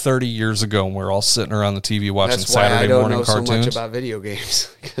remember 30 years ago when we were all sitting around the TV watching That's why Saturday I don't morning know cartoons? so much about video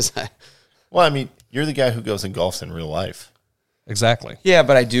games because Well, you're the guy who goes and golfs in real life. Exactly. yeah,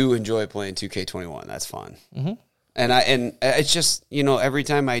 but I do enjoy playing 2K21. That's fun. Mm-hmm. And it's just, every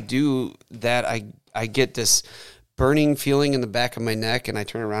time I do that, I get this burning feeling in the back of my neck, and I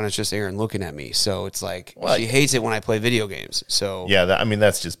turn around, it's just Erin looking at me. So it's like, she hates it when I play video games. So Yeah,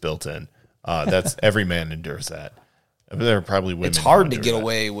 that's just built in. That's every man endures that. There are probably women. it's hard who to endure get that.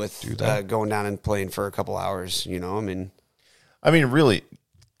 away with going down and playing for a couple hours, Really,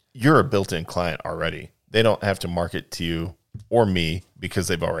 you're a built-in client already. They don't have to market to you or me because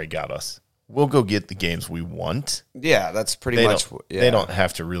they've already got us. We'll go get the games we want. Yeah, that's pretty much. They don't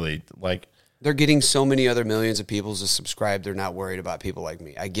have to really They're getting so many other millions of people to subscribe. They're not worried about people like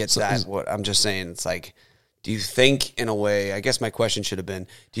me. I get that. What I'm just saying, it's like, do you think in a way? I guess my question should have been,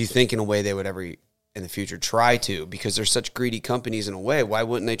 do you think in a way they would ever in the future try to? Because they're such greedy companies in a way. Why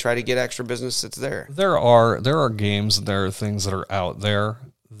wouldn't they try to get extra business that's there? There are games, there are things that are out there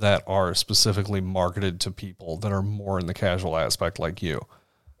that are specifically marketed to people that are more in the casual aspect like you.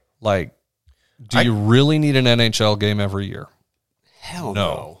 Like, do you really need an NHL game every year? Hell No.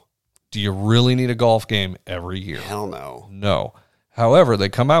 no. Do you really need a golf game every year? Hell no. No. However, they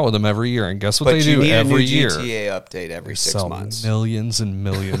come out with them every year, and guess what But they you do need every a new year? GTA update every 6 Sell months. millions and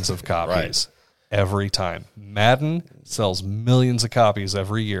millions of copies every time. Madden sells millions of copies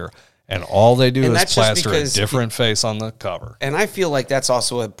every year, and all they do And is that's just plaster a because different face on the cover. And I feel like that's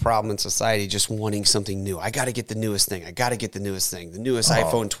also a problem in society, just wanting something new. I got to get the newest thing. I got to get the newest thing. The newest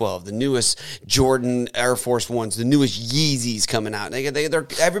iPhone 12, the newest Jordan Air Force Ones, the newest Yeezys coming out.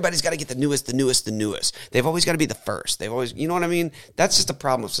 Everybody's got to get the newest. They've always got to be the first. They've always, you know what I mean? That's just a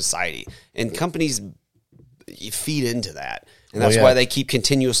problem of society. And companies feed into that. And that's why they keep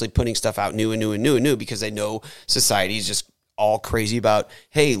continuously putting stuff out new and new and new and new, because they know society is just all crazy about,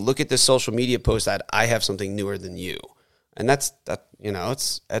 hey, look at this social media post that I have something newer than you. And that's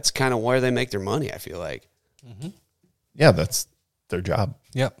kind of where they make their money, I feel like. Yeah, that's their job.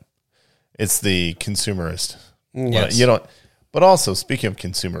 Yep. It's the consumerist. Yes. But also, speaking of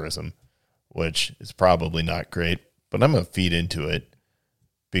consumerism, which is probably not great, but I'm going to feed into it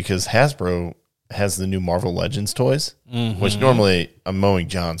because Hasbro has the new Marvel Legends toys, which normally I'm mowing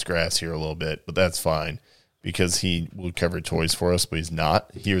John's grass here a little bit, but that's fine because he will cover toys for us, but he's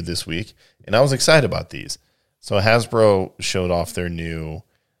not here this week. And I was excited about these. So Hasbro showed off their new,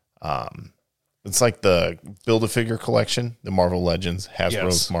 it's like the Build-A-Figure collection, the Marvel Legends,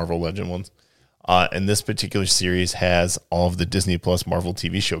 Hasbro's Marvel Legend ones. And this particular series has all of the Disney Plus Marvel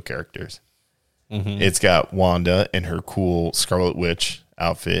TV show characters. It's got Wanda and her cool Scarlet Witch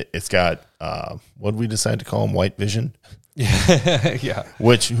outfit. It's got, what did we decide to call him? White Vision? Yeah.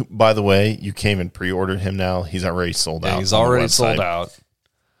 Which, by the way, you came and pre-ordered him now. He's already sold out. He's on the already website. sold out.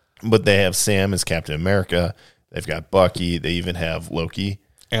 But they have Sam as Captain America. They've got Bucky. They even have Loki.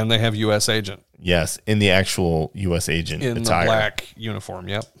 And they have U.S. Agent Yes, in the actual U.S. Agent in attire. the black uniform.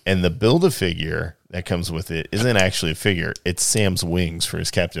 Yep. And the Build-A-Figure that comes with it isn't actually a figure. It's Sam's wings for his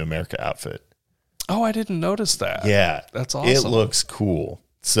Captain America outfit. Oh, I didn't notice that. Yeah. That's awesome. It looks cool.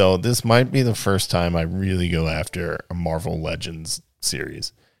 So this might be the first time I really go after a Marvel Legends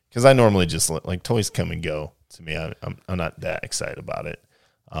series. Because I normally just like toys come and go. To me, I'm not that excited about it.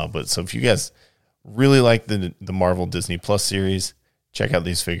 But so if you guys really like the Marvel Disney Plus series, check out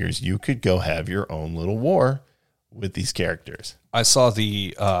these figures. You could go have your own little war with these characters. I saw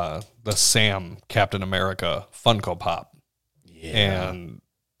the Sam Captain America Funko Pop. Yeah. And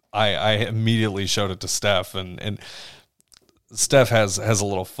I immediately showed it to Steph, and Steph has a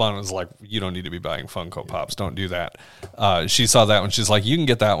little fun. It's like, you don't need to be buying Funko Pops. Don't do that. She saw that one. She's like, you can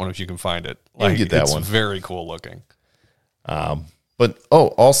get that one if you can find it. Like, get that it's one. very cool looking. But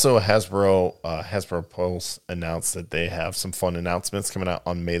also Hasbro Pulse announced that they have some fun announcements coming out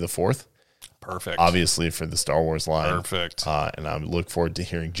on May the 4th. Perfect. Obviously for the Star Wars line. Perfect. And I look forward to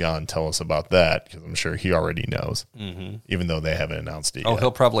hearing John tell us about that because I'm sure he already knows, even though they haven't announced it Oh, yet.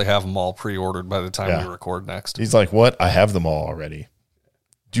 he'll probably have them all pre-ordered by the time we record next. He's like, what? I have them all already.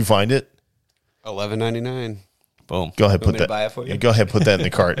 Did you find it? $11.99. Boom. Go ahead, Want me to buy it for you? Yeah, go ahead, put that in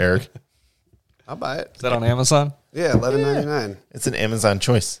the cart, Eric. I'll buy it. Is that on Amazon? Yeah, $11.99. It's an Amazon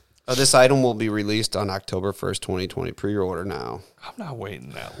choice. This item will be released on October 1st, 2020. Pre-order now. I'm not waiting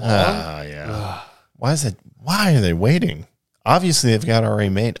that long. Yeah. Why are they waiting? Obviously, they've got already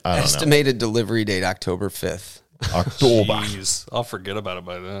made. I don't know. Estimated delivery date October 5th. October. Jeez, I'll forget about it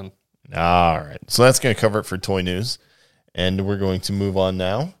by then. All right. So that's going to cover it for toy news. And we're going to move on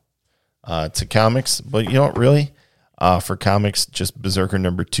now to comics. But you know what, really? For comics, just Berserker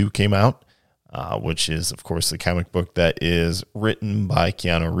 #2 came out, which is, of course, the comic book that is written by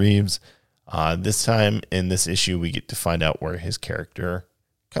Keanu Reeves. This time in this issue, we get to find out where his character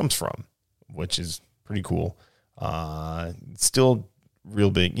comes from, which is pretty cool. Still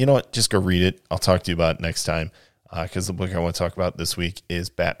real big. You know what? Just go read it. I'll talk to you about it next time because the book I want to talk about this week is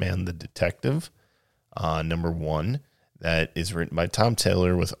Batman the Detective, #1. That is written by Tom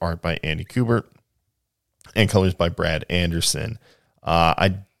Taylor with art by Andy Kubert and colors by Brad Anderson.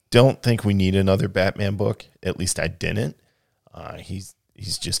 I don't think we need another Batman book. At least I didn't. He's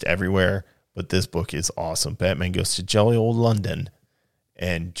just everywhere. But this book is awesome. Batman goes to jolly old London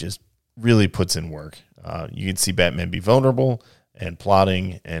and just really puts in work. You can see Batman be vulnerable and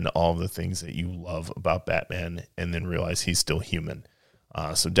plotting and all the things that you love about Batman and then realize he's still human.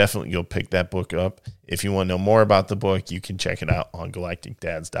 So definitely go pick that book up. If you want to know more about the book, you can check it out on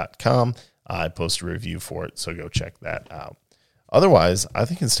galacticdads.com. I post a review for it, so go check that out. Otherwise, I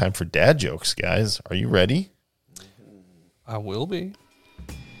think it's time for dad jokes, guys. Are you ready? I will be.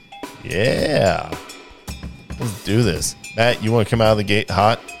 Yeah. Let's do this. Matt, you want to come out of the gate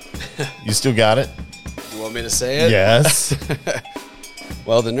hot? You still got it? You want me to say it? Yes.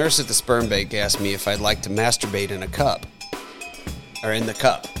 Well, the nurse at the sperm bank asked me if I'd like to masturbate in a cup. Or in the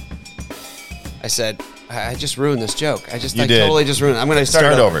cup. I said, I just ruined this joke. I totally just ruined it. I'm going to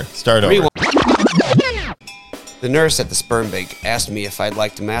Start over. Start over. The nurse at the sperm bank asked me if I'd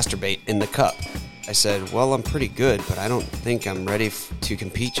like to masturbate in the cup. I said, well, I'm pretty good, but I don't think I'm ready to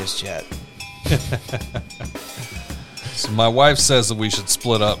compete just yet. So my wife says that we should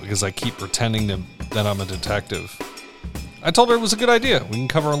split up because I keep pretending that I'm a detective. I told her it was a good idea. We can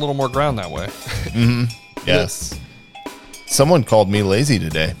cover a little more ground that way. Yes. Someone called me lazy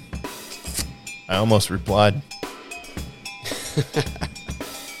today. I almost replied.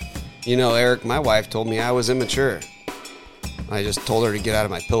 You know, Eric, my wife told me I was immature. I just told her to get out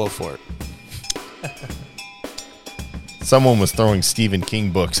of my pillow fort. Someone was throwing Stephen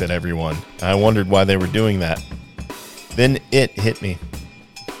King books at everyone. I wondered why they were doing that. Then it hit me.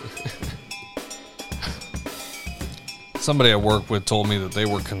 Somebody I work with told me that they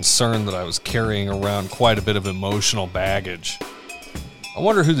were concerned that I was carrying around quite a bit of emotional baggage. I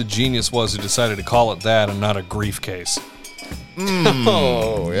wonder who the genius was who decided to call it that and not a grief case.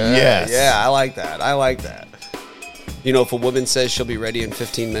 Oh, yeah. Yes. Yeah, I like that. I like that. You know, if a woman says she'll be ready in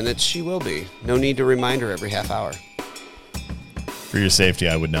 15 minutes, she will be. No need to remind her every half hour. For your safety,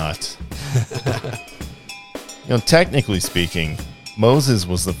 I would not. Technically speaking, Moses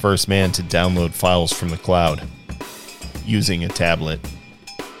was the first man to download files from the cloud using a tablet.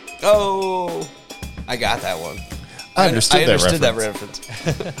 Oh, I got that one. I understood that reference.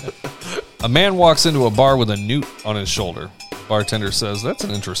 reference. A man walks into a bar with a newt on his shoulder. The bartender says, "That's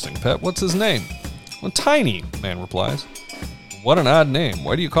an interesting pet. What's his name?" "Well, Tiny," the man replies. "What an odd name.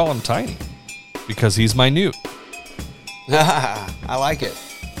 Why do you call him Tiny?" "Because he's my newt." I like it.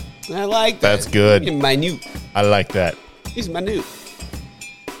 I like that. That's good. He's minute. I like that. He's minute.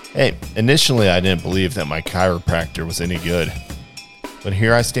 Hey, initially I didn't believe that my chiropractor was any good. But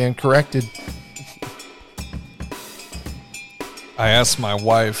here I stand corrected. I asked my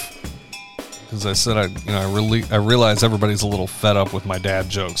wife, because I said I realize everybody's a little fed up with my dad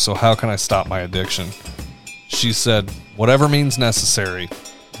jokes, so how can I stop my addiction? She said, "Whatever means necessary."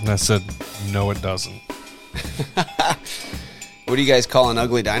 And I said, "No, it doesn't." What do you guys call an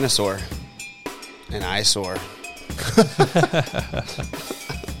ugly dinosaur? An eyesore.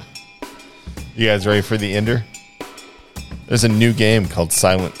 You guys ready for the ender? There's a new game called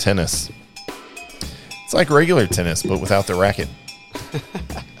Silent Tennis. It's like regular tennis, but without the racket.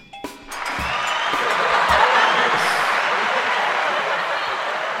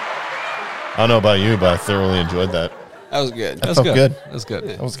 I don't know about you, but I thoroughly enjoyed that. That was good. That's felt good. That's good.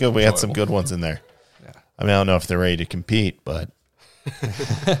 That was good. We had some good ones in there. Yeah. I mean, I don't know if they're ready to compete, but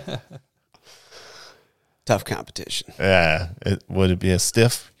Tough competition. yeah, would it be a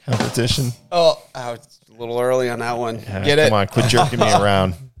stiff competition? Oh, it's a little early on that one. Yeah, Get it? Come on, quit jerking me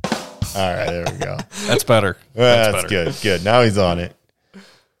around. All right, there we go. That's better. That's good. Good. Now he's on it.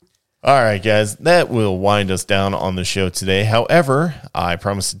 All right, guys, that will wind us down on the show today. However, I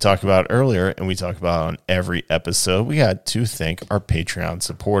promised to talk about earlier, and we talk about on every episode, we got to thank our Patreon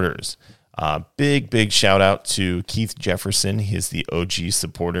supporters. Big shout out to Keith Jefferson. He is the OG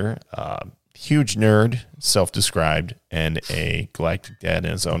supporter. Huge nerd, self-described, and a galactic dad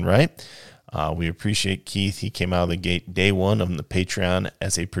in his own right. We appreciate Keith. He came out of the gate day one on the Patreon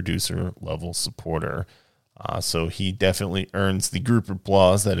as a producer level supporter. So he definitely earns the group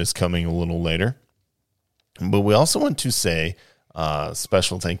applause that is coming a little later. But we also want to say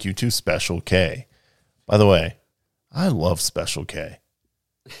special thank you to Special K. By the way, I love Special K.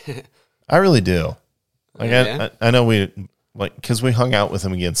 I really do. Like Yeah. I know because we hung out with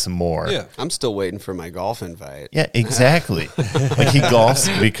him again some more. Yeah. I'm still waiting for my golf invite. Yeah, exactly. Like he golfs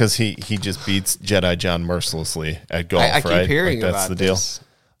because he just beats Jedi John mercilessly at golf. I keep right? hearing that's about the deal. this.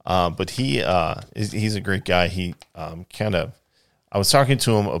 But he's a great guy. He I was talking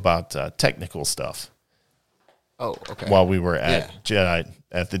to him about technical stuff Oh, okay. while we were at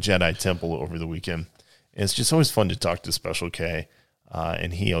the Jedi Temple over the weekend. And it's just always fun to talk to Special K,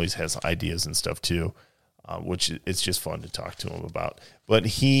 and he always has ideas and stuff too, which it's just fun to talk to him about. But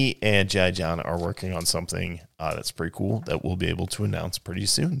he and Jedi John are working on something that's pretty cool that we'll be able to announce pretty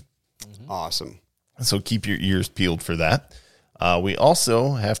soon. Awesome. So keep your ears peeled for that. We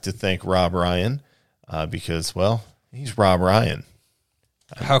also have to thank Rob Ryan because, well, he's Rob Ryan.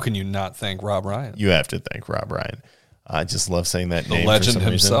 How can you not thank Rob Ryan? You have to thank Rob Ryan. I just love saying that The name. legend for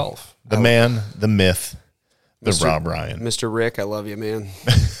some reason. himself. The man, the myth, the Mr. Rob Ryan. Mr. Rick, I love you, man.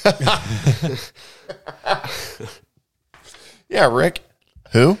 Yeah, Rick.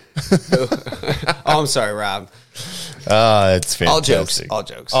 Who? Oh, I'm sorry, Rob. It's fantastic. All jokes. All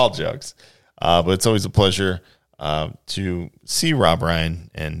jokes. All jokes. But it's always a pleasure to see Rob Ryan.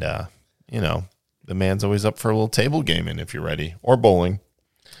 And, the man's always up for a little table gaming if you're ready, or bowling.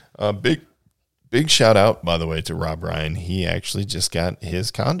 Big shout out, by the way, to Rob Ryan. He actually just got his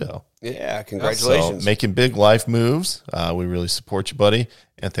condo. Yeah, congratulations. So making big life moves. We really support you, buddy.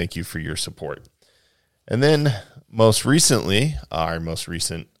 And thank you for your support. And then most recently, our most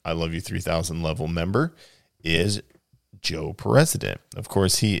recent I Love You 3000 level member is Joe President. Of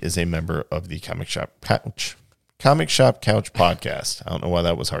course, he is a member of the Comic Shop Couch podcast. I don't know why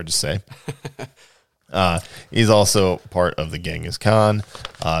that was hard to say. He's also part of the Genghis Khan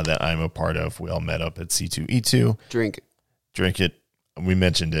that I'm a part of. We all met up at C2E2. Drink it. We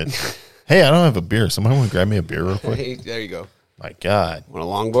mentioned it. Hey, I don't have a beer. Someone want to grab me a beer real quick? Hey, there you go. My God. Want a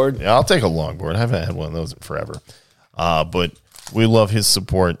longboard? Yeah, I'll take a longboard. I haven't had one of those in forever. But we love his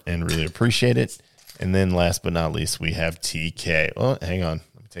support and really appreciate it. And then last but not least, we have TK. Oh, hang on.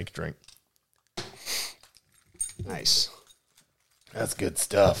 Let me take a drink. Nice. That's good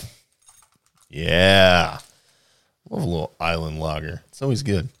stuff. Yeah. Love a little island lager. It's always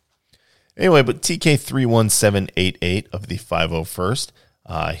good. Anyway, but TK31788 of the 501st.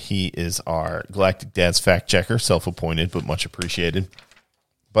 He is our Galactic Dad's fact checker, self-appointed, but much appreciated.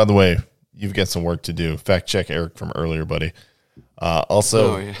 By the way, you've got some work to do. Fact check Eric from earlier, buddy.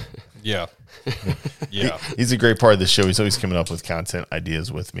 Also, Yeah. Yeah. he's a great part of the show. He's always coming up with content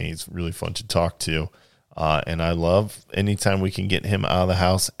ideas with me. He's really fun to talk to. And I love anytime we can get him out of the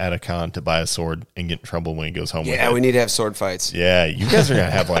house at a con to buy a sword and get in trouble when he goes home with Yeah, it. we need to have sword fights. Yeah, you guys are going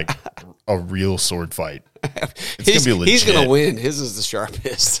to have like a real sword fight. It's going to be legit. He's going to win. His is the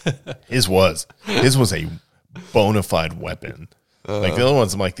sharpest. His was a bona fide weapon. Like the other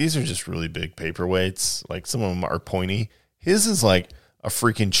ones, I'm like, these are just really big paperweights. Like some of them are pointy. His is like a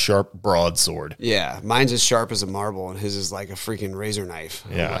freaking sharp broadsword. Yeah, mine's as sharp as a marble, and his is like a freaking razor knife.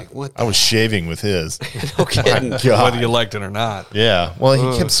 I'm Yeah, like, what? I was shaving with his. No kidding. God. Whether you liked it or not. Yeah, well,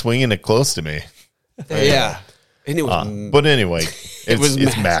 he kept swinging it close to me. Yeah, and it was. But anyway, was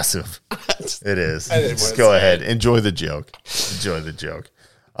it's massive. It is. Just go ahead. Enjoy the joke. Enjoy the joke.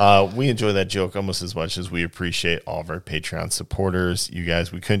 We enjoy that joke almost as much as we appreciate all of our Patreon supporters. You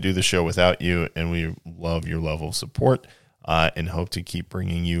guys, we couldn't do the show without you, and we love your level of support and hope to keep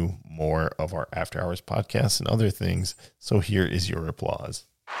bringing you more of our After Hours podcasts and other things. So here is your applause.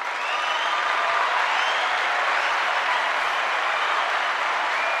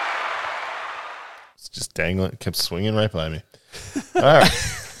 It's just dangling. It kept swinging right by me. All right.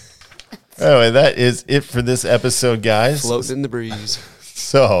 Anyway, that is it for this episode, guys. Floating in the breeze.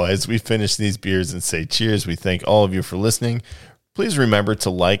 So, as we finish these beers and say cheers, we thank all of you for listening. Please remember to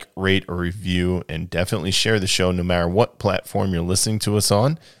like, rate, or review, and definitely share the show no matter what platform you're listening to us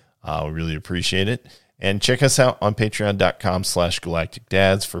on. We really appreciate it. And check us out on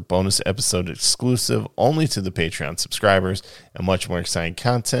patreon.com/galacticdads for bonus episode exclusive only to the Patreon subscribers and much more exciting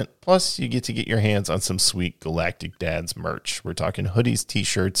content. Plus, you get to get your hands on some sweet Galactic Dads merch. We're talking hoodies,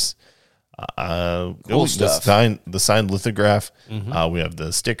 t-shirts, Cool stuff. The signed lithograph. We have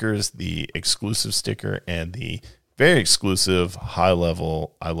the stickers, the exclusive sticker, and the very exclusive high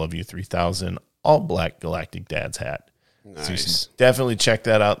level I Love You 3000 all black Galactic Dads hat. Nice. So you should definitely check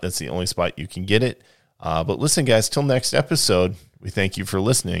that out. That's the only spot you can get it. But listen, guys, till next episode, we thank you for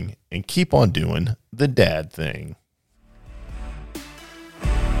listening and keep on doing the dad thing.